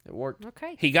 It worked.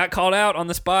 Okay. He got called out on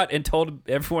the spot and told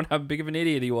everyone how big of an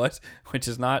idiot he was, which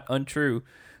is not untrue,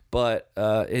 but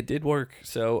it did work.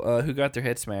 So who got their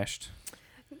head smashed?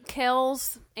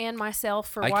 Kels and myself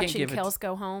for watching Kels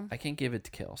go home. I can't give it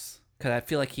to Kels because I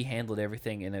feel like he handled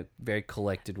everything in a very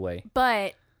collected way.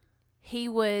 But he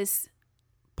was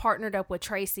partnered up with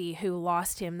Tracy, who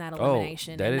lost him that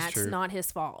elimination, that and is that's true. not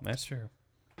his fault. That's true.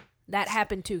 That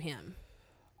happened to him.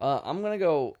 I'm going to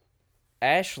go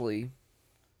Ashley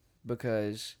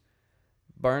because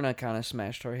Berna kind of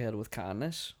smashed her head with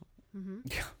kindness.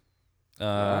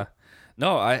 No,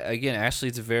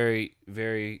 Ashley's a very,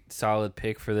 very solid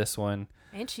pick for this one.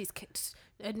 And she's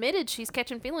admitted she's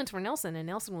catching feelings for Nelson, and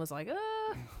Nelson was like,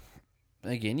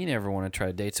 Again, you never want to try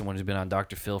to date someone who's been on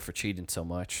Dr. Phil for cheating so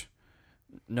much.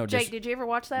 No, Jake, did you ever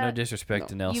watch that? No disrespect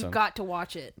to Nelson. You've got to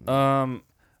watch it. I'm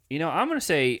gonna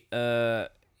say,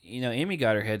 Emmy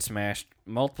got her head smashed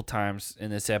multiple times in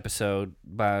this episode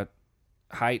by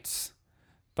heights,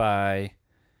 by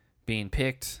being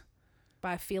picked,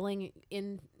 By feeling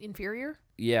inferior?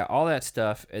 Yeah, all that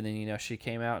stuff, and then she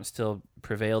came out and still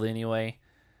prevailed anyway.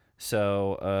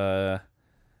 So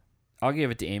I'll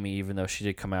give it to Amy, even though she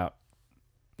did come out,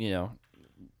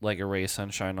 like a ray of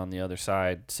sunshine on the other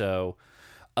side. So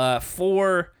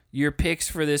for your picks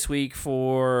for this week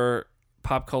for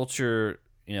pop culture,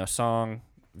 song,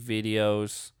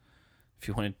 videos, if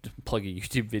you wanted to plug a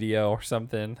YouTube video or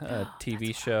something, a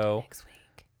TV show,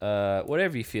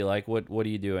 whatever you feel like. What are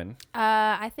you doing?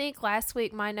 I think last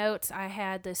week my notes, I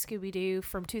had the Scooby-Doo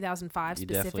from 2005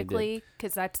 specifically,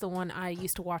 because that's the one I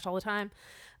used to watch all the time.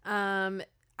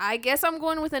 I guess I'm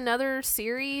going with another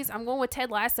series. I'm going with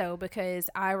Ted Lasso because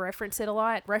I reference it a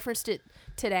lot. Referenced it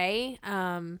today.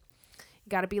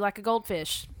 Got to be like a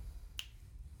goldfish.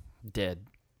 Dead.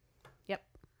 Yep.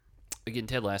 Again,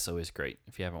 Ted Lasso is great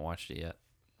if you haven't watched it yet.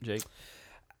 Jake?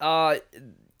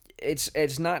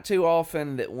 It's not too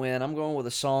often that when I'm going with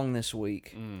a song this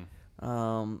week.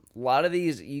 A lot of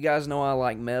these, you guys know I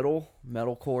like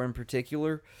metalcore in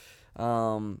particular.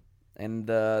 And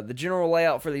the general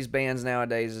layout for these bands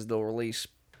nowadays is they'll release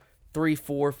 3,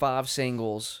 4, 5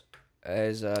 singles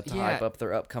as to hype up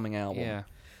their upcoming album. Yeah.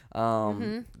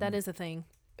 That is a thing.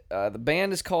 The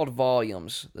band is called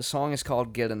Volumes. The song is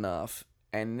called Get Enough.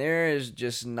 And there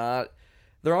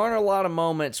aren't a lot of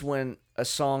moments when a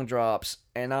song drops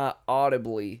and I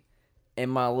audibly in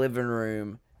my living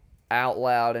room out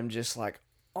loud am just like,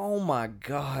 oh my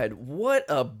God, what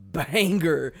a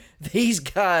banger. These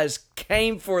guys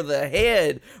came for the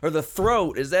head or the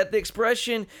throat. Is that the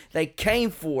expression? They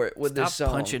came for it with this song.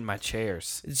 Stop punching my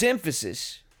chairs. It's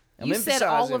emphasis. You said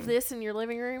all of this in your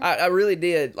living room? I really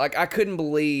did. Like, I couldn't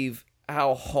believe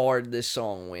how hard this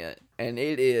song went. And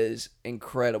it is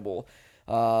incredible.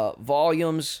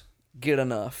 Volumes, Get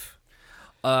Enough.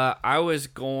 I was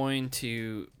going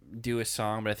to do a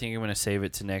song, but I think I'm going to save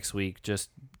it to next week.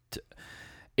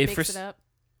 Mix it up?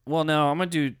 Well, no, I'm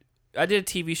going to do... I did a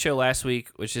TV show last week,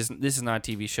 this is not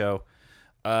a TV show.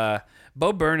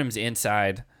 Bo Burnham's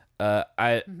Inside.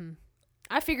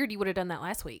 I figured you would have done that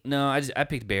last week. No, I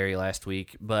picked Barry last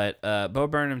week, but Bo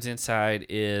Burnham's Inside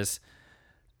is,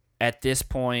 at this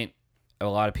point, a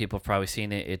lot of people have probably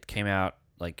seen it. It came out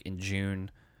like in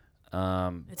June.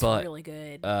 It's really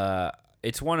good.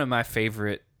 It's one of my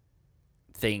favorite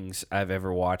things I've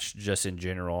ever watched just in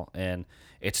general, and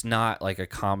it's not like a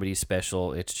comedy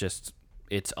special. It's just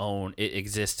its own. It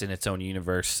exists in its own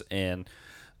universe, and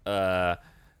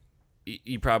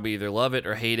you probably either love it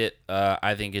or hate it. I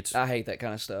hate that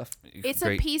kind of stuff. It's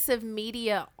a piece of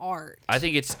media art. I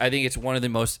think it's one of the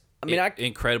most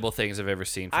incredible things I've ever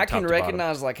seen. From I top can to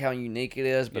recognize bottom. like how unique it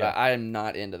is, but I am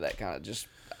not into that kind of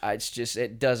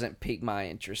it doesn't pique my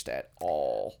interest at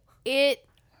all.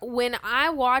 When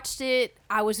I watched it,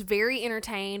 I was very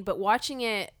entertained, but watching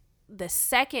it the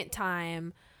second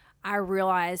time, I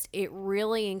realized it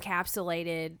really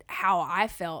encapsulated how I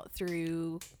felt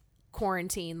through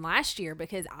quarantine last year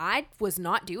because I was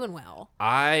not doing well.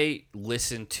 I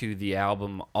listen to the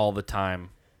album all the time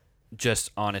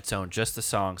just on its own, just the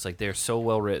songs. Like, they're so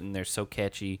well written, they're so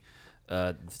catchy.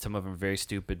 Some of them are very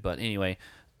stupid, but anyway,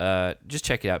 just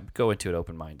check it out. Go into it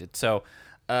open-minded. So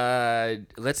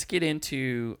let's get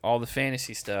into all the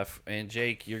fantasy stuff. And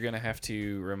Jake, you're going to have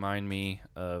to remind me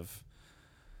of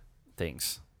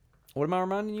things. What am I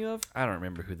reminding you of? I don't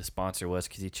remember who the sponsor was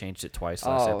because he changed it twice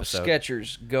last episode.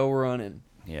 Skechers, Go Running.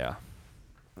 Yeah.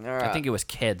 All right. I think it was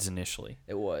Keds initially.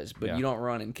 It was, but you don't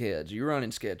run in Keds. You run in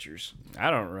Skechers. I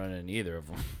don't run in either of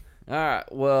them. All right.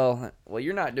 Well,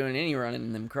 you're not doing any running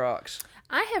in them Crocs.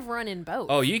 I have run in both.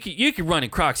 Oh, you can run in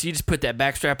Crocs. You just put that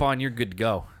backstrap on, you're good to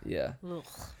go. Yeah. Ugh.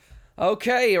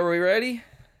 Okay, are we ready?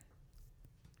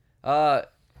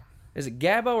 Is it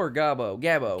Gabbo or Gabbo?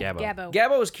 Gabbo. Gabbo.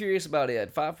 Gabbo was curious about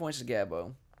Ed. 5 points to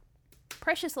Gabbo.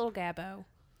 Precious little Gabbo.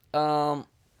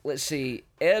 Let's see.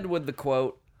 Ed with the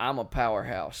quote, "I'm a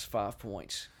powerhouse." 5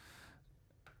 points.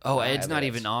 Oh, Ed's not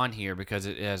even on here because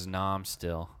it has Nom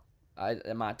still.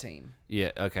 My team.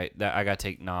 Yeah, okay. I got to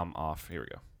take Nom off. Here we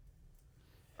go.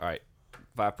 All right.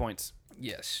 5 points.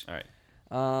 Yes. All right.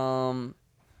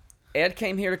 Ed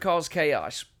came here to cause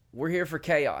chaos. We're here for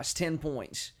chaos. 10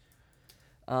 points.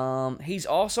 He's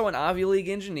also an Ivy League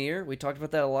engineer. We talked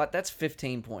about that a lot. That's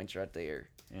 15 points right there.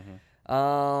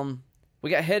 Mm-hmm. We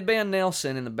got Headband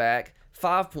Nelson in the back.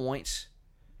 5 points.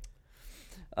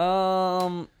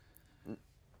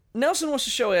 Nelson wants to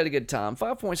show Ed a good time.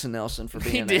 5 points to Nelson for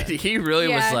being He did. He really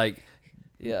was like,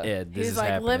 yeah. Ed, this He was is like,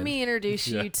 happening. let me introduce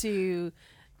you to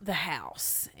the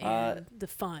house and the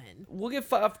fun. We'll give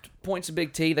 5 points to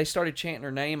Big T. They started chanting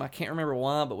her name. I can't remember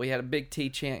why, but we had a Big T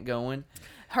chant going.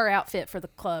 Her outfit for the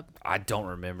club. I don't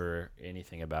remember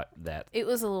anything about that. It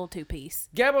was a little two-piece.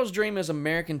 Gabbo's dream is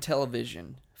American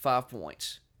television. 5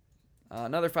 points.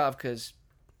 Another 5 because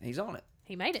he's on it.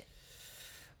 He made it.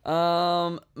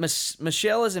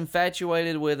 Michelle is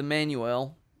infatuated with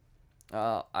Emmanuel.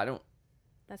 I don't.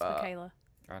 That's Michaela.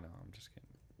 I know. I'm just kidding.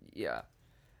 Yeah.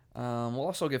 We'll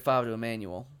also give 5 to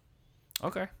Emmanuel.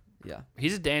 Okay. Yeah.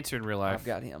 He's a dancer in real life. I've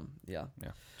got him. Yeah.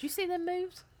 Did you see them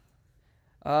moves?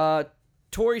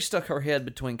 Tori stuck her head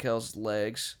between Kel's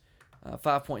legs.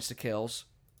 5 points to Kel's.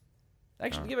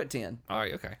 Actually, give it 10. All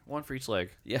right. Okay. 1 for each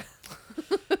leg. Yeah.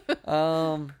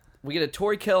 We get a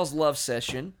Tori Kel's love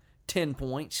session. 10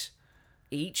 points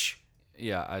each.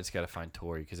 Yeah, I just got to find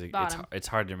Tori because it's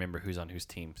hard to remember who's on whose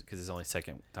team because it's only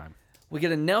second time. We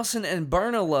get a Nelson and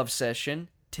Berna love session.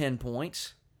 10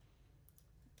 points.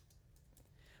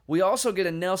 We also get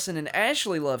a Nelson and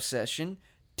Ashley love session.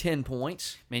 10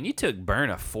 points. Man, you took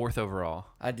Berna 4th overall.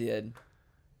 I did.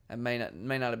 That may not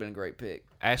have been a great pick.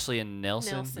 Ashley and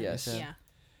Nelson? Yes. Yeah.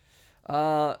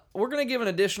 We're going to give an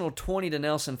additional 20 to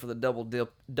Nelson for the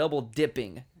double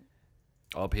dipping.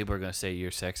 Oh, people are going to say you're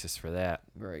sexist for that.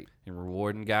 Right. You're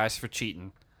rewarding guys for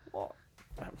cheating. Well,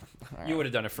 you would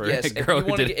have done it for yes, a girl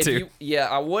who did it too. Yeah,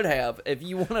 I would have. If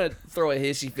you want to throw a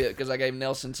hissy fit because I gave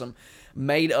Nelson some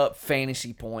made-up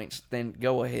fantasy points, then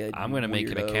go ahead. I'm going to make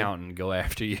an account and go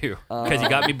after you because you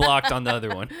got me blocked on the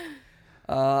other one.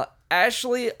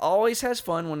 Ashley always has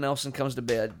fun when Nelson comes to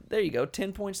bed. There you go.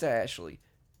 10 points to Ashley.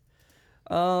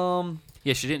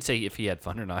 Yeah, she didn't say if he had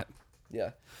fun or not. Yeah.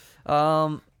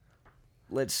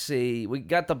 Let's see. We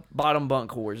got the bottom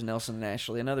bunk whores, Nelson and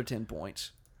Ashley. Another 10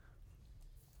 points.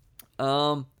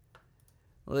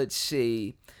 Let's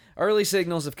see. Early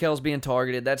signals of Kel's being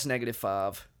targeted. That's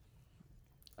 -5.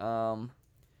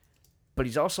 But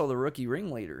he's also the rookie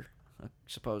ringleader,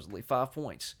 supposedly. 5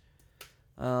 points.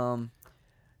 You know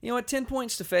what? 10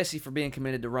 points to Fessy for being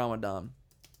committed to Ramadan.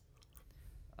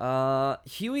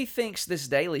 Huey thinks this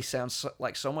daily sounds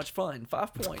like so much fun.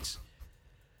 5 points.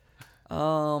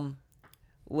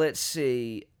 Let's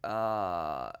see.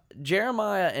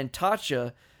 Jeremiah and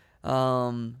Tatcha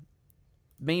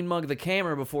mean mug the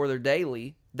camera before their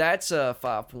daily. That's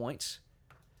 5 points.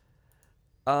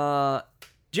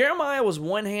 Jeremiah was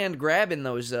one hand grabbing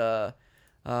those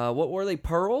what were they,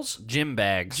 pearls? Gym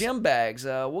bags. Gym bags.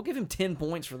 We'll give him 10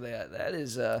 points for that. That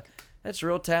is that's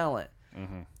real talent.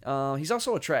 Mm-hmm. He's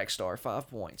also a track star. 5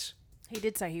 points. He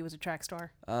did say he was a track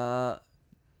star.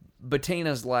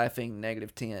 Bettina's laughing.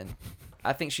 -10.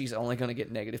 I think she's only going to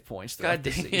get negative points. God the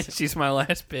dang season. it, she's my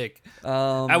last pick.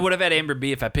 I would have had Amber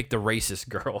B if I picked the racist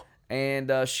girl.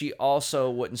 And she also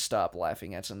wouldn't stop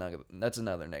laughing. That's another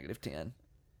 -10.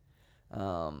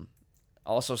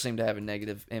 Also seemed to have a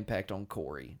negative impact on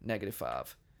Corey.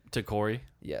 -5. To Corey?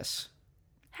 Yes.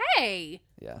 Hey.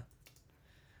 Yeah.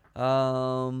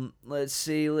 Let's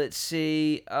see.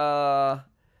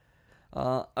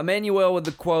 Emmanuel with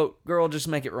the quote, "Girl, just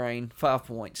make it rain." 5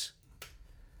 points.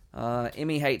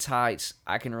 Emmy hates heights.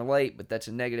 I can relate, but that's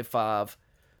a -5.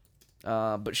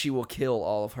 But she will kill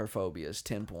all of her phobias.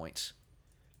 10 points.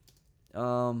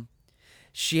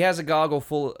 She has a goggles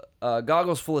full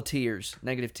of tears.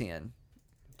 -10.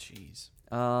 Jeez.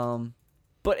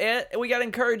 But Ed, we got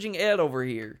encouraging Ed over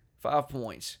here. 5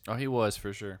 points. Oh, he was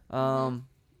for sure. But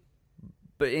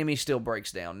Emmy still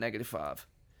breaks down. -5.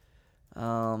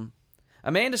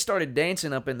 Amanda started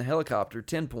dancing up in the helicopter.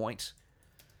 10 points.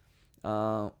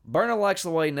 Berna likes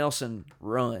the way Nelson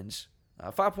runs.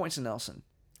 5 points to Nelson.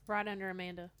 Right under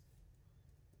Amanda.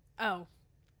 Oh.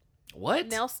 What?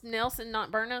 Nelson,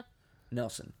 not Berna?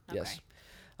 Nelson, Okay. yes.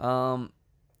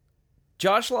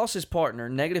 Josh lost his partner,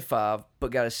 -5, but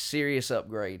got a serious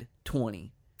upgrade,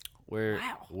 20. Where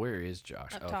Wow. Where is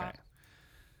Josh? Up Okay. top.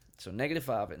 So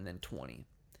 -5 and then 20.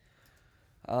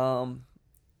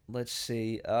 Let's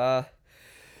see.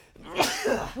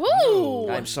 Woo!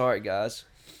 I'm sorry, guys.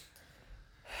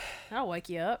 That'll wake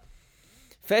you up.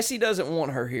 Fessy doesn't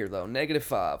want her here, though.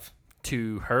 -5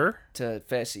 To her? to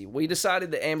Fessy. We decided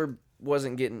that Amber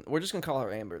wasn't getting... We're just going to call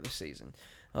her Amber this season.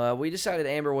 We decided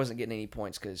Amber wasn't getting any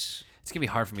points because... It's gonna be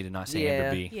hard for me to not say Yeah.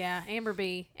 Amber B. Yeah, Amber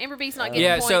B. Amber B's not getting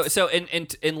Yeah. points. So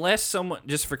unless someone,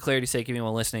 just for clarity's sake,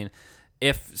 anyone listening,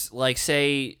 if like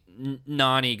say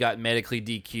Nani got medically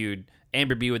DQ'd,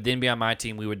 Amber B would then be on my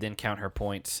team. We would then count her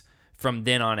points from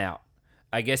then on out.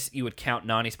 I guess you would count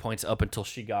Nani's points up until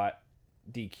she got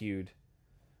DQ'd.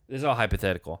 This is all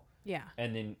hypothetical. Yeah.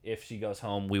 And then if she goes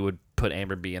home, we would put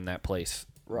Amber B in that place.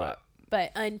 Right.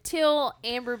 But until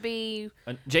Amber B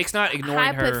Jake's not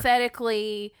ignoring her.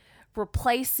 hypothetically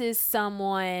replaces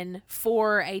someone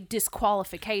for a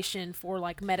disqualification for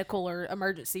like medical or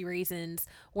emergency reasons,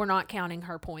 we're not counting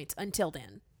her points until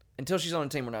then. Until she's on the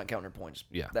team, we're not counting her points.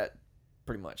 Yeah. That,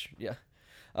 pretty much, yeah.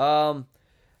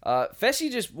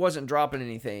 Fessy just wasn't dropping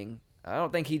anything. I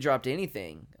don't think he dropped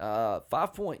anything.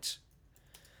 5 points.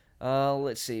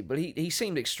 Let's see. But he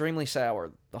seemed extremely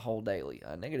sour the whole daily.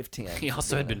 -10. He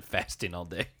also had been fasting all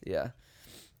day. Yeah.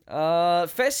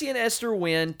 Fessy and Esther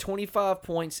win 25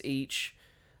 points each.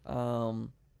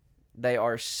 They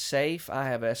are safe. I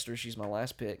have Esther. She's my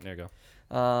last pick. There you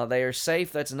go. They are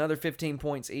safe. That's another 15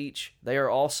 points each. They are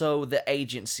also the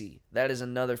agency. That is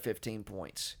another 15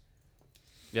 points.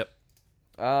 Yep.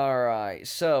 All right.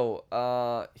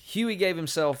 So, Huey gave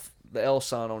himself the L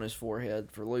sign on his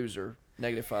forehead for loser.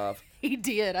 -5. He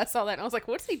did. I saw that and I was like,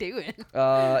 what's he doing?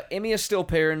 Emmy is still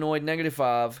paranoid.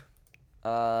 -5.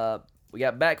 We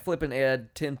got backflipping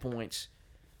Ed, 10 points.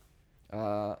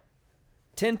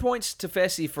 10 points to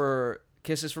Fessy for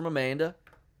kisses from Amanda.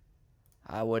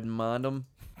 I wouldn't mind them.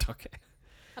 Okay.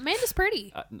 Amanda's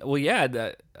pretty. Well,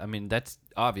 yeah. I mean, that's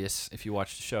obvious if you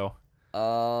watch the show.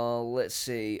 Let's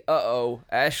see.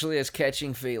 Ashley is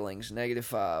catching feelings.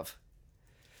 -5.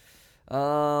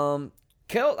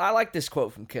 Kel, I like this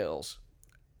quote from Kels.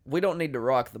 We don't need to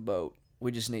rock the boat.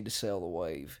 We just need to sail the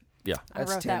wave. Yeah. I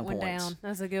wrote that one down.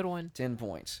 That's a good one. 10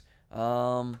 points.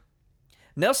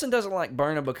 Nelson doesn't like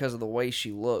Berna because of the way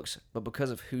she looks, but because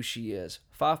of who she is.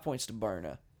 5 points to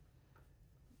Berna.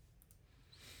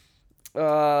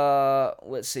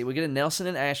 Let's see. We get a Nelson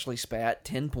and Ashley spat.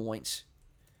 10 points.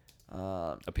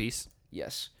 A piece?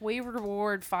 Yes. We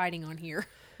reward fighting on here.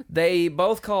 They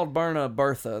both called Berna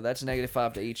Bertha. That's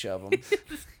 -5 to each of them.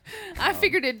 I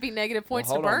figured it'd be negative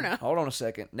points to Berna. Hold on a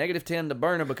second. -10 to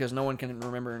Berna because no one can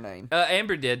remember her name.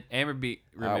 Amber did. Amber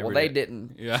remembered well, they it.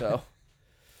 didn't. Yeah.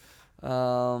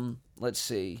 So, let's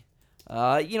see.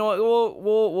 You know what?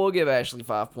 We'll give Ashley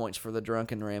 5 points for the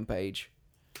drunken rampage.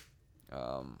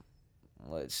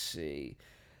 Let's see.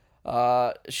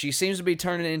 She seems to be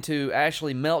turning into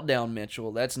Ashley Meltdown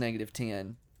Mitchell. That's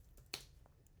 -10.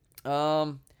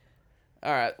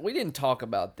 All right, we didn't talk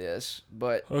about this,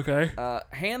 but okay.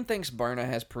 Han thinks Berna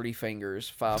has pretty fingers.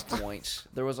 5 points.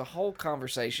 There was a whole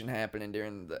conversation happening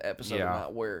during the episode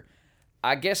tonight where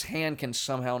I guess Han can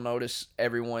somehow notice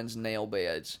everyone's nail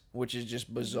beds, which is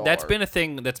just bizarre. That's been a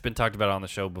thing that's been talked about on the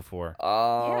show before.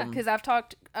 Yeah, because I've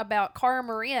talked about Cara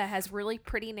Maria has really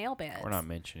pretty nail beds. We're not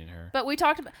mentioning her. But we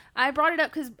talked about, I brought it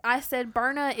up because I said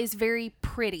Berna is very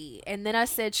pretty. And then I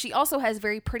said she also has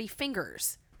very pretty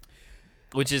fingers.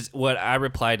 Which is what I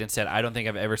replied and said, I don't think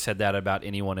I've ever said that about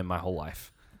anyone in my whole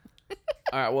life.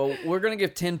 All right, well, we're going to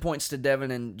give 10 points to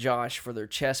Devin and Josh for their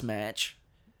chess match.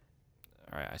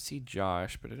 All right, I see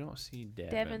Josh, but I don't see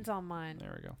Devin. Devin's on mine.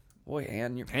 There we go. Boy,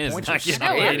 Ann, your Ann is points not are getting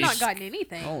No, I've ladies. not gotten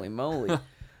anything. Holy moly.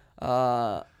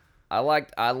 I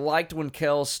liked when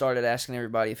Kells started asking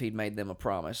everybody if he'd made them a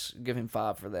promise. Give him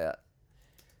 5 for that.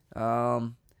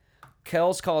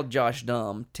 Kells called Josh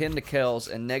dumb. 10 to Kells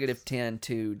and -10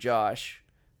 to Josh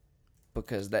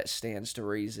because that stands to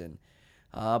reason.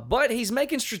 But he's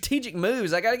making strategic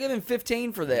moves. I got to give him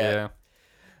 15 for that. Yeah.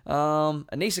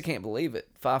 Anissa can't believe it.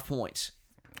 5 points.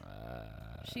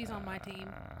 She's on my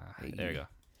team. There you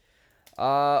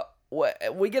go.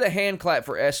 We get a hand clap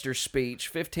for Esther's speech,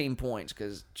 15 points,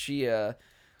 because she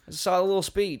saw a little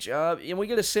speech. And we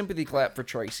get a sympathy clap for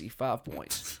Tracy, 5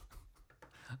 points.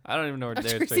 I don't even know where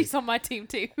there's Tracy's on my team,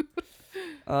 too.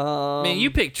 Man,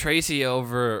 you picked Tracy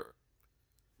over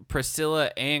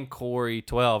Priscilla and Corey,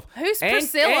 12. Who's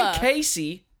Priscilla? And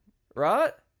Casey,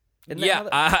 right? Isn't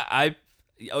that how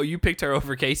Yeah, Oh, you picked her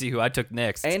over Casey, who I took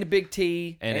next, and Big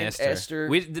T and Esther.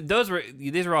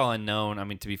 These were all unknown. I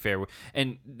mean, to be fair,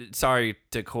 and sorry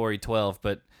to Corey 12,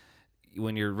 but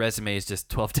when your resume is just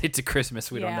 12 dates of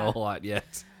Christmas, we don't know a lot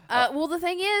yet. Well, the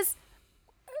thing is,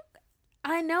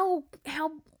 I know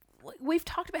how we've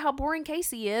talked about how boring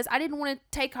Casey is. I didn't want to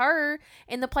take her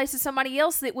in the place of somebody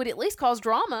else that would at least cause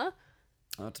drama.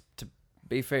 To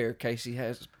be fair, Casey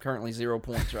has currently 0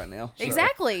 points right now. So.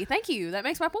 Exactly. Thank you. That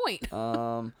makes my point.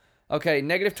 Okay,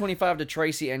 -25 to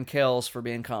Tracy and Kels for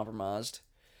being compromised.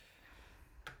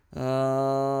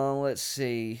 Let's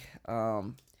see.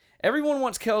 Everyone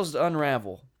wants Kels to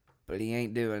unravel, but he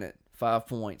ain't doing it. 5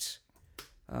 points.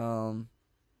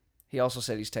 He also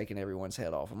said he's taking everyone's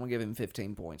head off. I'm going to give him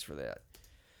 15 points for that.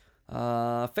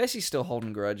 Fessy's still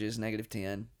holding grudges,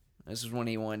 -10. This is when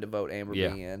he wanted to vote Amber B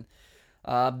in.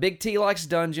 Big T likes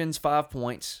dungeons, 5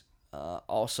 points.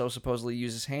 Also supposedly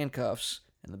uses handcuffs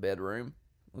in the bedroom.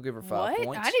 We'll give her 5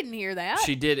 points. I didn't hear that.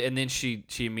 She did, and then she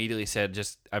immediately said,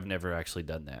 I've never actually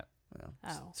done that.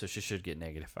 Oh. So she should get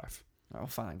 -5. Oh,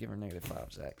 fine. Give her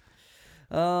 -5, Zach.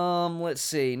 Let's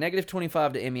see.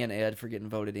 -25 to Emmy and Ed for getting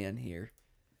voted in here.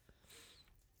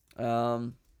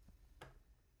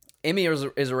 Emmy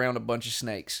is around a bunch of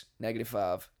snakes.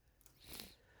 -5.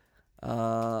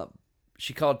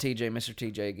 She called TJ Mr.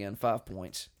 TJ again. 5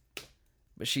 points.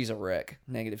 But she's a wreck.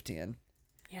 -10.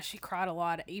 Yeah, she cried a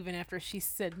lot even after she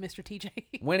said Mr.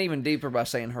 TJ. Went even deeper by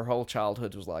saying her whole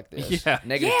childhood was like this. Yeah.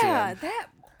 -10. Yeah, that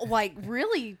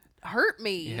really hurt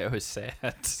me. Yeah, it was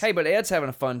sad. Hey, but Ed's having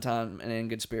a fun time and in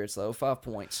good spirits, though. 5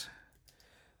 points.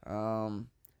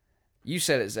 You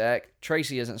said it, Zach.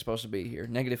 Tracy isn't supposed to be here.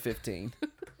 -15.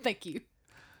 Thank you.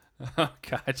 Oh,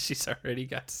 God. She's already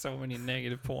got so many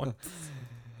negative points.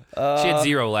 She had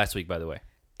 0 last week, by the way.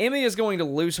 Emmy is going to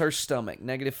lose her stomach.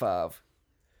 -5.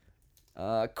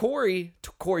 Corey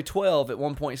 12 at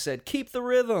one point said, "Keep the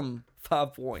rhythm."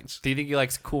 5 points. Do you think he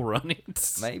likes Cool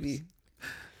Runnings? Maybe.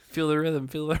 Feel the rhythm,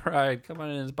 feel the ride. Come on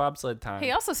in, it's bobsled time.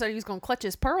 He also said he was going to clutch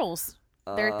his pearls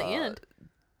there at the end.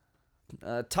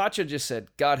 Tasha just said,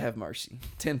 "God have mercy."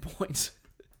 10 points.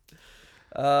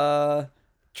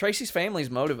 Tracy's family's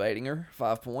motivating her.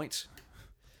 5 points.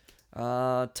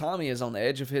 Tommy is on the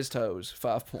edge of his toes.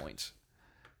 5 points.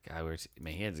 God,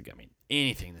 he hasn't got me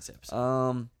anything this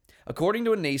episode. According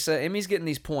to Anissa, Emmy's getting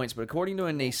these points, but according to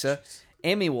Anissa,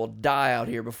 Emmy will die out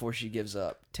here before she gives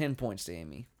up. 10 points to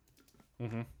Emmy.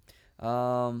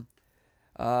 According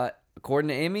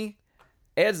to Emmy,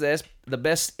 Ed's the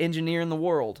best engineer in the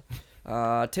world.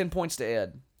 10 points to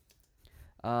Ed.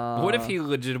 What if he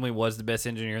legitimately was the best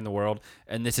engineer in the world,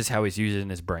 and this is how he's using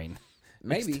his brain?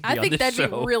 Maybe. I think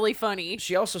that'd be really funny.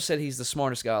 She also said he's the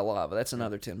smartest guy alive, but that's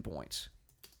another 10 points.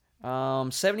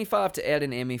 75 to Ed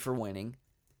and Emmy for winning.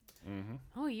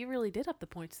 Oh, you really did up the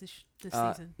points this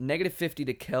season. -50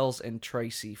 to Kels and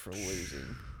Tracy for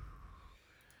losing.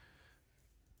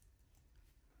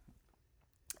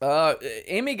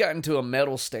 Emmy got into a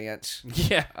medal stance.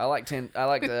 Yeah, I like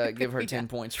to give her 10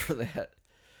 points for that.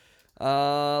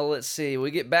 Let's see.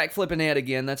 We get backflipping Ed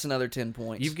again. That's another 10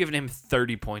 points. You've given him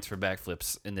 30 points for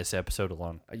backflips in this episode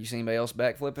alone. Are you seeing anybody else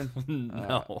backflipping?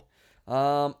 No.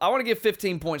 I want to give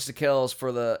 15 points to Kels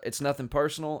for the "It's nothing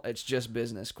personal, it's just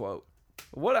business" quote.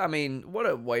 What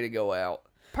a way to go out.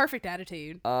 Perfect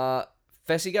attitude.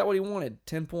 Fessy got what he wanted.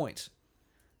 10 points.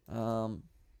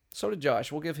 So did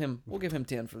Josh. We'll give him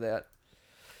 10 for that.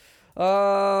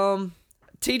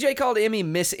 TJ called Emmy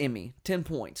Miss Emmy. 10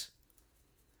 points.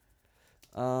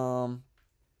 I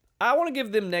want to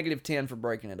give them -10 for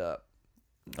breaking it up.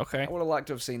 Okay. I would have liked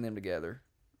to have seen them together.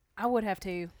 I would have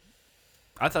too.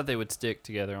 I thought they would stick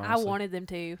together, honestly. I wanted them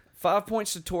to. 5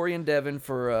 points to Tori and Devin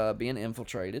for being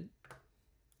infiltrated.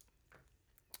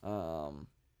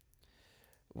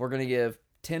 We're going to give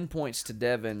 10 points to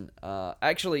Devin.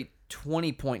 Actually,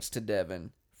 20 points to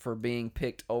Devin for being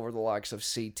picked over the likes of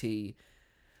CT,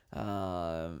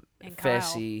 and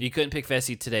Fessy. You couldn't pick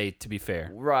Fessy today, to be fair.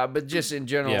 Right, but just in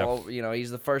general,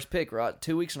 he's the first pick, right?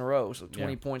 2 weeks in a row, so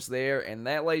 20 points there. And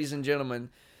that, ladies and gentlemen,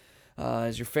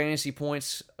 is your fantasy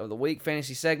points of the week,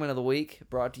 fantasy segment of the week,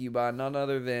 brought to you by none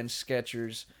other than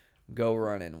Skechers Go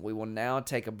Running. We will now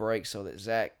take a break so that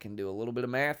Zach can do a little bit of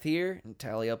math here and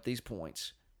tally up these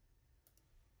points.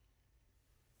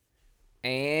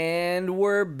 And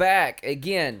we're back.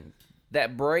 Again,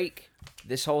 that break,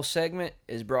 this whole segment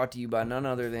is brought to you by none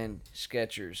other than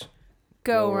Skechers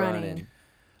Go Running.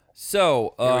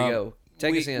 So, here we go.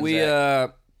 Take us in,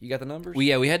 Zach. You got the numbers? We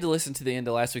had to listen to the end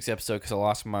of last week's episode because I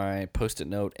lost my Post-it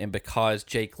note, and because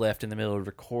Jake left in the middle of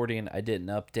recording, I didn't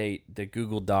update the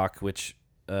Google Doc, which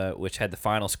had the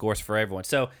final scores for everyone.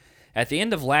 So, at the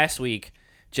end of last week,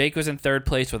 Jake was in third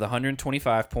place with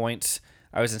 125 points.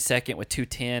 I was in second with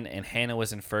 210, and Hannah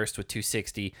was in first with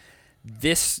 260.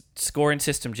 This scoring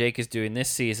system Jake is doing this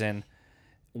season,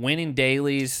 winning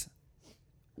dailies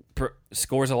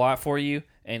scores a lot for you,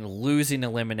 and losing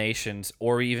eliminations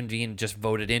or even being just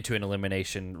voted into an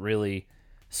elimination really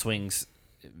swings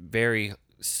very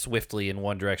swiftly in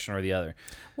one direction or the other.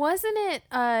 Wasn't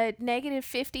it negative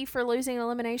 50 for losing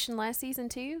elimination last season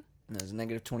too? It was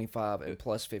negative 25 and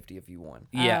plus 50 if you won.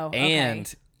 Yeah, Oh, okay.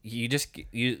 and you just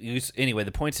anyway,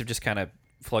 the points have just kind of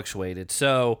fluctuated.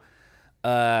 So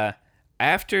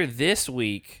after this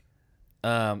week,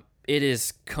 it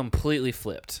is completely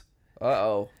flipped.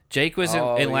 Uh-oh. Jake was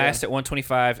in last at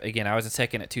 125. Again, I was in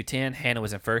second at 210. Hannah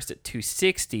was in first at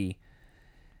 260.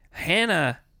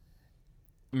 Hannah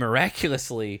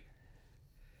miraculously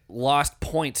lost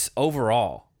points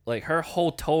overall. Like, her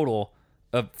whole total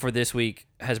for this week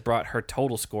has brought her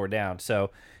total score down.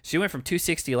 So she went from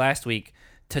 260 last week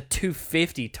to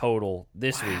 250 total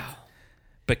this week.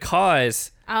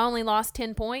 Because I only lost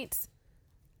 10 points.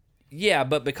 Yeah,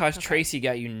 but because Tracy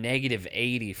got you negative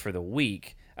 80 for the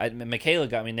week. Michaela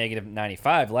got me negative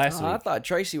 95 last week. I thought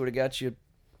Tracy would have got you.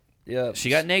 Yeah,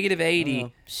 she got negative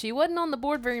 80. She wasn't on the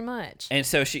board very much. And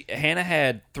so Hannah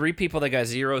had 3 people that got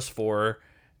zeros for her,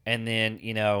 and then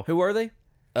who were they?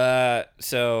 I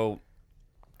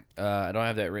don't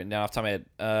have that written down off the top of my head.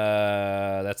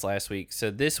 That's last week.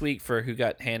 So this week for who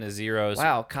got Hannah zeros.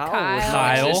 Wow, Kyle was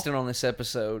non-existent on this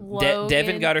episode.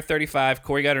 Devin got her 35.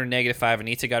 Corey got her negative 5.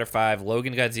 Anita got her 5.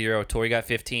 Logan got 0. Tori got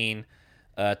 15.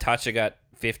 Tasha got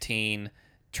 15.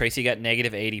 Tracy got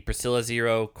negative 80. Priscilla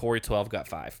 0. Corey 12 got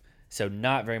 5. So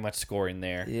not very much scoring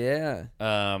there. Yeah.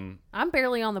 I'm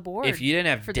barely on the board. If you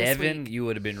didn't have Devin, you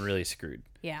would have been really screwed.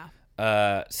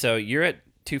 Yeah. So you're at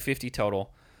 250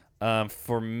 total.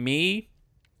 For me,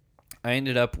 I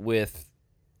ended up with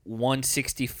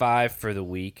 165 for the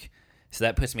week. So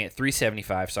that puts me at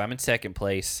 375. So I'm in second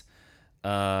place.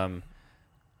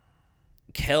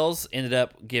 Kells ended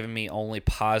up giving me only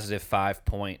positive 5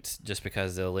 points just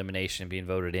because the elimination being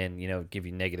voted in, give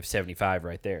you negative 75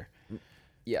 right there.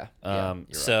 Yeah.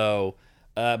 So,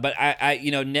 but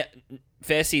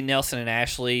Fessy, Nelson, and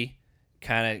Ashley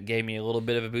kind of gave me a little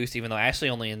bit of a boost, even though Ashley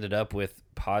only ended up with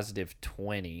positive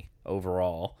 20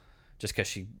 overall, just because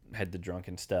she had the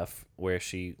drunken stuff where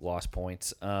she lost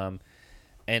points. And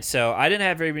so I didn't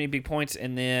have very many big points.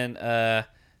 And then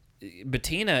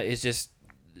Bettina is just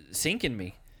sinking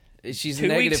me. She's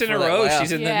 2 weeks in a row.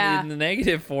 She's in the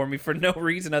negative for me for no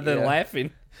reason other than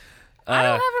laughing. I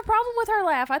don't have a problem with her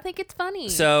laugh. I think it's funny.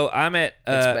 So I'm at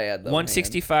It's bad, though,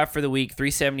 165 for the week,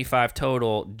 375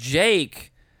 total.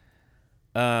 Jake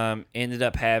ended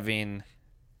up having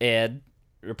Ed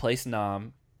replace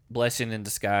Nam. Blessing in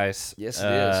disguise. Yes,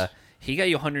 it is. He got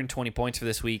you 120 points for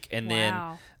this week, and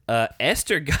Wow. then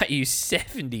Esther got you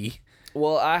 70.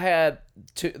 Well, I had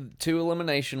two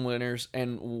elimination winners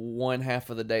and one half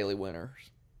of the daily winners.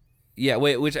 Yeah,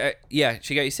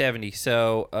 she got you 70.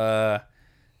 So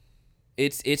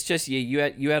it's just you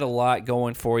had a lot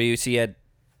going for you. So you had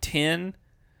 10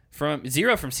 from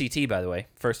 0 from CT, by the way,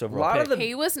 first overall pick.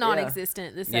 He was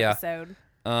non-existent this episode.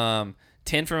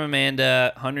 10 from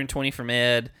Amanda, 120 from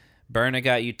Ed. Berna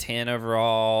got you 10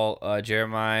 overall.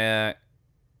 Jeremiah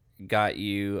got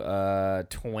you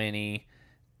 20.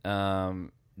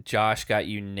 Josh got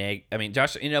you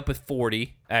Josh ended up with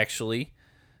 40 actually.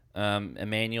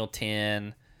 Emmanuel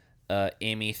 10.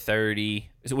 Emmy 30,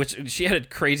 which she had a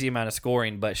crazy amount of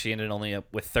scoring, but she ended only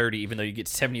up with 30, even though you get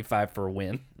 75 for a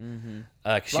win. Mm-hmm.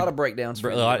 A lot of breakdowns. I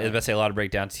was about to say a lot of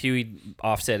breakdowns. Huey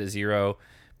offset at 0.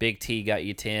 Big T got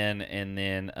you 10, and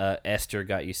then Esther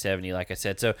got you 70, like I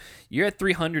said. So you're at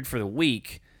 300 for the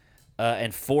week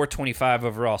and 425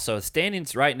 overall. So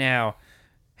standings right now,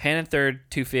 Hannah in third,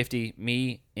 250,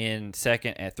 me in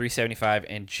second at 375,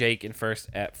 and Jake in first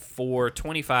at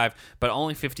 425. But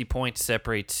only 50 points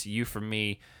separates you from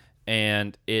me,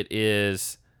 and it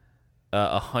is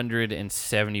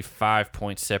 175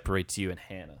 points separates you and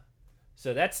Hannah.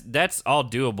 So that's all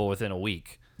doable within a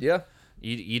week. Yeah.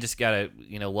 You just gotta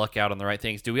luck out on the right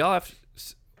things. Do we all have?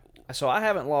 So I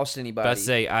haven't lost anybody. I'd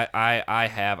say I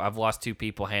have. I've lost 2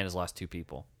 people. Hannah's lost 2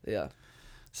 people. Yeah.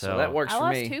 So that works for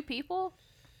me. I lost 2 people.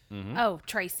 Mm-hmm. Oh,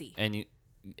 Tracy. And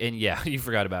you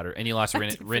forgot about her. And you lost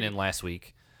Renan last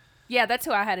week. Yeah, that's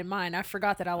who I had in mind. I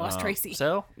forgot that I lost Tracy.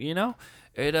 So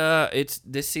it's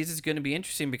this season's going to be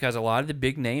interesting because a lot of the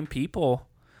big name people,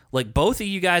 like both of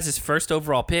you guys' first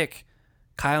overall pick,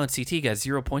 Kyle and CT got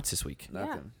 0 points this week.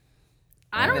 Nothing.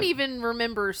 I don't even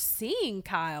remember seeing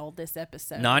Kyle this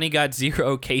episode. Nani got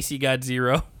 0. Casey got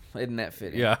 0. Isn't that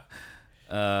fitting? Yeah.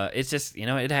 it's just,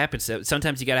 it happens.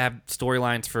 Sometimes you got to have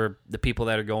storylines for the people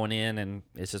that are going in, and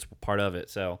it's just part of it.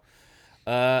 So,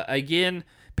 again,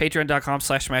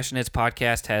 patreon.com/SmashingHeads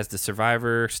podcast has the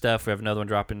Survivor stuff. We have another one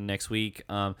dropping next week.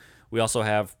 We also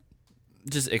have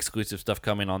just exclusive stuff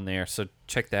coming on there, so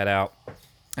check that out.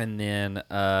 And then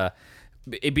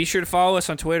be sure to follow us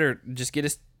on Twitter. Just get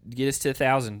us to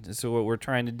 1,000. That's what we're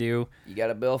trying to do. You got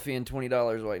a bill fee and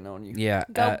 $20 waiting on you. Yeah.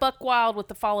 Go buck wild with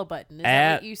the follow button. Is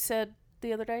that what you said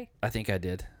the other day? I think I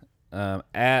did.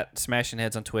 At Smashing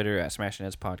Heads on Twitter, at Smashing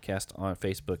Heads Podcast on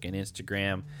Facebook and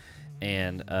Instagram.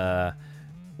 And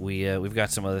we've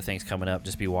got some other things coming up.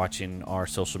 Just be watching our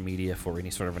social media for any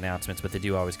sort of announcements, but they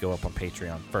do always go up on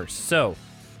Patreon first. So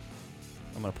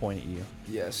I'm going to point at you.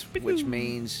 Yes, which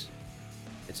means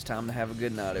it's time to have a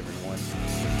good night, everyone.